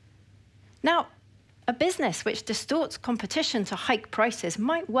 Now, a business which distorts competition to hike prices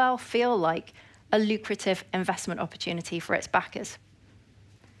might well feel like a lucrative investment opportunity for its backers.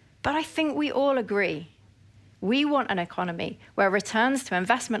 But I think we all agree. We want an economy where returns to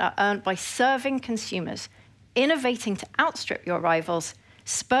investment are earned by serving consumers, innovating to outstrip your rivals,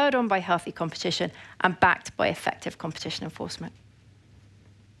 spurred on by healthy competition, and backed by effective competition enforcement.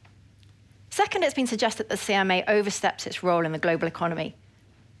 Second, it's been suggested that the CMA oversteps its role in the global economy.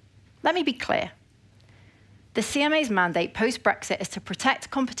 Let me be clear. The CMA's mandate post-Brexit is to protect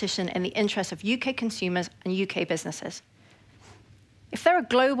competition in the interests of UK consumers and UK businesses. If there are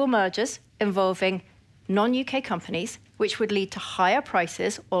global mergers involving non-UK companies, which would lead to higher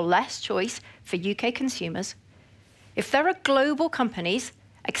prices or less choice for UK consumers, if there are global companies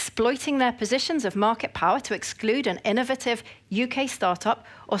exploiting their positions of market power to exclude an innovative UK startup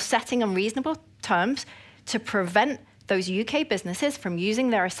or setting unreasonable terms to prevent those UK businesses from using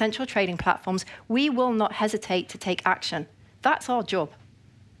their essential trading platforms, we will not hesitate to take action. That's our job.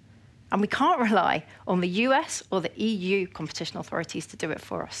 And we can't rely on the US or the EU competition authorities to do it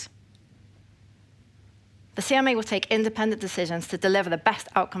for us. The CMA will take independent decisions to deliver the best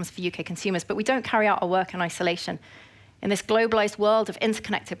outcomes for UK consumers, but we don't carry out our work in isolation. In this globalized world of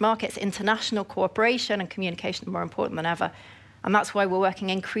interconnected markets, international cooperation and communication are more important than ever. And that's why we're working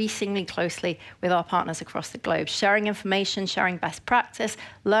increasingly closely with our partners across the globe, sharing information, sharing best practice,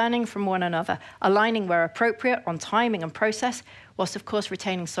 learning from one another, aligning where appropriate on timing and process, whilst of course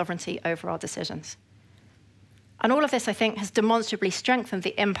retaining sovereignty over our decisions. And all of this, I think, has demonstrably strengthened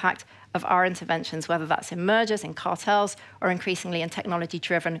the impact of our interventions, whether that's in mergers, in cartels, or increasingly in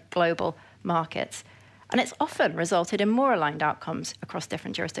technology-driven global markets. And it's often resulted in more aligned outcomes across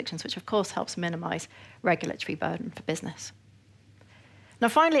different jurisdictions, which of course helps minimize regulatory burden for business. Now,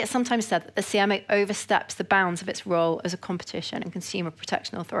 finally, it's sometimes said that the CMA oversteps the bounds of its role as a competition and consumer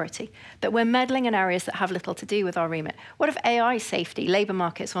protection authority, that we're meddling in areas that have little to do with our remit. What if AI safety, labour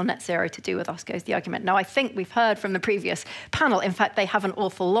markets, or net zero to do with us, goes the argument. Now, I think we've heard from the previous panel, in fact, they have an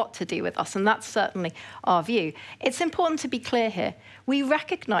awful lot to do with us, and that's certainly our view. It's important to be clear here. We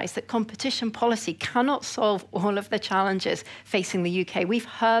recognise that competition policy cannot solve all of the challenges facing the UK. We've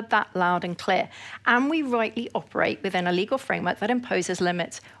heard that loud and clear. And we rightly operate within a legal framework that imposes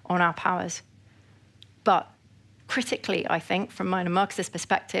limits on our powers. But critically, I think, from mine and Marcus's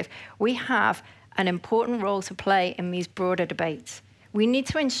perspective, we have an important role to play in these broader debates. We need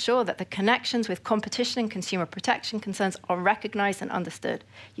to ensure that the connections with competition and consumer protection concerns are recognised and understood.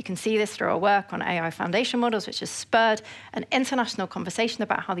 You can see this through our work on AI foundation models, which has spurred an international conversation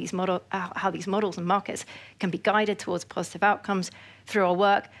about how these models and markets can be guided towards positive outcomes, through our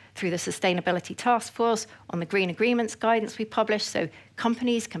work, through the Sustainability Task Force, on the Green Agreements guidance we published, so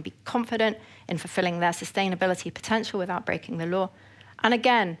companies can be confident in fulfilling their sustainability potential without breaking the law. And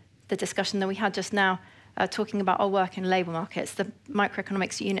again, the discussion that we had just now, talking about our work in labour markets, the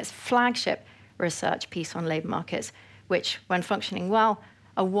Microeconomics Unit's flagship research piece on labour markets, which, when functioning well,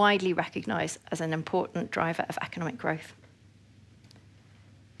 are widely recognised as an important driver of economic growth.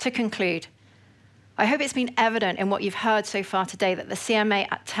 To conclude, I hope it's been evident in what you've heard so far today that the CMA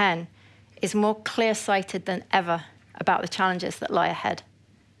at 10 is more clear-sighted than ever about the challenges that lie ahead.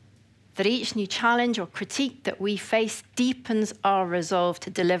 That each new challenge or critique that we face deepens our resolve to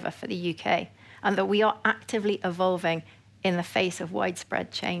deliver for the UK, and that we are actively evolving in the face of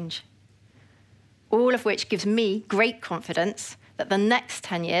widespread change. All of which gives me great confidence that the next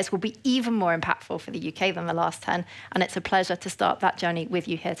 10 years will be even more impactful for the UK than the last 10, and it's a pleasure to start that journey with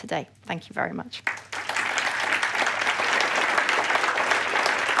you here today. Thank you very much.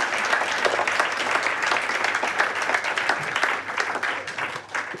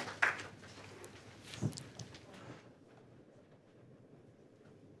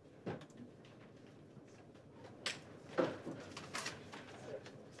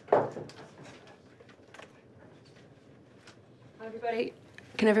 Everybody,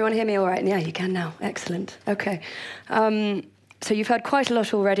 can everyone hear me all right? Yeah, you can now. Excellent. Okay. So you've heard quite a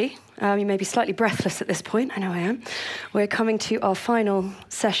lot already. You may be slightly breathless at this point. I know I am. We're coming to our final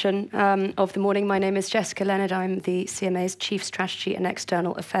session of the morning. My name is Jessica Leonard. I'm the CMA's Chief Strategy and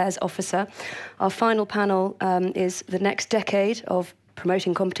External Affairs Officer. Our final panel is the next decade of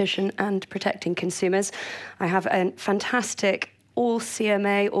promoting competition and protecting consumers. I have a fantastic all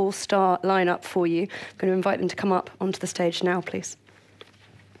CMA, all-star lineup for you. I'm going to invite them to come up onto the stage now, please.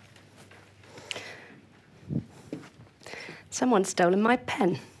 Someone's stolen my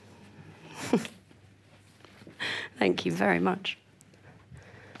pen. Thank you very much.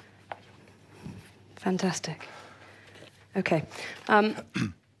 Fantastic. Okay.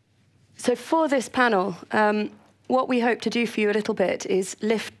 So for this panel, what we hope to do for you a little bit is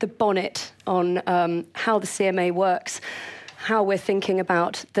lift the bonnet on how the CMA works, how we're thinking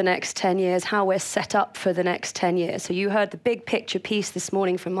about the next 10 years, how we're set up for the next 10 years. So you heard the big picture piece this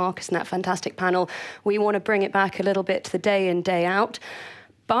morning from Marcus and that fantastic panel. We want to bring it back a little bit to the day in, day out.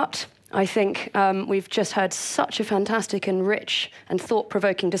 But I think we've just heard such a fantastic and rich and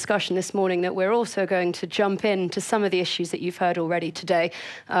thought-provoking discussion this morning that we're also going to jump into some of the issues that you've heard already today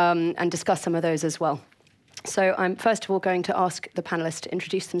and discuss some of those as well. So I'm first of all going to ask the panellists to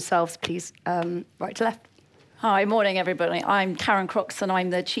introduce themselves, please, right to left. Hi, morning everybody. I'm Karen Croxton.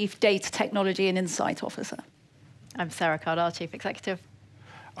 I'm the Chief Data Technology and Insight Officer. I'm Sarah Cardell, Chief Executive.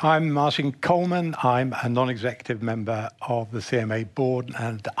 I'm Martin Coleman. I'm a non-executive member of the CMA board,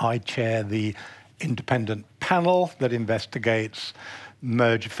 and I chair the independent panel that investigates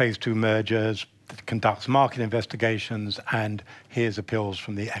phase 2 mergers, that conducts market investigations, and hears appeals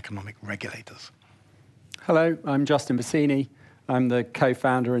from the economic regulators. Hello, I'm Justin Bassini. I'm the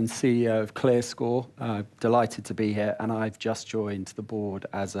co-founder and CEO of ClearScore. Delighted to be here, and I've just joined the board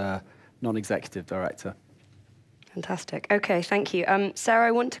as a non-executive director. Fantastic. Okay, thank you. Sarah,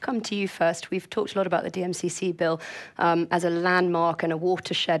 I want to come to you first. We've talked a lot about the DMCC bill as a landmark and a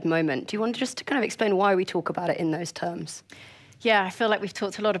watershed moment. Do you want to just kind of explain why we talk about it in those terms? Yeah, I feel like we've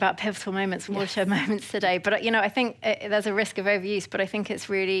talked a lot about pivotal moments and watershed moments today. But I think there's a risk of overuse, but I think it's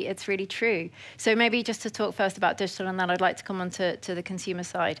really true. So maybe just to talk first about digital, and then I'd like to come on to the consumer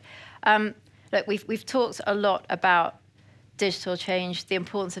side. Look, we've talked a lot about digital change, the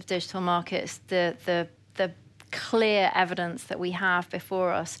importance of digital markets, the clear evidence that we have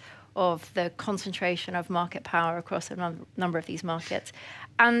before us of the concentration of market power across a number of these markets.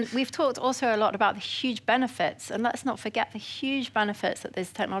 And we've talked also a lot about the huge benefits, and let's not forget the huge benefits that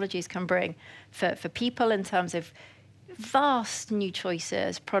these technologies can bring for people in terms of vast new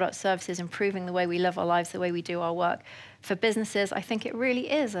choices, products, services, improving the way we live our lives, the way we do our work. For businesses, I think it really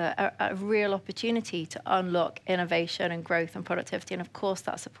is a real opportunity to unlock innovation and growth and productivity, and of course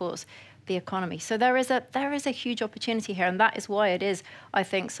that supports the economy. So there is a huge opportunity here, and that is why it is, I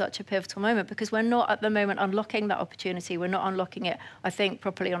think, such a pivotal moment, because we're not at the moment unlocking that opportunity. We're not unlocking it, I think,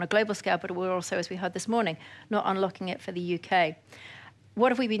 properly on a global scale, but we're also, as we heard this morning, not unlocking it for the UK.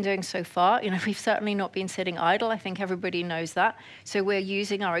 What have we been doing so far? We've certainly not been sitting idle. I think everybody knows that. So we're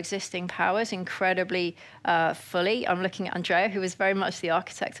using our existing powers incredibly fully. I'm looking at Andrea, who was very much the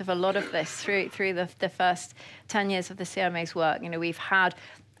architect of a lot of this through the first 10 years of the CMA's work. We've had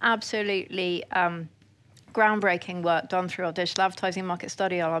absolutely groundbreaking work done through our digital advertising market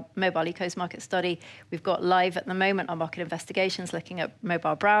study, our mobile ecos market study. We've got live at the moment our market investigations looking at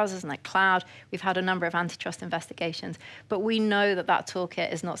mobile browsers and the cloud. We've had a number of antitrust investigations, but we know that that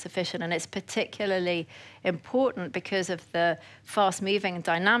toolkit is not sufficient, and it's particularly important because of the fast-moving and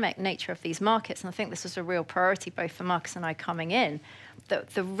dynamic nature of these markets. And I think this is a real priority both for Marcus and I coming in.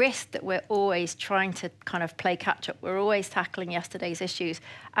 The risk that we're always trying to kind of play catch-up, we're always tackling yesterday's issues,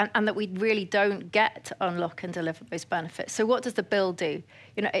 and that we really don't get to unlock and deliver those benefits. So what does the bill do?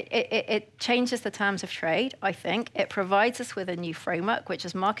 It changes the terms of trade, I think. It provides us with a new framework, which,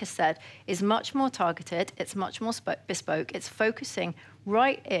 as Marcus said, is much more targeted, it's much more bespoke, it's focusing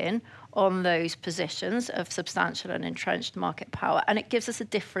right in on those positions of substantial and entrenched market power, and it gives us a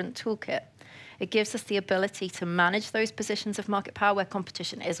different toolkit. It gives us the ability to manage those positions of market power where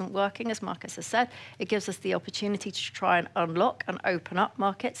competition isn't working, as Marcus has said. It gives us the opportunity to try and unlock and open up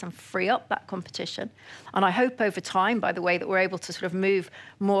markets and free up that competition. And I hope over time, by the way, that we're able to sort of move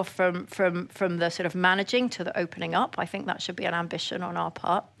more from the sort of managing to the opening up. I think that should be an ambition on our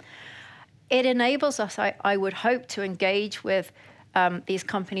part. It enables us, I would hope, to engage with these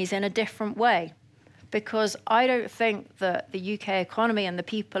companies in a different way, because I don't think that the UK economy and the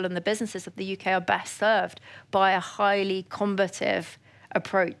people and the businesses of the UK are best served by a highly combative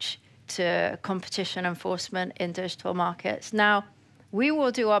approach to competition enforcement in digital markets. Now, we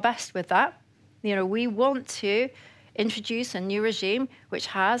will do our best with that. We want to introduce a new regime which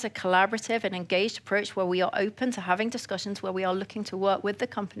has a collaborative and engaged approach where we are open to having discussions, where we are looking to work with the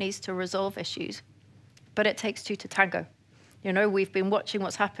companies to resolve issues. But it takes two to tango. We've been watching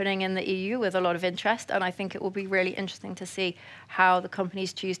what's happening in the EU with a lot of interest, and I think it will be really interesting to see how the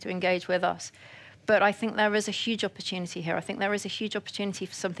companies choose to engage with us. But I think there is a huge opportunity here. I think there is a huge opportunity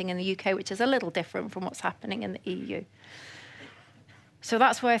for something in the UK which is a little different from what's happening in the EU. So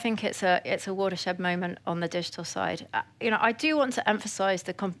that's why I think it's a watershed moment on the digital side. I do want to emphasize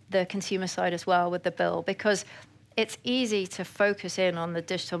the consumer side as well with the bill, because it's easy to focus in on the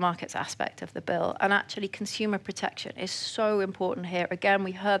digital markets aspect of the bill, and actually consumer protection is so important here. Again,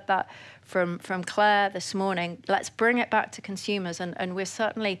 we heard that from Claire this morning. Let's bring it back to consumers, and we're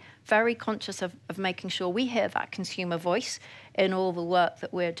certainly very conscious of making sure we hear that consumer voice in all the work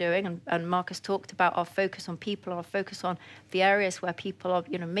that we're doing. And Marcus talked about our focus on people, our focus on the areas where people are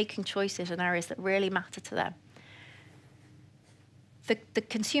making choices in areas that really matter to them. The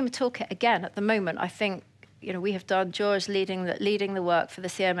consumer toolkit, again, at the moment, I think, we have done, George leading the work for the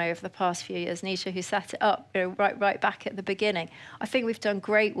CMA over the past few years, Nisha, who set it up right back at the beginning. I think we've done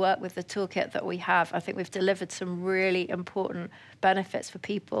great work with the toolkit that we have. I think we've delivered some really important benefits for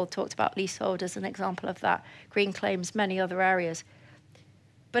people. Talked about leasehold as an example of that, green claims, many other areas.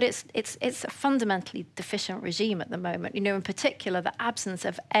 But it's a fundamentally deficient regime at the moment. In particular, the absence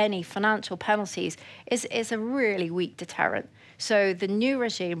of any financial penalties is a really weak deterrent. So the new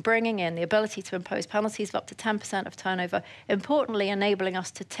regime, bringing in the ability to impose penalties of up to 10% of turnover, importantly enabling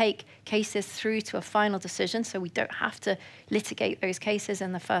us to take cases through to a final decision so we don't have to litigate those cases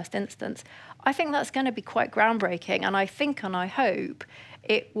in the first instance. I think that's going to be quite groundbreaking, and I think and I hope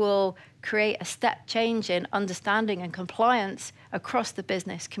it will create a step change in understanding and compliance across the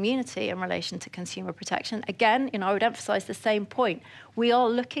business community in relation to consumer protection. Again, I would emphasize the same point. We are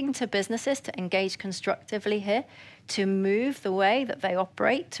looking to businesses to engage constructively here, to move the way that they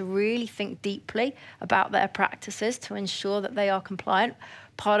operate, to really think deeply about their practices, to ensure that they are compliant.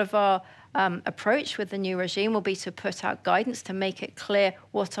 Part of our approach with the new regime will be to put out guidance to make it clear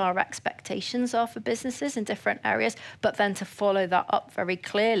what our expectations are for businesses in different areas, but then to follow that up very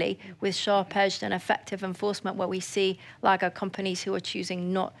clearly with sharp-edged and effective enforcement where we see laggard companies who are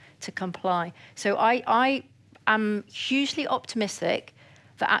choosing not to comply. So I am hugely optimistic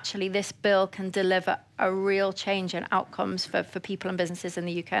that actually this bill can deliver a real change in outcomes for people and businesses in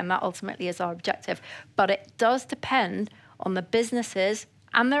the UK, and that ultimately is our objective. But it does depend on the businesses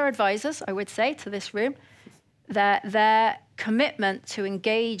and their advisors, I would say, to this room, their commitment to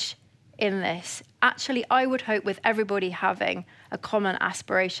engage in this. Actually, I would hope with everybody having a common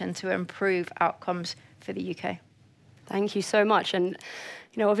aspiration to improve outcomes for the UK. Thank you so much. And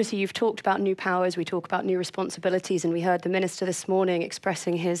obviously you've talked about new powers, we talk about new responsibilities, and we heard the Minister this morning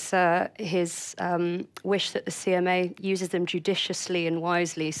expressing his wish that the CMA uses them judiciously and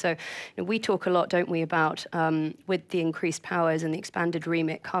wisely. So we talk a lot, don't we, about with the increased powers and the expanded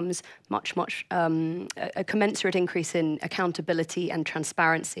remit comes much a commensurate increase in accountability and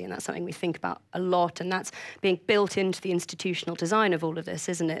transparency, and that's something we think about a lot, and that's being built into the institutional design of all of this,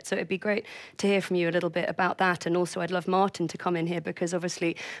 isn't it? So it'd be great to hear from you a little bit about that, and also I'd love Martin to come in here, because obviously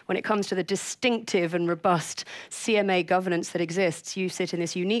when it comes to the distinctive and robust CMA governance that exists, you sit in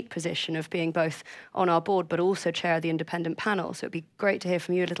this unique position of being both on our board but also chair of the independent panel. So it'd be great to hear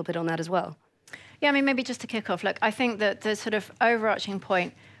from you a little bit on that as well. Yeah, I mean, maybe just to kick off, look, I think that the sort of overarching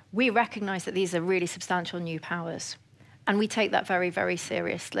point, we recognise that these are really substantial new powers, and we take that very, very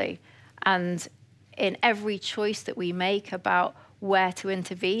seriously. And in every choice that we make about where to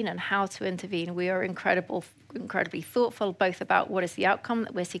intervene and how to intervene, we are incredibly thoughtful, both about what is the outcome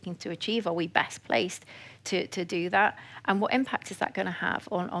that we're seeking to achieve, are we best placed to do that, and what impact is that going to have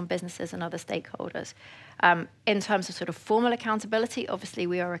on businesses and other stakeholders. In terms of sort of formal accountability, obviously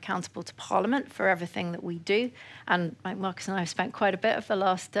we are accountable to Parliament for everything that we do, and Marcus and I have spent quite a bit of the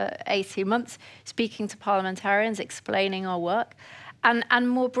last 18 months speaking to parliamentarians, explaining our work. And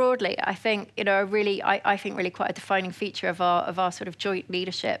more broadly, I think, I think really quite a defining feature of our sort of joint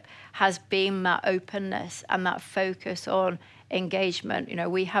leadership has been that openness and that focus on engagement.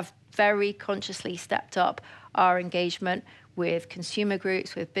 We have very consciously stepped up our engagement with consumer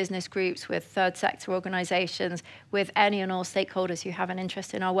groups, with business groups, with third sector organisations, with any and all stakeholders who have an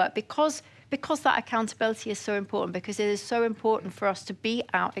interest in our work, because that accountability is so important, because it is so important for us to be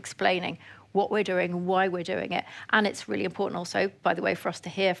out explaining what we're doing, why we're doing it. And it's really important also, by the way, for us to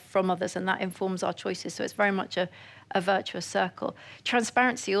hear from others, and that informs our choices. So it's very much a virtuous circle.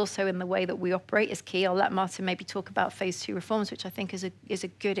 Transparency also in the way that we operate is key. I'll let Martin maybe talk about phase 2 reforms, which I think is a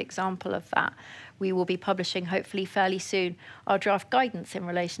good example of that. We will be publishing, hopefully fairly soon, our draft guidance in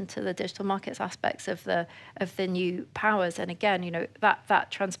relation to the digital markets aspects of the new powers. And again,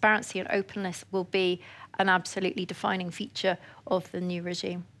 that transparency and openness will be an absolutely defining feature of the new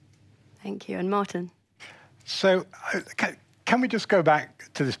regime. Thank you. And Martin? So can we just go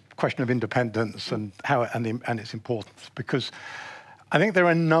back to this question of independence and and its importance? Because I think there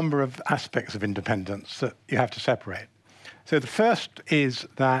are a number of aspects of independence that you have to separate. So the first is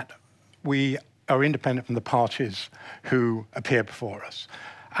that we are independent from the parties who appear before us.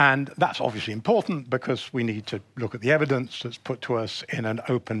 And that's obviously important because we need to look at the evidence that's put to us in an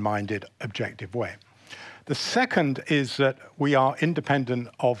open-minded, objective way. The second is that we are independent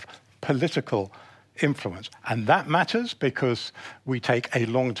of political influence. And that matters because we take a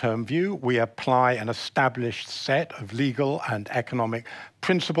long-term view. We apply an established set of legal and economic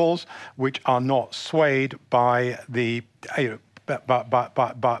principles which are not swayed by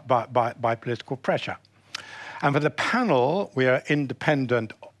by political pressure. And for the panel, we are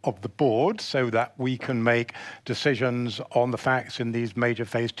independent of the board so that we can make decisions on the facts in these major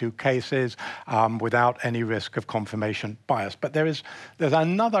phase 2 cases without any risk of confirmation bias. But there's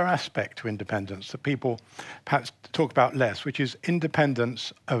another aspect to independence that people perhaps talk about less, which is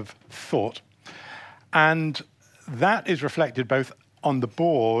independence of thought. And that is reflected both on the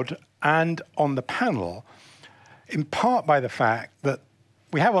board and on the panel, in part by the fact that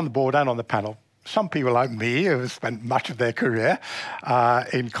we have on the board and on the panel some people like me who have spent much of their career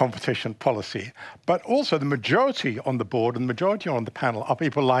in competition policy, but also the majority on the board and the majority on the panel are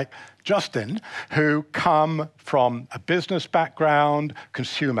people like Justin, who come from a business background,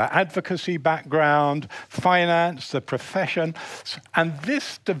 consumer advocacy background, finance, the profession. And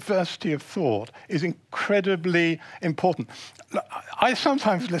this diversity of thought is incredibly important. I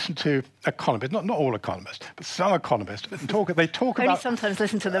sometimes listen to economists, not all economists, but some economists, and they talk about... Only sometimes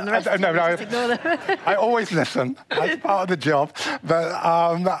listen to them, the rest no, just ignore them. I always listen. That's part of the job. But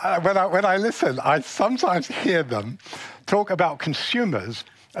when I listen, I sometimes hear them talk about consumers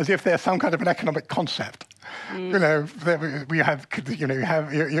as if they're some kind of an economic concept. You know, we have, you know,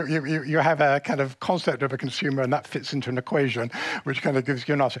 you have a kind of concept of a consumer, and that fits into an equation, which kind of gives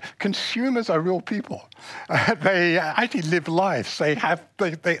you an answer. Consumers are real people. They actually live lives. They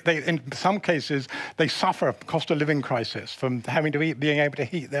in some cases, they suffer a cost of living crisis from having to being able to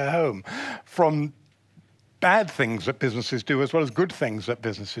heat their home, from bad things that businesses do as well as good things that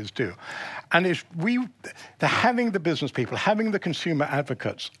businesses do. And it's having the business people, having the consumer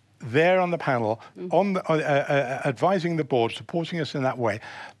advocates there on the panel, advising the board, supporting us in that way,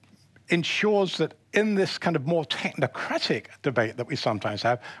 ensures that in this kind of more technocratic debate that we sometimes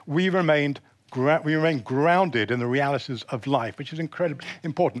have, we remain grounded in the realities of life, which is incredibly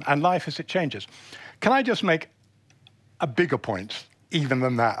important, and life as it changes. Can I just make a bigger point, even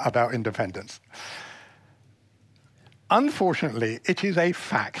than that, about independence? Unfortunately, it is a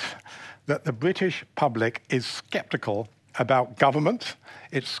fact that the British public is sceptical about government,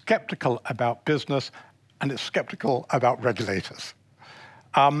 it's sceptical about business, and it's sceptical about regulators.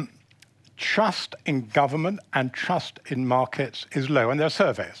 Trust in government and trust in markets is low, and there are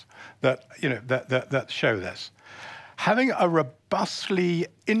surveys that, you know, that show this. Having a robustly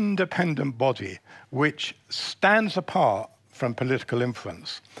independent body which stands apart from political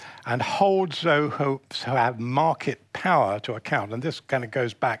influence and holds those who have market power to account. And this kind of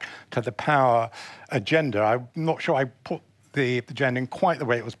goes back to the power agenda. I'm not sure I put the agenda in quite the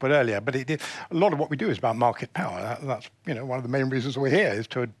way it was put earlier, but a lot of what we do is about market power. That's, you know, one of the main reasons we're here, is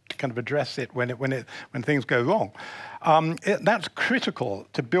to kind of address it when things go wrong. That's critical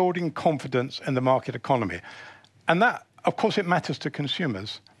to building confidence in the market economy. And that, of course, it matters to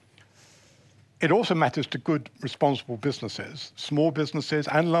consumers. It also matters to good, responsible businesses, small businesses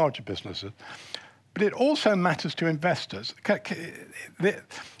and larger businesses. But it also matters to investors.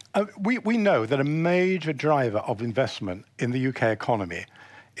 We know that a major driver of investment in the UK economy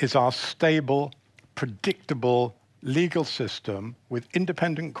is our stable, predictable legal system with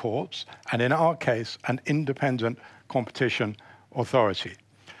independent courts, and in our case, an independent competition authority.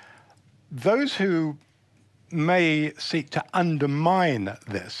 Those who may seek to undermine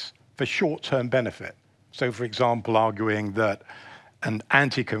this for short-term benefit, so for example, arguing that an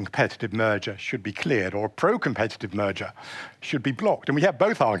anti-competitive merger should be cleared or a pro-competitive merger should be blocked. And we have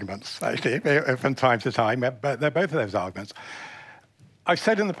both arguments, actually, from time to time. They're both of those arguments. I've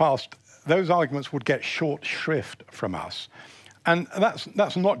said in the past, those arguments would get short shrift from us. And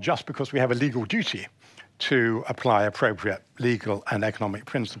that's not just because we have a legal duty to apply appropriate legal and economic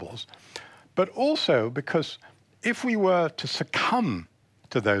principles, but also because if we were to succumb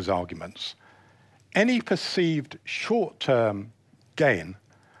to those arguments, any perceived short-term gain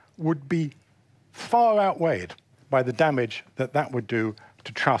would be far outweighed by the damage that would do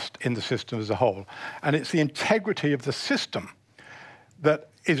to trust in the system as a whole. And it's the integrity of the system that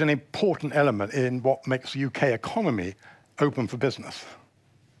is an important element in what makes the UK economy open for business.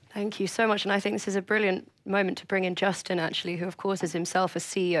 Thank you so much. And I think this is a brilliant moment to bring in Justin, actually, who, of course, is himself a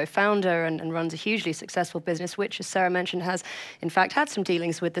CEO founder and runs a hugely successful business, which, as Sarah mentioned, has, in fact, had some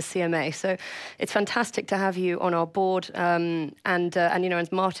dealings with the CMA. So it's fantastic to have you on our board. And you know, as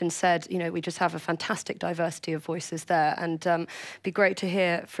Martin said, you know, we just have a fantastic diversity of voices there. And it'd be great to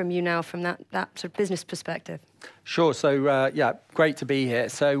hear from you now from that sort of business perspective. Sure. So, yeah, great to be here.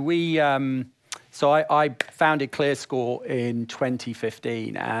 So I founded ClearScore in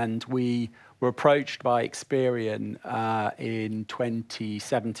 2015, and we were approached by Experian in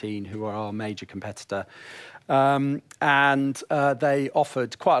 2017, who are our major competitor. And they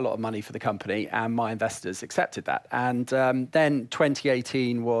offered quite a lot of money for the company, and my investors accepted that. And then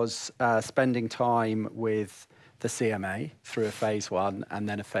 2018 was spending time with the CMA through a phase 1 and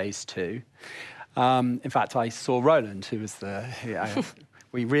then a phase 2. In fact, I saw Roland, who was the...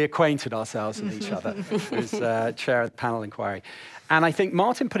 we reacquainted ourselves with each other, who's chair of the panel inquiry. And I think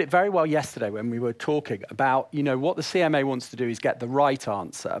Martin put it very well yesterday when we were talking about, you know, what the CMA wants to do is get the right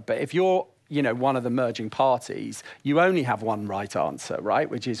answer. But if you're, you know, one of the merging parties, you only have one right answer, right?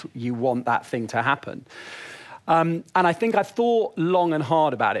 Which is you want that thing to happen. And I think I thought long and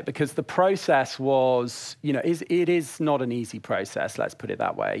hard about it, because the process was, you know, it is not an easy process, let's put it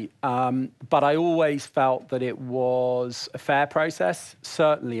that way. But I always felt that it was a fair process,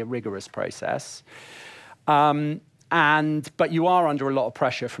 certainly a rigorous process. But you are under a lot of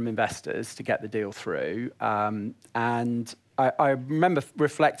pressure from investors to get the deal through. And I remember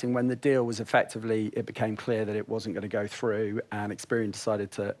reflecting when the deal was effectively, it became clear that it wasn't going to go through, and Experian decided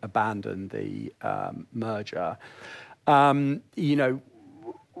to abandon the merger. You know,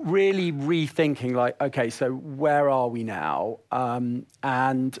 really rethinking, like, okay, so where are we now?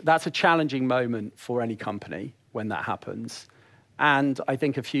 And that's a challenging moment for any company when that happens. And I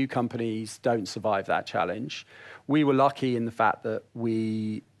think a few companies don't survive that challenge. We were lucky in the fact that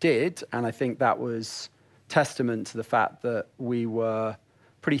we did, and I think that was testament to the fact that we were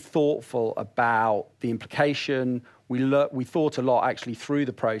pretty thoughtful about the implication. We thought a lot actually through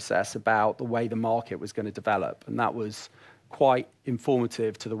the process about the way the market was going to develop, and that was quite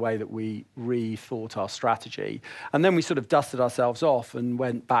informative to the way that we rethought our strategy. And then we sort of dusted ourselves off and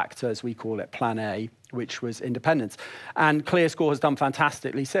went back to, as we call it, Plan A, which was independence. And ClearScore has done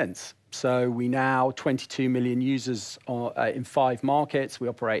fantastically since. So we now 22 million users in 5 markets. We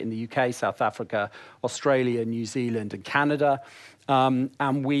operate in the UK, South Africa, Australia, New Zealand, and Canada.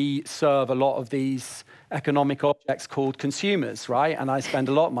 And we serve a lot of these economic objects called consumers, right? And I spend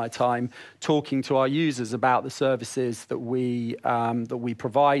a lot of my time talking to our users about the services that we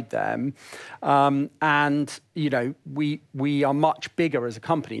provide them. And you know, we are much bigger as a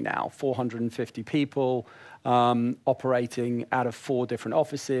company now, 450 people. Operating out of 4 different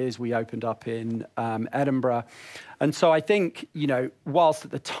offices. We opened up in Edinburgh. And so I think, you know, whilst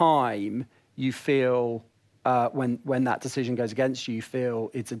at the time you feel, when that decision goes against you, you feel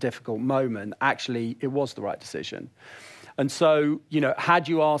it's a difficult moment, actually it was the right decision. And so, you know, had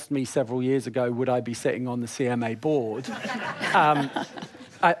you asked me several years ago, would I be sitting on the CMA board?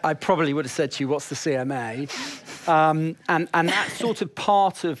 I probably would have said to you, what's the CMA? And that's sort of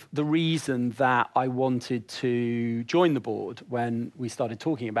part of the reason that I wanted to join the board when we started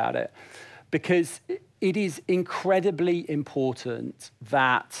talking about it, because it is incredibly important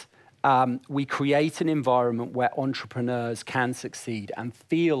that we create an environment where entrepreneurs can succeed and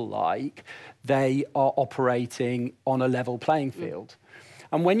feel like they are operating on a level playing field.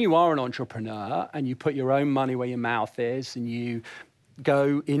 And when you are an entrepreneur and you put your own money where your mouth is and you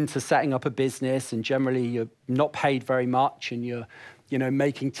go into setting up a business and generally you're not paid very much and you're, you know,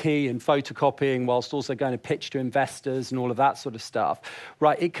 making tea and photocopying whilst also going to pitch to investors and all of that sort of stuff,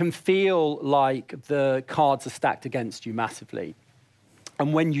 right? It can feel like the cards are stacked against you massively.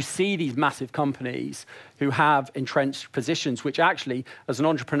 And when you see these massive companies who have entrenched positions, which actually, as an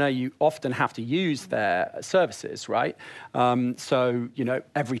entrepreneur, you often have to use their services, right? So, you know,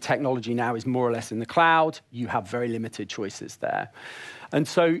 every technology now is more or less in the cloud. You have very limited choices there. And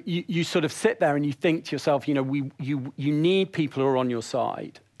so you sort of sit there and you think to yourself, you know, you need people who are on your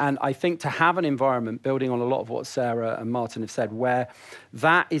side. And I think to have an environment, building on a lot of what Sarah and Martin have said, where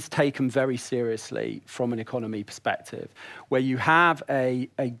that is taken very seriously from an economy perspective, where you have a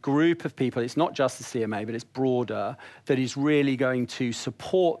group of people, it's not just the CMA, but it's broader, that is really going to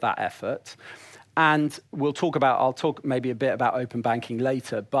support that effort. And I'll talk maybe a bit about open banking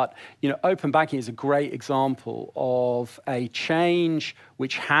later, but you know, open banking is a great example of a change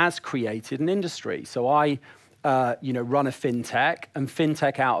which has created an industry. So I run a fintech, and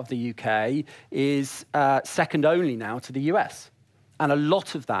fintech out of the UK is second only now to the US. And a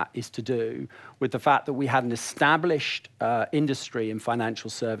lot of that is to do with the fact that we had an established industry in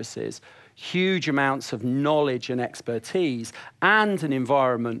financial services, huge amounts of knowledge and expertise, and an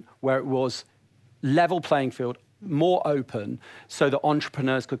environment where it was level playing field, more open, so that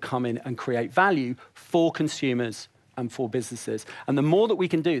entrepreneurs could come in and create value for consumers and for businesses. And the more that we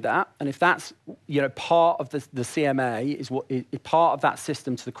can do that, and if that's, you know, part of the CMA is part of that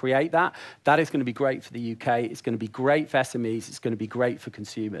system to create that, that is going to be great for the UK. It's going to be great for SMEs. It's going to be great for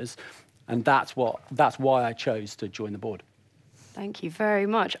consumers. And that's why I chose to join the board. Thank you very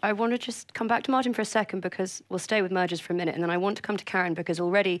much. I want to just come back to Martin for a second because we'll stay with mergers for a minute, and then I want to come to Karen because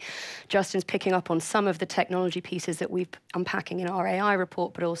already Justin's picking up on some of the technology pieces that we've unpacking in our AI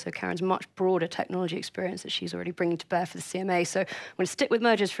report, but also Karen's much broader technology experience that she's already bringing to bear for the CMA. So I'm going to stick with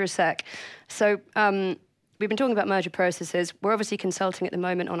mergers for a sec. So we've been talking about merger processes. We're obviously consulting at the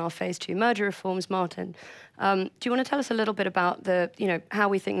moment on our phase 2 merger reforms. Martin, do you want to tell us a little bit about how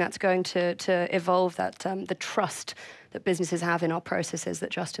we think that's going to evolve that the trust that businesses have in our processes that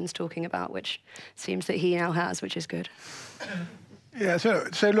Justin's talking about, which seems that he now has, which is good. Yeah,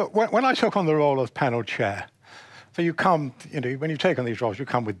 so look, when I took on the role of panel chair, so you come, when you take on these roles, you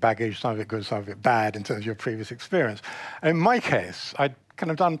come with baggage, some of it good, some of it bad in terms of your previous experience. And in my case, I'd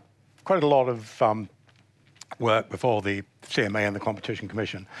kind of done quite a lot of work before the CMA and the Competition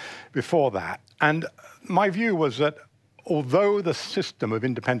Commission before that. And my view was that although the system of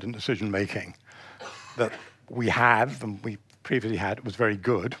independent decision-making that we have, and we previously had, was very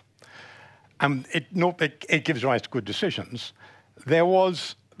good, and it gives rise to good decisions, there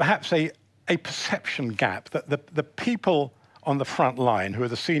was perhaps a perception gap that the people on the front line, who are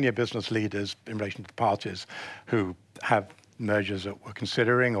the senior business leaders in relation to the parties who have mergers that we're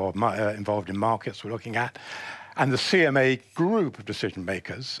considering or involved in markets we're looking at, and the CMA group of decision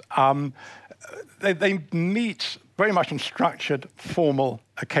makers, they meet very much on structured, formal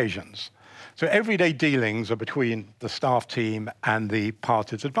occasions. So everyday dealings are between the staff team and the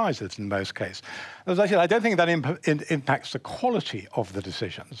parties' advisors in most cases. As I said, I don't think that impacts the quality of the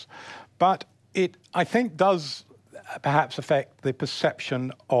decisions, but it, I think, does perhaps affect the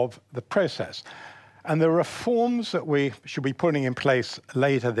perception of the process. And the reforms that we should be putting in place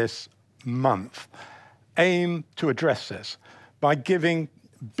later this month aim to address this by giving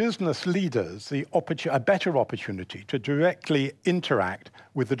business leaders a better opportunity to directly interact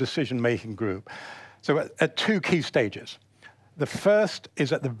with the decision-making group. So at two key stages. The first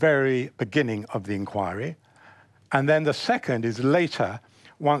is at the very beginning of the inquiry, and then the second is later,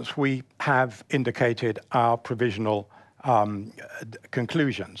 once we have indicated our provisional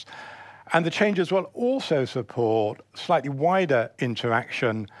conclusions. And the changes will also support slightly wider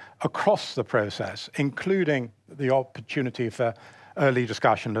interaction across the process, including the opportunity for early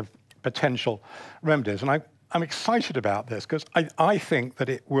discussion of potential remedies. And I'm excited about this because I think that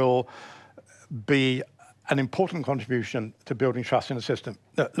it will be an important contribution to building trust in the system.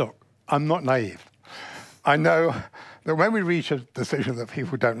 Look, I'm not naive. I know that when we reach a decision that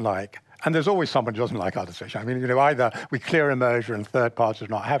people don't like, and there's always someone who doesn't like our decision. I mean, either we clear a merger and third parties are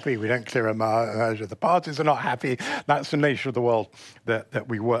not happy, we don't clear a merger, the parties are not happy. That's the nature of the world that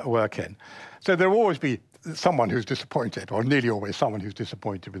we work in. So there will always be someone who's disappointed, or nearly always someone who's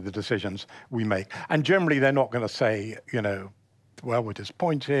disappointed with the decisions we make. And generally, they're not going to say, well, we're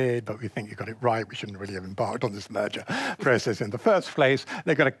disappointed, but we think you got it right. We shouldn't really have embarked on this merger process in the first place.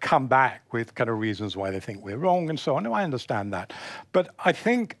 They're going to come back with kind of reasons why they think we're wrong and so on. No, I understand that. But I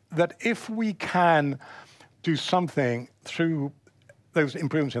think that if we can do something through those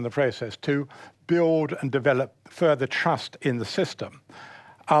improvements in the process to build and develop further trust in the system,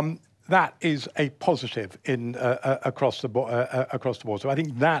 that is a positive across the board. So I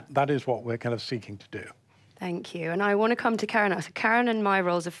think that is what we're kind of seeking to do. Thank you. And I want to come to Karen now. So Karen and my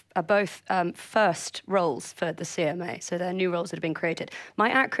roles are both first roles for the CMA. So they're new roles that have been created.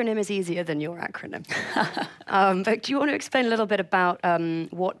 My acronym is easier than your acronym. But do you want to explain a little bit about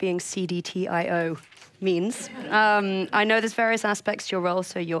what being CDTIO means? I know there's various aspects to your role.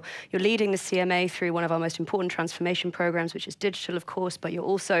 So you're leading the CMA through one of our most important transformation programs, which is digital, of course, but you're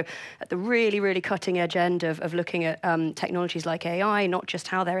also at the really, really cutting edge end of looking at technologies like AI, not just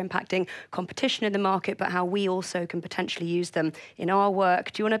how they're impacting competition in the market, but how we also can potentially use them in our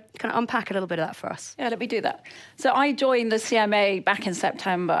work. Do you want to kind of unpack a little bit of that for us? Yeah, let me do that. So I joined the CMA back in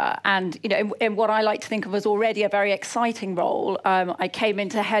September, and in what I like to think of as already a very exciting role, I came in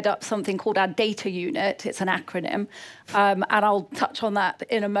to head up something called our data unit. It's an acronym, and I'll touch on that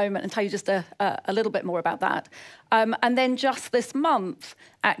in a moment and tell you just a little bit more about that. And then just this month,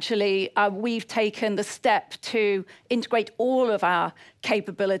 actually, we've taken the step to integrate all of our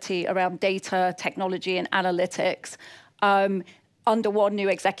capability around data, technology, and analytics under one new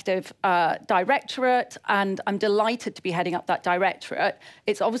executive directorate, and I'm delighted to be heading up that directorate.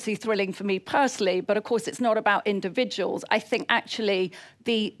 It's obviously thrilling for me personally, but of course it's not about individuals. I think actually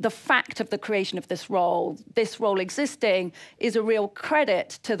the fact of the creation of this role existing, is a real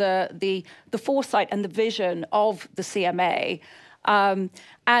credit to the foresight and the vision of the CMA.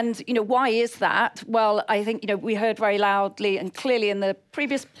 And why is that? Well, I think we heard very loudly and clearly in the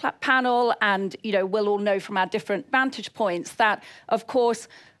previous panel, and we'll all know from our different vantage points that, of course,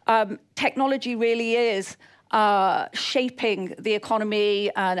 technology really is shaping the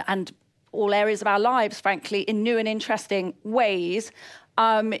economy and all areas of our lives, frankly, in new and interesting ways.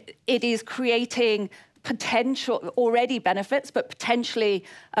 It is creating potential already benefits, but potentially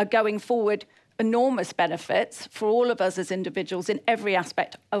going forward enormous benefits for all of us as individuals in every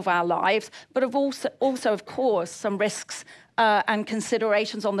aspect of our lives, but also of course, some risks and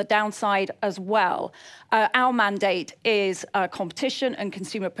considerations on the downside as well. Our mandate is competition and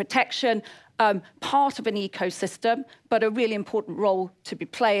consumer protection, part of an ecosystem, but a really important role to be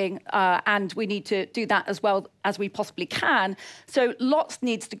playing, and we need to do that as well as we possibly can. So lots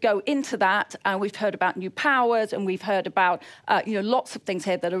needs to go into that, and we've heard about new powers, and we've heard about lots of things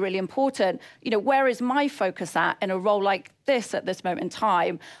here that are really important. Where is my focus at in a role like this at this moment in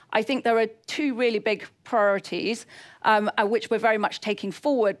time? I think there are two really big priorities, which we're very much taking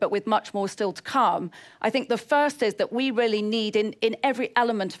forward, but with much more still to come. I think the first is that we really need in every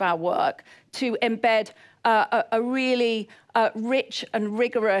element of our work to embed a really rich and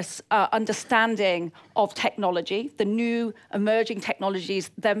rigorous understanding of technology, the new emerging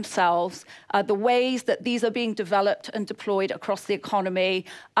technologies themselves, the ways that these are being developed and deployed across the economy,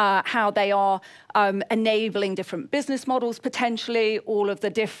 how they are enabling different business models potentially, all of the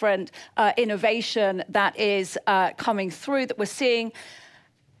different innovation that is coming through that we're seeing.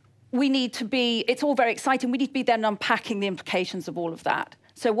 We need to be, it's all very exciting, we need to be then unpacking the implications of all of that.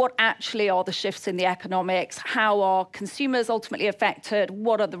 So what actually are the shifts in the economics? How are consumers ultimately affected?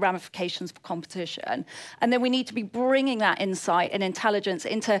 What are the ramifications for competition? And then we need to be bringing that insight and intelligence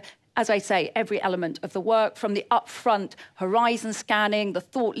into, as I say, every element of the work, from the upfront horizon scanning, the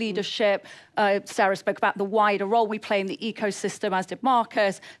thought leadership. Sarah spoke about the wider role we play in the ecosystem, as did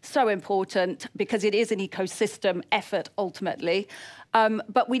Marcus. So important because it is an ecosystem effort ultimately.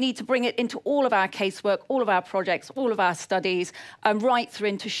 But we need to bring it into all of our casework, all of our projects, all of our studies, right through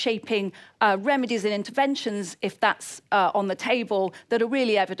into shaping remedies and interventions, if that's on the table, that are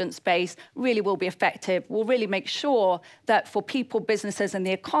really evidence-based, really will be effective, will really make sure that for people, businesses, and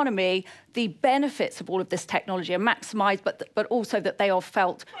the economy, the benefits of all of this technology are maximised, but also that they are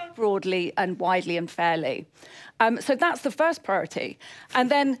felt broadly and widely and fairly. So that's the first priority. And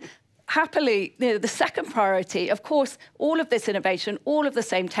then happily, the second priority, of course, all of this innovation, all of the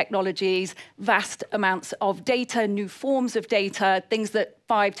same technologies, vast amounts of data, new forms of data, things that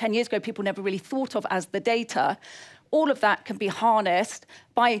 5, 10 years ago people never really thought of as the data, all of that can be harnessed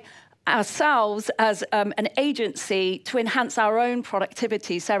by ourselves as an agency to enhance our own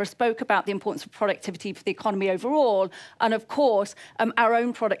productivity. Sarah spoke about the importance of productivity for the economy overall, and of course, our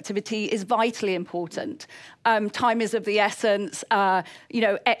own productivity is vitally important. Time is of the essence,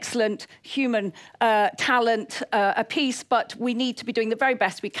 excellent human talent apiece, but we need to be doing the very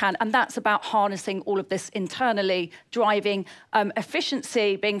best we can, and that's about harnessing all of this internally, driving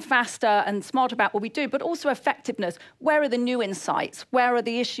efficiency, being faster and smart about what we do, but also effectiveness. Where are the new insights? Where are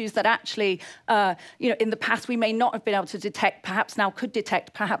the issues that actually, in the past we may not have been able to detect, perhaps now could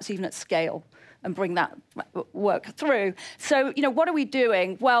detect, perhaps even at scale, and bring that work through. So, what are we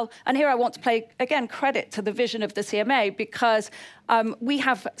doing? Well, and here I want to pay, again, credit to the vision of the CMA, because we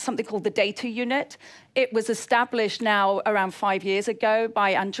have something called the data unit. It was established now around 5 years ago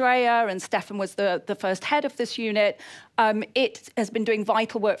by Andrea, and Stefan was the first head of this unit. It has been doing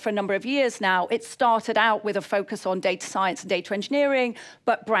vital work for a number of years now. It started out with a focus on data science and data engineering,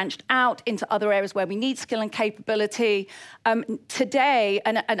 but branched out into other areas where we need skill and capability. Today,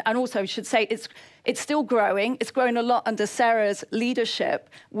 and also I should say, it's still growing. It's grown a lot under Sarah's leadership,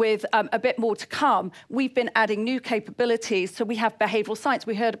 with a bit more to come. We've been adding new capabilities. So we have behavioral science.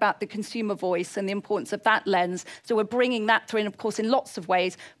 We heard about the consumer voice and the importance of that lens. So we're bringing that through, and of course, in lots of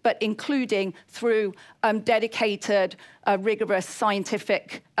ways, but including through dedicated, rigorous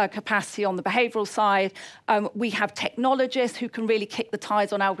scientific capacity on the behavioral side. We have technologists who can really kick the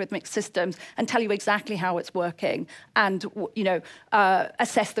tires on algorithmic systems and tell you exactly how it's working, and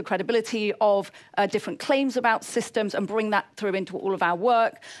assess the credibility of different claims about systems and bring that through into all of our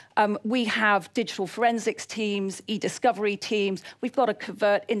work. We have digital forensics teams, e-discovery teams. We've got a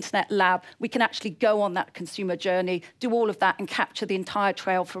covert internet lab. We can actually go on that consumer journey, do all of that, and capture the entire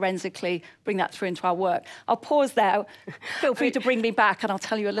trail forensically, bring that through into our work. I'll pause there. Feel free to bring me back, and I'll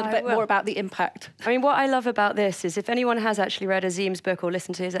tell you a little bit more about the impact. I mean, what I love about this is, if anyone has actually read Azeem's book or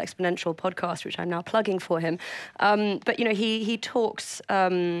listened to his Exponential podcast, which I'm now plugging for him, but he talks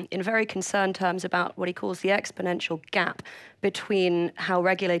in very concerned terms about what he calls the exponential gap between how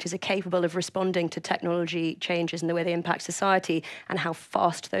regulators are capable of responding to technology changes and the way they impact society, and how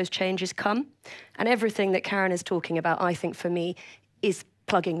fast those changes come. And everything that Karen is talking about, I think, for me, is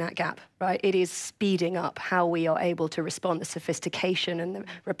plugging that gap, right? It is speeding up how we are able to respond, the sophistication and the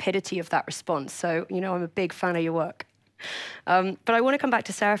rapidity of that response. So, I'm a big fan of your work. But I want to come back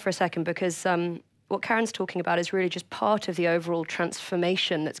to Sarah for a second, because what Karen's talking about is really just part of the overall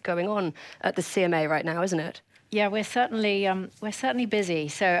transformation that's going on at the CMA right now, isn't it? Yeah, we're certainly busy.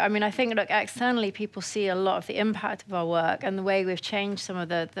 So, I mean, I think, look, externally, people see a lot of the impact of our work and the way we've changed some of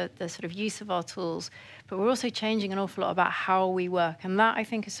the sort of use of our tools, but we're also changing an awful lot about how we work. And that, I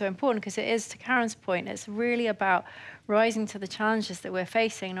think, is so important, because it is, to Karen's point, it's really about rising to the challenges that we're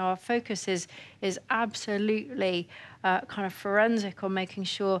facing. Now, our focus is kind of forensic on making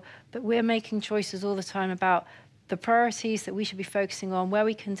sure that we're making choices all the time about the priorities that we should be focusing on, where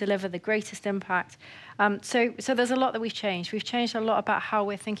we can deliver the greatest impact. So there's a lot that we've changed. We've changed a lot about how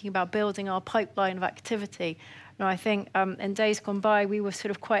we're thinking about building our pipeline of activity. Now, I think in days gone by, we were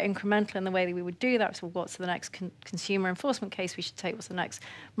sort of quite incremental in the way that we would do that. So what's the next consumer enforcement case we should take? What's the next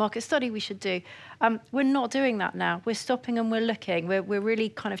market study we should do? We're not doing that now. We're stopping and we're looking. We're really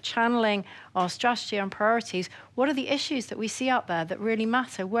kind of channeling our strategy and priorities. What are the issues that we see out there that really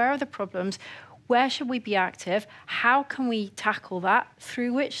matter? Where are the problems? Where should we be active? How can we tackle that?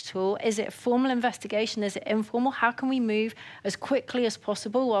 Through which tool? Is it formal investigation? Is it informal? How can we move as quickly as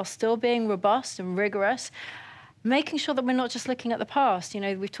possible while still being robust and rigorous? Making sure that we're not just looking at the past. You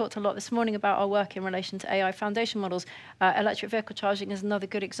know, we've talked a lot this morning about our work in relation to AI foundation models. Electric vehicle charging is another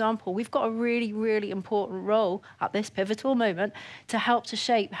good example. We've got a really, really important role at this pivotal moment to help to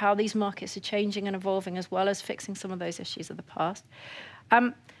shape how these markets are changing and evolving, as well as fixing some of those issues of the past.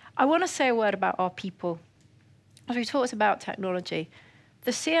 I want to say a word about our people. As we talked about technology,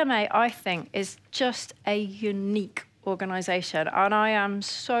 the CMA, I think, is just a unique organisation, and I am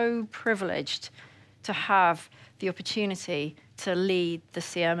so privileged to have the opportunity to lead the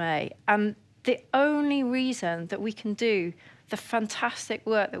CMA. And the only reason that we can do the fantastic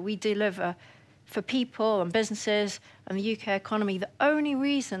work that we deliver for people and businesses and the UK economy, the only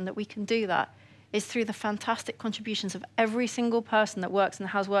reason that we can do that is through the fantastic contributions of every single person that works and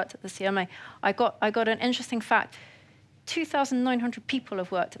has worked at the CMA. I got an interesting fact. 2,900 people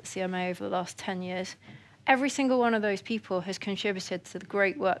have worked at the CMA over the last 10 years. Every single one of those people has contributed to the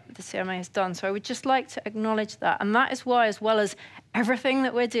great work that the CMA has done. So I would just like to acknowledge that. And that is why, as well as everything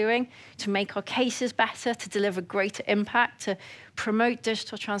that we're doing to make our cases better, to deliver greater impact, to promote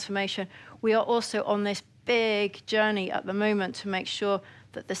digital transformation, we are also on this big journey at the moment to make sure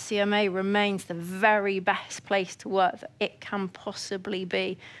that the CMA remains the very best place to work that it can possibly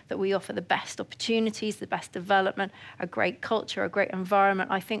be, that we offer the best opportunities, the best development, a great culture, a great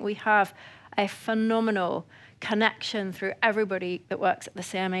environment. I think we have a phenomenal connection through everybody that works at the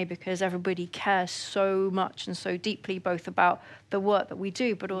CMA, because everybody cares so much and so deeply, both about the work that we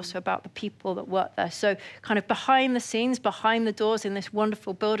do, but also about the people that work there. So kind of behind the scenes, behind the doors in this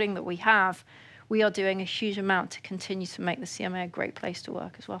wonderful building that we have, we are doing a huge amount to continue to make the CMA a great place to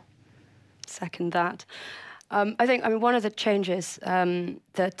work as well. Second that. I think, one of the changes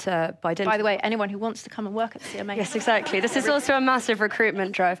that by the way, anyone who wants to come and work at the CMA. Yes, exactly. This is also a massive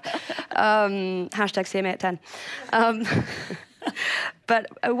recruitment drive. Hashtag CMA at 10. But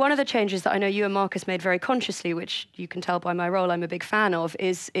one of the changes that I know you and Marcus made very consciously, which you can tell by my role I'm a big fan of,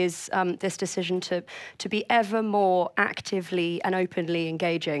 is this decision to be ever more actively and openly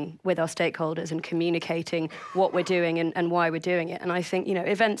engaging with our stakeholders and communicating what we're doing and why we're doing it. And I think,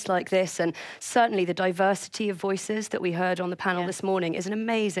 events like this, and certainly the diversity of voices that we heard on the panel this morning, is an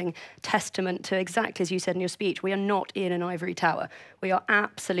amazing testament to exactly as you said in your speech. We are not in an ivory tower. We are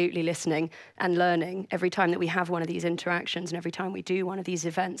absolutely listening and learning every time that we have one of these interactions and every time we do one of these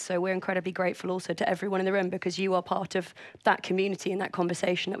events. So we're incredibly grateful also to everyone in the room, because you are part of that community and that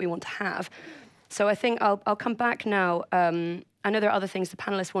conversation that we want to have. So I think I'll come back now. I know there are other things the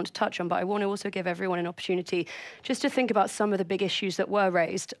panelists want to touch on, but I want to also give everyone an opportunity just to think about some of the big issues that were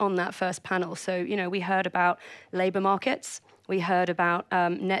raised on that first panel. So, we heard about labour markets. We heard about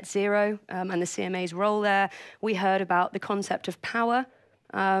net zero and the CMA's role there. We heard about the concept of power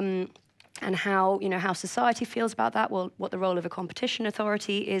and how society feels about that. Well, what the role of a competition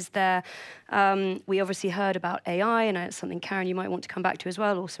authority is there. We obviously heard about AI, and it's something, Karen, you might want to come back to as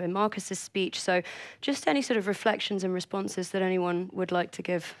well, also in Marcus's speech. So just any sort of reflections and responses that anyone would like to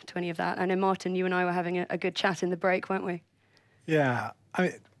give to any of that. I know, Martin, you and I were having a good chat in the break, weren't we? Yeah.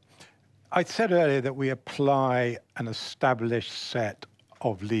 I said earlier that we apply an established set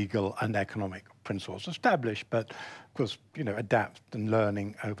of legal and economic principles. Established, but of course, adapt and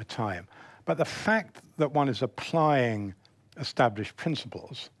learning over time. But the fact that one is applying established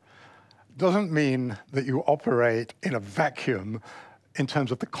principles doesn't mean that you operate in a vacuum in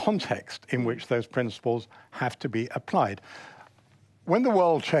terms of the context in which those principles have to be applied. When the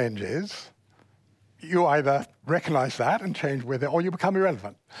world changes, you either recognize that and change with it, or you become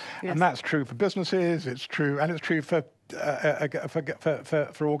irrelevant. Yes. And that's true for businesses, it's true for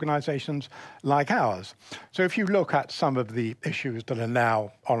organizations like ours. So if you look at some of the issues that are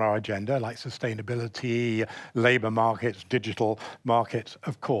now on our agenda, like sustainability, labor markets, digital markets,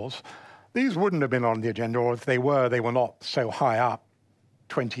 of course, these wouldn't have been on the agenda, or if they were not so high up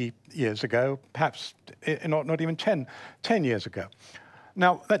 20 years ago, perhaps not even 10 years ago.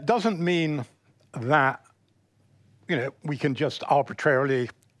 Now, that doesn't mean that we can just arbitrarily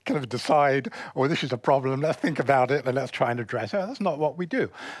kind of decide, oh, this is a problem, let's think about it and let's try and address it. That's not what we do.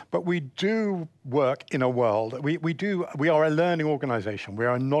 But we do work in a world, we are a learning organization, we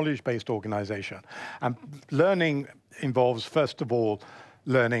are a knowledge-based organization. And learning involves, first of all,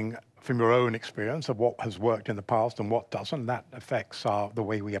 learning from your own experience of what has worked in the past and what doesn't. That affects the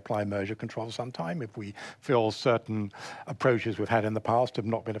way we apply merger control sometimes. If we feel certain approaches we've had in the past have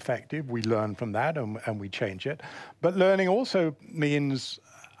not been effective, we learn from that and we change it. But learning also means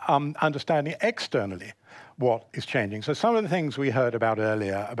understanding externally what is changing. So some of the things we heard about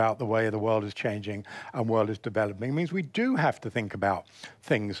earlier about the way the world is changing and world is developing means we do have to think about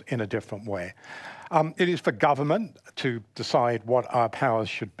things in a different way. It is for government to decide what our powers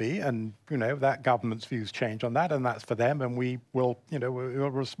should be, and that government's views change on that, and that's for them, and we will, we'll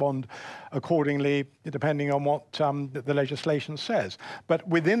respond accordingly depending on what the legislation says. But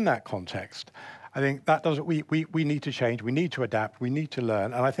within that context, I think that doesn't. We need to change. We need to adapt. We need to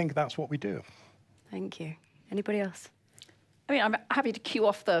learn, and I think that's what we do. Thank you. Anybody else? I mean, I'm happy to cue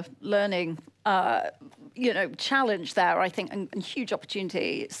off the learning, challenge there. I think and huge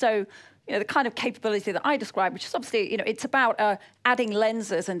opportunity. So. The kind of capability that I describe, which is obviously, it's about adding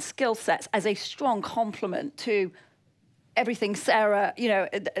lenses and skill sets as a strong complement to everything Sarah,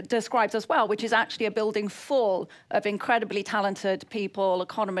 describes as well, which is actually a building full of incredibly talented people,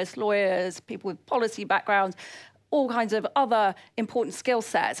 economists, lawyers, people with policy backgrounds, all kinds of other important skill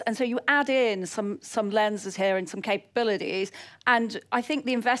sets. And so you add in some lenses here and some capabilities. And I think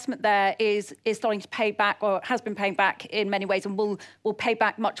the investment there is starting to pay back, or has been paying back in many ways, and will pay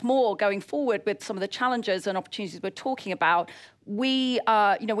back much more going forward with some of the challenges and opportunities we're talking about. We,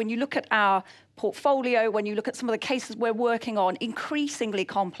 when you look at our portfolio, when you look at some of the cases we're working on, increasingly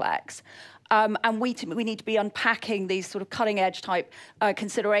complex. And we need to be unpacking these sort of cutting-edge type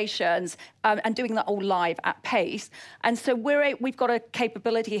considerations and doing that all live at pace. And so we've got a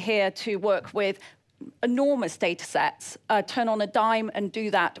capability here to work with enormous data sets, turn on a dime and do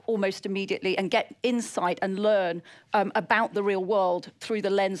that almost immediately and get insight and learn about the real world through the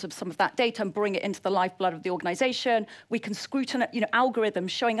lens of some of that data and bring it into the lifeblood of the organization. We can scrutinize, algorithms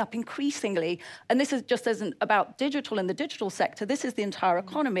showing up increasingly. And this isn't about digital in the digital sector. This is the entire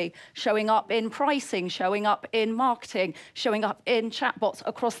economy showing up in pricing, showing up in marketing, showing up in chatbots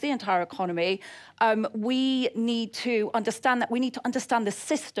across the entire economy. We need to understand that. We need to understand the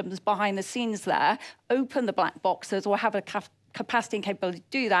systems behind the scenes there, open the black boxes or have a capacity and capability to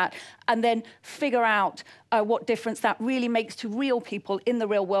do that, and then figure out what difference that really makes to real people in the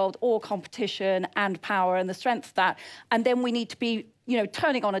real world, or competition and power and the strength of that. And then we need to be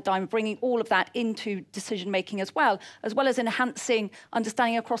turning on a dime, bringing all of that into decision-making as well as enhancing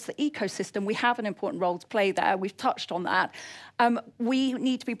understanding across the ecosystem. We have an important role to play there. We've touched on that. We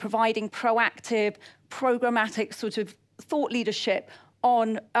need to be providing proactive, programmatic sort of thought leadership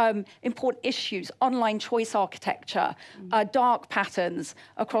on important issues, online choice architecture, dark patterns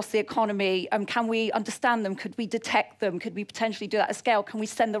across the economy. Can we understand them? Could we detect them? Could we potentially do that at scale? Can we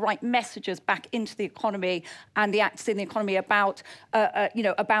send the right messages back into the economy and the actors in the economy about,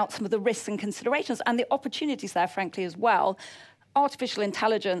 about some of the risks and considerations and the opportunities there, frankly, as well? Artificial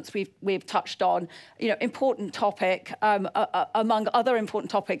intelligence, we've touched on, important topic among other important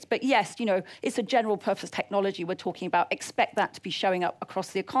topics. But yes, it's a general purpose technology we're talking about. Expect that to be showing up across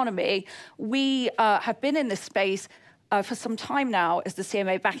the economy. We have been in this space for some time now as the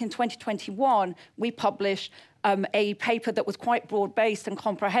CMA. Back in 2021, we published a paper that was quite broad-based and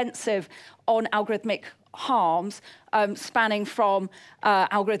comprehensive on algorithmic harms, spanning from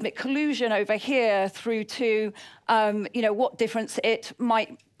algorithmic collusion over here through to what difference it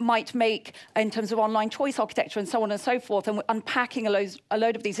might make in terms of online choice architecture and so on and so forth, and we're unpacking a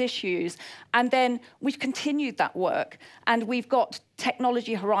load of these issues. And then we've continued that work, and we've got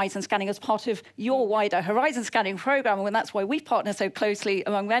technology horizon scanning as part of your wider horizon scanning program, and that's why we partner so closely,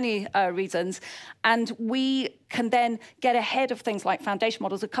 among many reasons. And we can then get ahead of things like foundation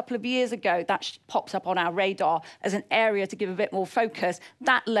models. A couple of years ago, that pops up on our radar as an area to give a bit more focus.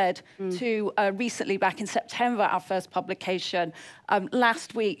 That led to recently, back in September, our first publication.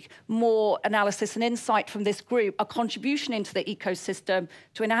 Last week, more analysis and insight from this group, a contribution into the ecosystem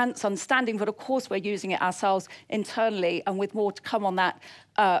to enhance understanding, but of course we're using it ourselves internally, and with more to come on that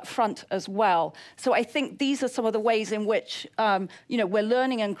front as well. So I think these are some of the ways in which we're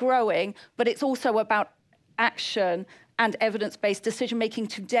learning and growing, but it's also about action and evidence-based decision-making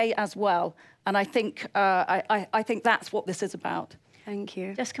today as well. And I think I think that's what this is about. Thank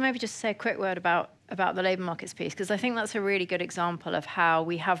you. Jessica, maybe just say a quick word about about the labour markets piece, because I think that's a really good example of how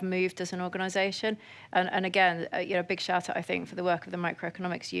we have moved as an organisation. And again, a big shout out, I think, for the work of the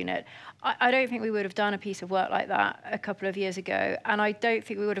microeconomics unit. I don't think we would have done a piece of work like that a couple of years ago, and I don't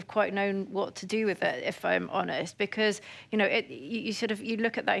think we would have quite known what to do with it, if I'm honest, because you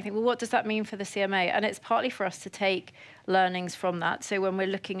look at that and you think, well, what does that mean for the CMA? And it's partly for us to take learnings from that. So when we're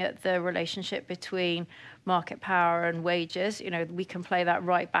looking at the relationship between market power and wages, we can play that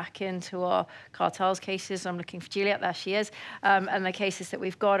right back into our cartels cases. I'm looking for Juliet, there she is, and the cases that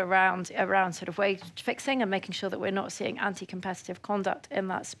we've got around sort of wage fixing and making sure that we're not seeing anti-competitive conduct in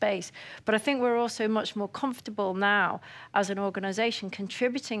that space. But I think we're also much more comfortable now as an organisation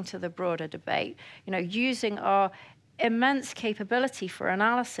contributing to the broader debate, using our immense capability for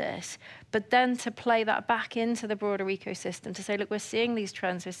analysis, but then to play that back into the broader ecosystem to say, look, we're seeing these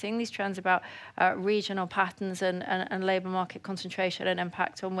trends. We're seeing these trends about regional patterns and labour market concentration and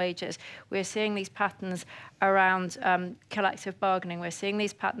impact on wages. We're seeing these patterns around collective bargaining. We're seeing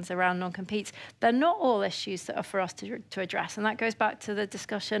these patterns around non-competes. They're not all issues that are for us to address. And that goes back to the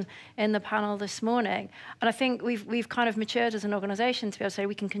discussion in the panel this morning. And I think we've kind of matured as an organisation to be able to say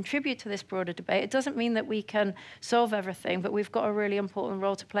we can contribute to this broader debate. It doesn't mean that we can solve everything, but we've got a really important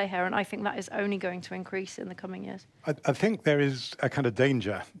role to play here. And I think that is only going to increase in the coming years. I think there is a kind of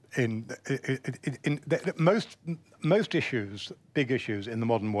danger in most issues, big issues in the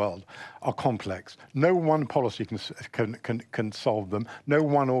modern world, are complex. No one policy can solve them. No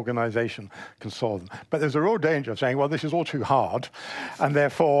one organisation can solve them. But there's a real danger of saying, well, this is all too hard, and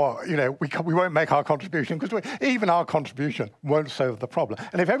therefore, we won't make our contribution, because even our contribution won't solve the problem.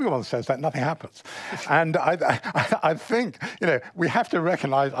 And if everyone says that, nothing happens. And I think, we have to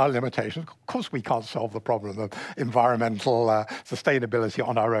recognise our limitations. Of course, we can't solve the problem of environmental sustainability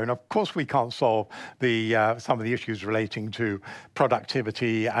on our own. Of course, we can't solve some of the issues relating to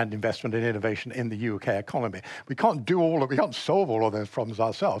productivity and investment and innovation in the UK economy. We can't solve all of those problems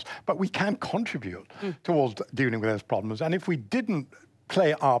ourselves, but we can contribute towards dealing with those problems. And if we didn't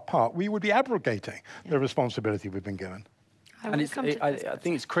play our part, we would be abrogating the responsibility we've been given. And I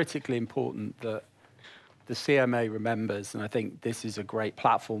think it's critically important that the CMA remembers, and I think this is a great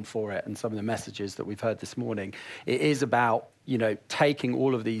platform for it, and some of the messages that we've heard this morning, it is about, taking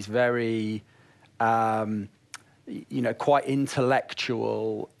all of these very quite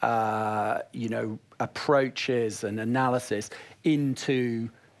intellectual, approaches and analysis into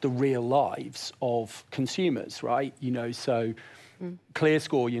the real lives of consumers, right? So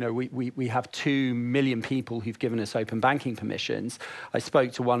ClearScore, we have 2 million people who've given us open banking permissions. I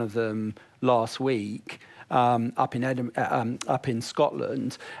spoke to one of them last week up in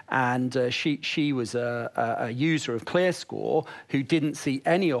Scotland, and she was a user of ClearScore who didn't see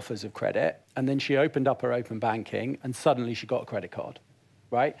any offers of credit, and then she opened up her open banking, and suddenly she got a credit card,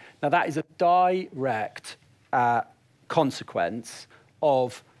 right? Now, that is a direct consequence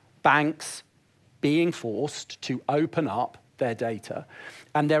of banks being forced to open up their data.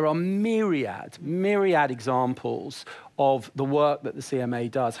 And there are myriad examples of the work that the CMA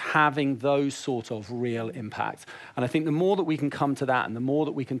does having those sort of real impacts. And I think the more that we can come to that, and the more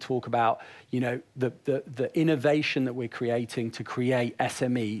that we can talk about, the innovation that we're creating to create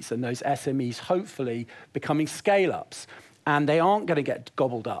SMEs, and those SMEs hopefully becoming scale-ups, and they aren't going to get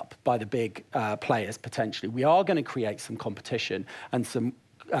gobbled up by the big players potentially. We are going to create some competition and some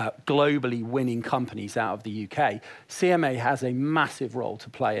globally winning companies out of the UK. CMA has a massive role to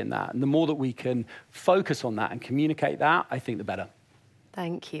play in that. And the more that we can focus on that and communicate that, I think the better.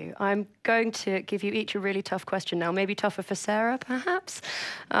 Thank you. I'm going to give you each a really tough question now, maybe tougher for Sarah, perhaps.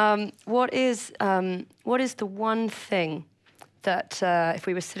 What is the one thing that if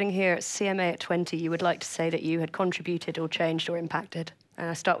we were sitting here at CMA at 20, you would like to say that you had contributed or changed or impacted?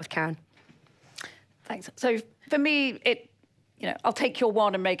 I'll start with Karen. Thanks. So for me, I'll take your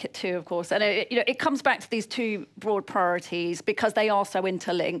one and make it two, of course. And it comes back to these two broad priorities because they are so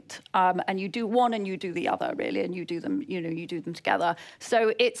interlinked. And you do one and you do the other, really, and you do them, you do them together.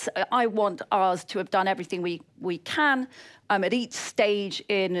 So I want us to have done everything we can at each stage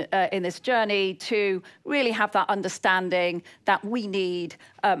in this journey to really have that understanding that we need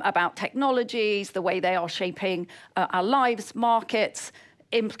about technologies, the way they are shaping our lives, markets,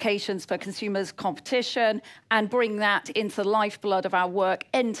 implications for consumers, competition, and bring that into the lifeblood of our work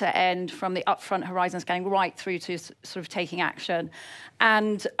end to end, from the upfront horizon scanning right through to sort of taking action.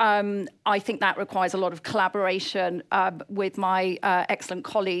 And I think that requires a lot of collaboration with my excellent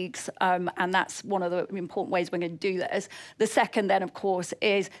colleagues, and that's one of the important ways we're going to do this. The second then, of course,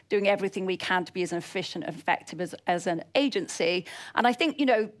 is doing everything we can to be as efficient and effective as an agency. And I think,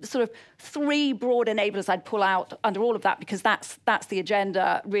 sort of three broad enablers I'd pull out under all of that, because that's the agenda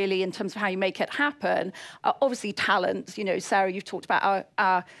agenda, really, in terms of how you make it happen. Obviously, talent. You know, Sarah, you've talked about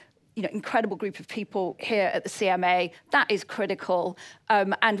our incredible group of people here at the CMA. That is critical.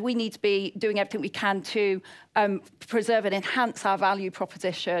 And we need to be doing everything we can to preserve and enhance our value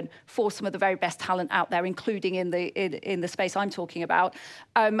proposition for some of the very best talent out there, including in the space I'm talking about.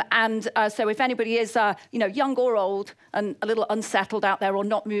 So if anybody is young or old and a little unsettled out there or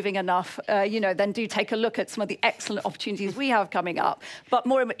not moving enough, then do take a look at some of the excellent opportunities we have coming up. But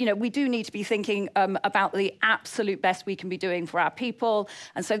more, we do need to be thinking about the absolute best we can be doing for our people.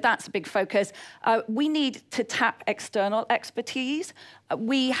 And so that's a big focus. We need to tap external expertise.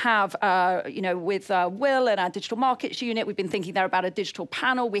 We have, with Will and our digital markets unit, we've been thinking there about a digital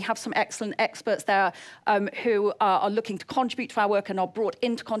panel. We have some excellent experts there who are looking to contribute to our work and are brought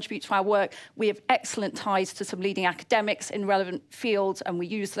in to contribute to our work. We have excellent ties to some leading academics in relevant fields, and we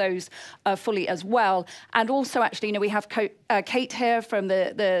use those fully as well. And also, actually, we have Kate here from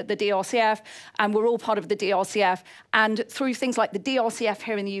the DRCF, and we're all part of the DRCF. And through things like the DRCF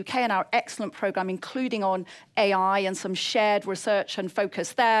here in the UK and our excellent program, including on AI and some shared research and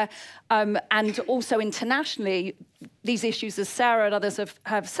focus there, and also internationally, these issues, as Sarah and others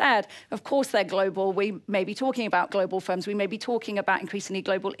have said, of course they're global. We may be talking about global firms. We may be talking about increasingly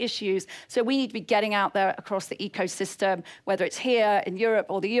global issues. So we need to be getting out there across the ecosystem, whether it's here in Europe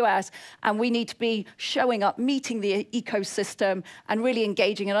or the US, and we need to be showing up, meeting the ecosystem, and really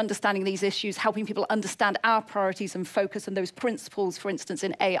engaging and understanding these issues, helping people understand our priorities and focus on those principles, for instance,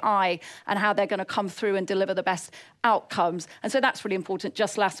 in AI, and how they're going to come through and deliver the best outcomes. And so that's really important.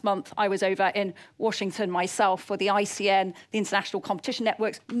 Just last month, I was over in Washington myself for the ICN, the International Competition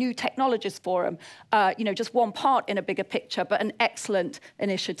Network's New Technologies Forum. Just one part in a bigger picture, but an excellent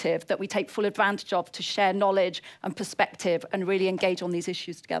initiative that we take full advantage of to share knowledge and perspective and really engage on these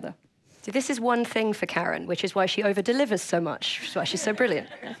issues together. So this is one thing for Karen, which is why she over-delivers so much, which is why she's so brilliant.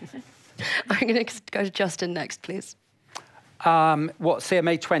 I'm going to go to Justin next, please.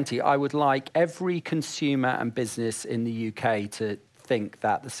 CMA 20, I would like every consumer and business in the UK to think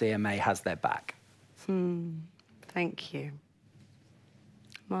that the CMA has their back. Thank you.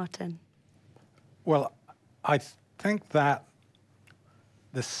 Martin? Well, I think that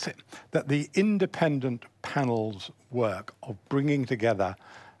the independent panel's work of bringing together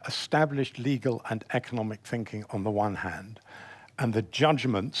established legal and economic thinking on the one hand, and the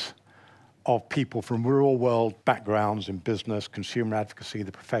judgments of people from real world backgrounds in business, consumer advocacy,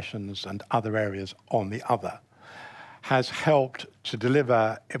 the professions, and other areas on the other, has helped to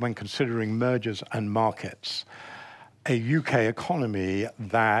deliver, when considering mergers and markets, a UK economy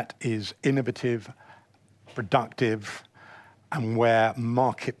that is innovative, productive, and where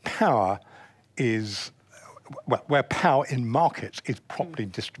market power is, where power in markets is properly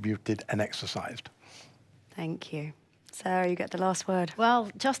distributed and exercised. Thank you. Sarah, you get the last word.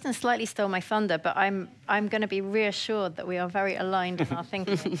 Well, Justin slightly stole my thunder, but I'm going to be reassured that we are very aligned in our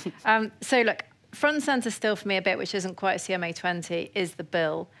thinking. So look, front and centre still for me a bit, which isn't quite a CMA 20, is the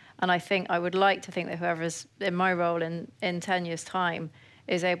bill. And I think I would like to think that whoever's in my role in 10 years' time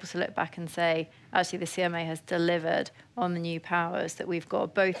is able to look back and say, actually, the CMA has delivered on the new powers that we've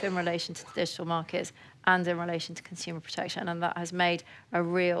got, both in relation to digital markets and in relation to consumer protection. And that has made a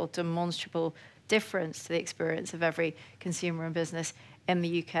real demonstrable difference to the experience of every consumer and business in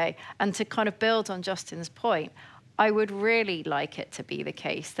the UK. And to kind of build on Justin's point, I would really like it to be the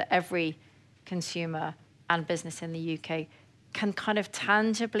case that every consumer and business in the UK can kind of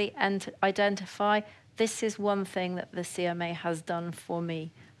tangibly identify, this is one thing that the CMA has done for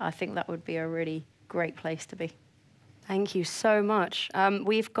me. I think that would be a really great place to be. Thank you so much.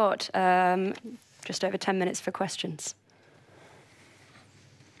 We've got just over 10 minutes for questions.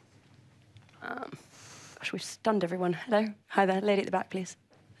 Gosh, we've stunned everyone. Hello. Hi there. Lady at the back, please.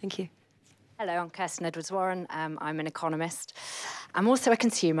 Thank you. Hello, I'm Kirsten Edwards-Warren. I'm an economist. I'm also a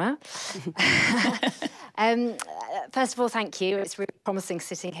consumer. First of all, thank you. It's really promising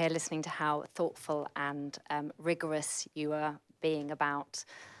sitting here listening to how thoughtful and rigorous you are being about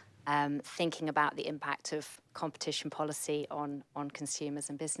thinking about the impact of competition policy on consumers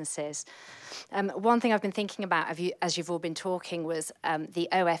and businesses. One thing I've been thinking about, as you've all been talking, was the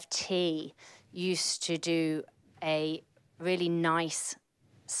OFT used to do a really nice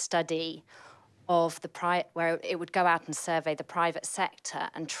study of where it would go out and survey the private sector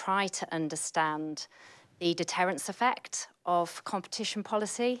and try to understand the deterrence effect of competition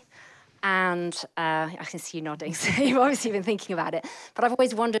policy. And I can see you nodding, so you've obviously been thinking about it. But I've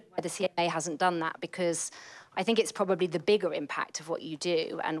always wondered why the CMA hasn't done that, because I think it's probably the bigger impact of what you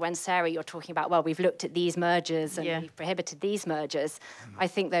do. And when, Sarah, you're talking about, well, we've looked at these mergers and we've prohibited these mergers, I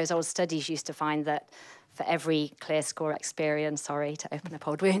think those old studies used to find that for every ClearScore Experian, sorry to open up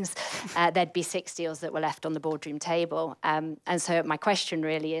old wounds, there'd be 6 deals that were left on the boardroom table. And so my question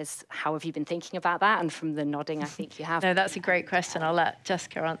really is, how have you been thinking about that? And from the nodding, I think you have. No, that's a great question. I'll let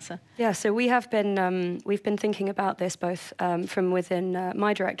Jessica answer. Yeah, so we've been thinking about this both from within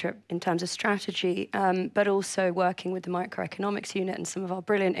my directorate in terms of strategy, but also working with the microeconomics unit and some of our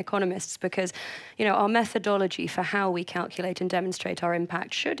brilliant economists, because, you know, our methodology for how we calculate and demonstrate our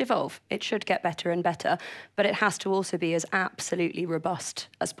impact should evolve. It should get better and better, but it has to also be as absolutely robust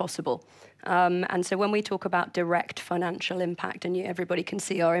as possible. And so when we talk about direct financial impact, and everybody can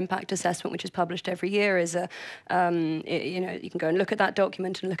see our impact assessment, which is published every year, is a, you know, you can go and look at that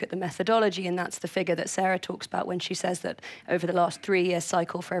document and look at the methodology, and that's the figure that Sarah talks about when she says that over the last 3-year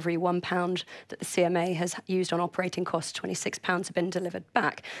cycle, for every £1 that the CMA has used on operating costs, £26 have been delivered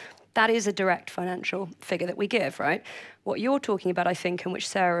back. That is a direct financial figure that we give, right? What you're talking about, I think, and which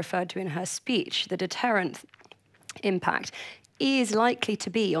Sarah referred to in her speech, the deterrent impact, is likely to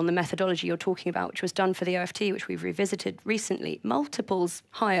be on the methodology you're talking about, which was done for the OFT, which we've revisited recently, multiples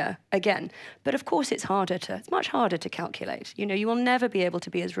higher again. But of course, it's much harder to calculate. You know, you will never be able to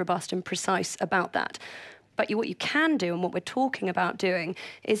be as robust and precise about that. But what you can do, and what we're talking about doing,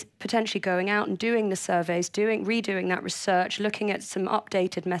 is potentially going out and doing the surveys, redoing that research, looking at some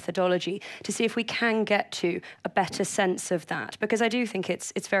updated methodology to see if we can get to a better sense of that. Because I do think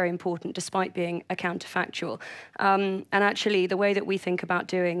it's very important, despite being a counterfactual. And actually, the way that we think about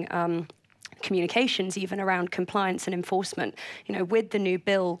doing communications even around compliance and enforcement, you know, with the new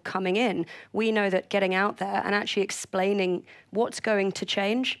bill coming in, we know that getting out there and actually explaining what's going to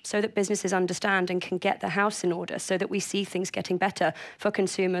change so that businesses understand and can get their house in order, so that we see things getting better for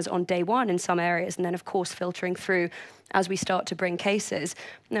consumers on day one in some areas, and then of course filtering through as we start to bring cases.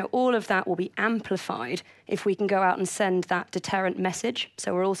 Now, all of that will be amplified if we can go out and send that deterrent message.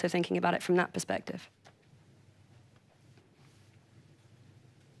 So we're also thinking about it from that perspective.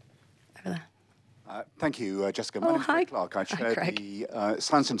 Over there. Thank you, Jessica. My name's Greg Clark. I chair the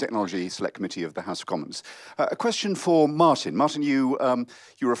Science and Technology Select Committee of the House of Commons. A question for Martin. Martin, you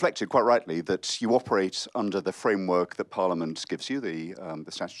reflected quite rightly that you operate under the framework that Parliament gives you, the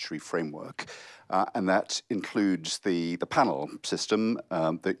statutory framework, and that includes the panel system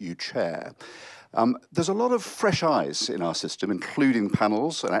that you chair. There's a lot of fresh eyes in our system, including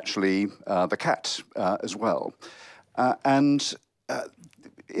panels and actually the CAT as well. How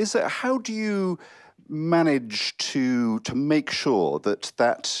do you manage to make sure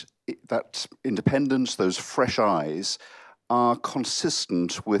that independence, those fresh eyes, are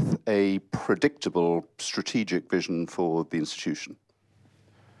consistent with a predictable strategic vision for the institution?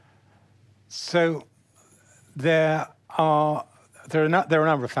 So there are a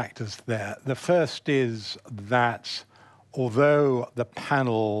number of factors there. The first is that although the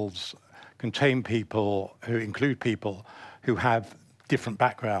panels include people who have different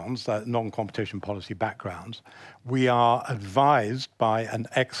backgrounds, non-competition policy backgrounds, we are advised by an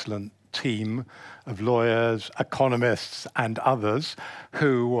excellent team of lawyers, economists, and others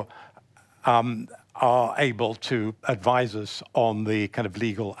who are able to advise us on the kind of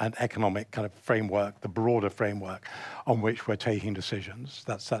legal and economic kind of framework, the broader framework on which we're taking decisions.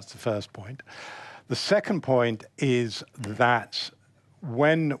 That's the first point. The second point is that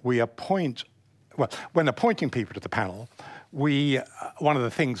when appointing people to the panel, one of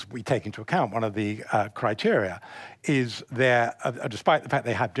the things we take into account, one of the criteria, is despite the fact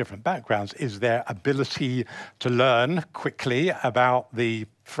they have different backgrounds, is their ability to learn quickly about the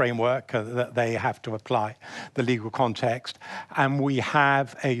framework that they have to apply, the legal context. And we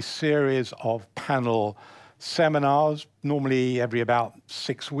have a series of panel seminars, normally every about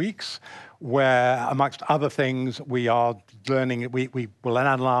 6 weeks, where, amongst other things, we are learning, we will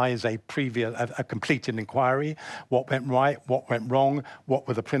analyze a completed inquiry, what went right, what went wrong, what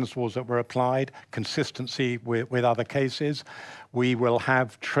were the principles that were applied, consistency with other cases. We will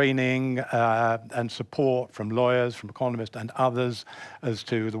have training and support from lawyers, from economists and others as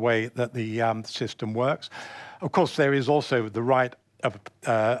to the way that the system works. Of course, there is also the right of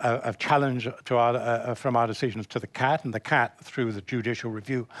challenge to from our decisions to the CAT, and the CAT, through the judicial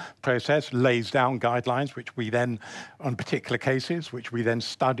review process, lays down guidelines which we then, on particular cases, which we then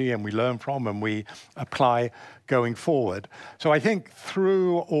study and we learn from and we apply going forward. So I think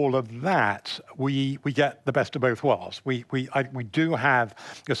through all of that, we get the best of both worlds. We do have,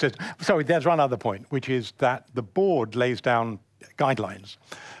 sorry, there's one other point, which is that the board lays down guidelines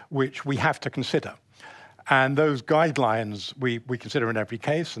which we have to consider. And those guidelines we consider in every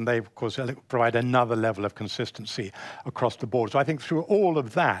case, and they, of course, provide another level of consistency across the board. So I think through all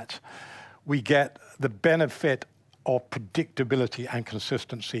of that, we get the benefit of predictability and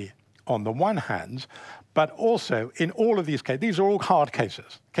consistency on the one hand, But also, in all of these cases, these are all hard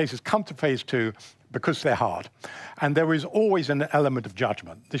cases. Cases come to phase 2 because they're hard. And there is always an element of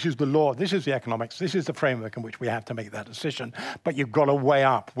judgment. This is the law, this is the economics, this is the framework in which we have to make that decision. But you've got to weigh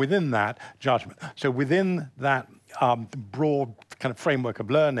up within that judgment. So within that broad kind of framework of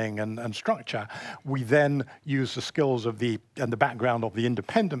learning and structure, we then use the skills of and the background of the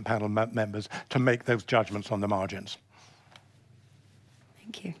independent panel members to make those judgments on the margins.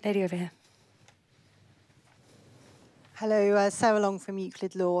 Thank you. Lady over here. Hello, Sarah Long from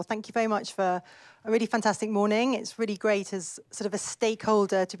Euclid Law. Thank you very much for a really fantastic morning. It's really great as sort of a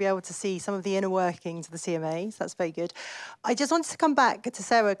stakeholder to be able to see some of the inner workings of the CMA, so that's very good. I just wanted to come back to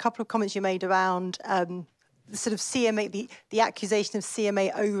Sarah, a couple of comments you made around the sort of CMA, the accusation of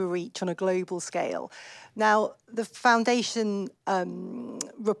CMA overreach on a global scale. Now, the foundation,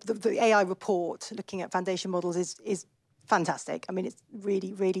 the AI report looking at foundation models is fantastic. I mean, it's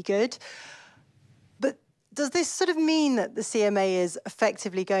really, really good. But does this sort of mean that the CMA is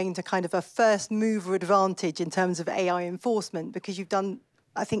effectively going to kind of a first mover advantage in terms of AI enforcement? Because you've done,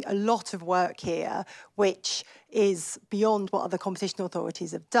 I think, a lot of work here, which is beyond what other competition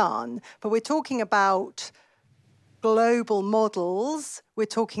authorities have done. But we're talking about global models, we're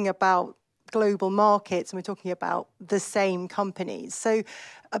talking about global markets, and we're talking about the same companies. So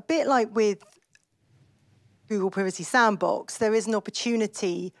a bit like with Google Privacy Sandbox, there is an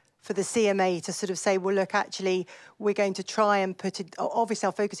opportunity for the CMA to sort of say, well, look, actually, we're going to try and put it, obviously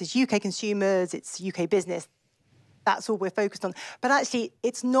our focus is UK consumers, it's UK business, that's all we're focused on. But actually,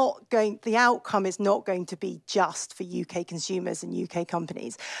 it's not going, the outcome is not going to be just for UK consumers and UK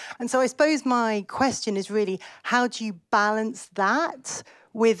companies. And so I suppose my question is really, how do you balance that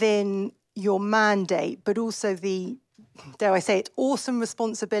within your mandate, but also the, dare I say it, awesome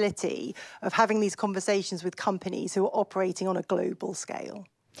responsibility of having these conversations with companies who are operating on a global scale?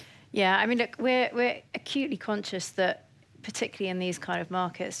 Yeah, I mean, look, we're acutely conscious that, particularly in these kind of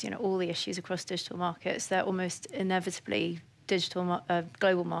markets, you know, all the issues across digital markets, they're almost inevitably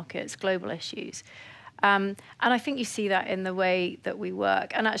global markets, global issues. And I think you see that in the way that we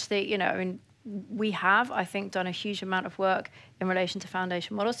work. And actually, you know, I mean, we have, I think, done a huge amount of work in relation to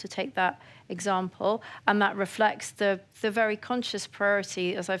foundation models, to take that example, and that reflects the very conscious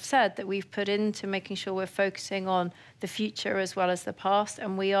priority, as I've said, that we've put into making sure we're focusing on the future as well as the past.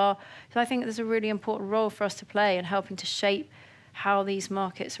 And we are, so I think there's a really important role for us to play in helping to shape how these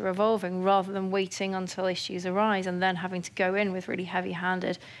markets are evolving, rather than waiting until issues arise and then having to go in with really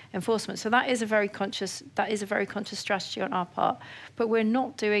heavy-handed enforcement. So that is a very conscious strategy on our part. But we're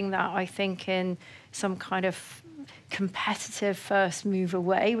not doing that, I think, in some kind of competitive first mover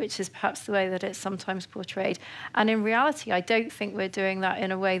way, which is perhaps the way that it's sometimes portrayed. And in reality, I don't think we're doing that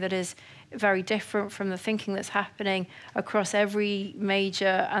in a way that is very different from the thinking that's happening across every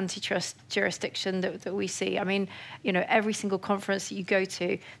major antitrust jurisdiction that we see. I mean, you know, every single conference that you go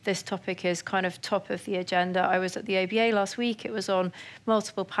to, this topic is kind of top of the agenda. I was at the ABA last week. It was on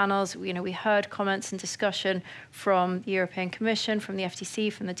multiple panels. You know, we heard comments and discussion from the European Commission, from the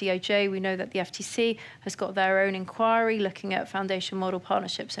FTC, from the DOJ. We know that the FTC has got their own inquiry looking at foundation model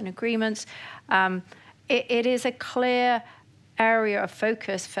partnerships and agreements. It is a clear area of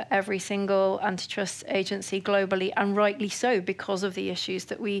focus for every single antitrust agency globally, and rightly so, because of the issues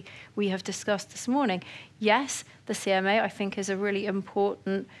that we have discussed this morning. Yes, the CMA, I think, is a really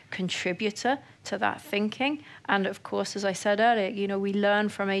important contributor to that thinking. And of course, as I said earlier, you know, we learn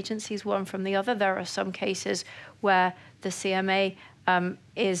from agencies, one from the other. There are some cases where the CMA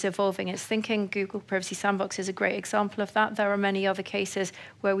is evolving its thinking. Google Privacy Sandbox is a great example of that. There are many other cases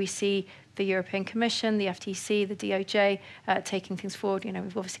where we see the European Commission, the FTC, the DOJ taking things forward. You know,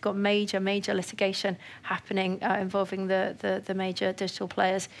 we've obviously got major litigation happening involving the major digital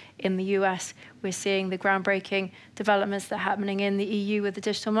players in the US. We're seeing the groundbreaking developments that are happening in the EU with the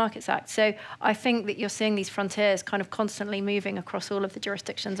Digital Markets Act. So I think that you're seeing these frontiers kind of constantly moving across all of the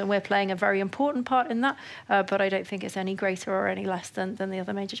jurisdictions, and we're playing a very important part in that, but I don't think it's any greater or any less than the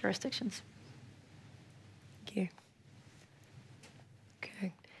other major jurisdictions. Thank you.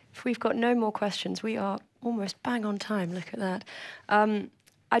 Okay. If we've got no more questions, we are almost bang on time. Look at that.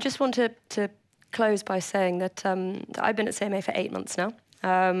 I just want to close by saying that I've been at CMA for 8 months now,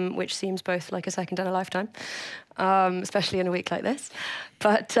 which seems both like a second and a lifetime, especially in a week like this.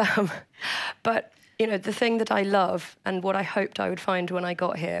 But you know, the thing that I love and what I hoped I would find when I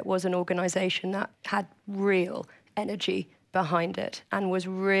got here was an organisation that had real energy behind it and was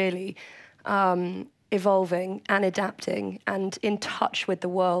really evolving and adapting and in touch with the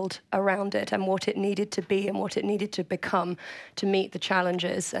world around it and what it needed to be and what it needed to become to meet the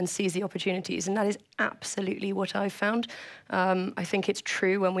challenges and seize the opportunities. And that is absolutely what I've found. I think it's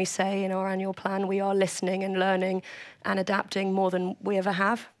true when we say in our annual plan we are listening and learning and adapting more than we ever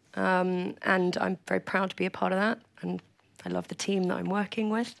have. And I'm very proud to be a part of that. And I love the team that I'm working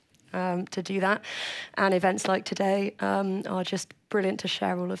with to do that. And events like today are just brilliant to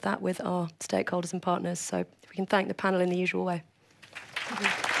share all of that with our stakeholders and partners. So if we can thank the panel in the usual way.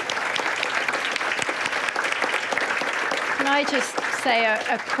 Can I just say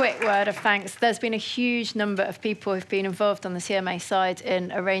a quick word of thanks? There's been a huge number of people who've been involved on the CMA side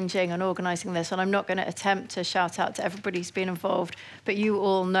in arranging and organising this, and I'm not going to attempt to shout out to everybody who's been involved, but you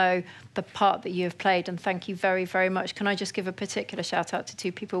all know the part that you have played, and thank you very, very much. Can I just give a particular shout out to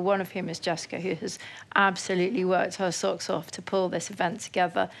two people, one of whom is Jessica, who has absolutely worked her socks off to pull this event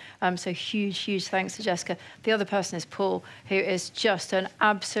together. So huge, huge thanks to Jessica. The other person is Paul, who is just an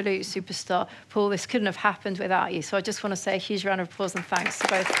absolute superstar. Paul, this couldn't have happened without you. So I just want to say a huge round of applause and thanks to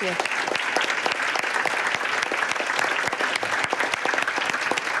both of you.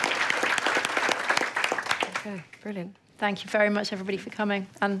 Okay, brilliant. Thank you very much, everybody, for coming.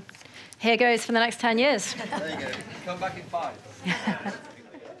 And here goes for the next 10 years. There you go. Come back in 5.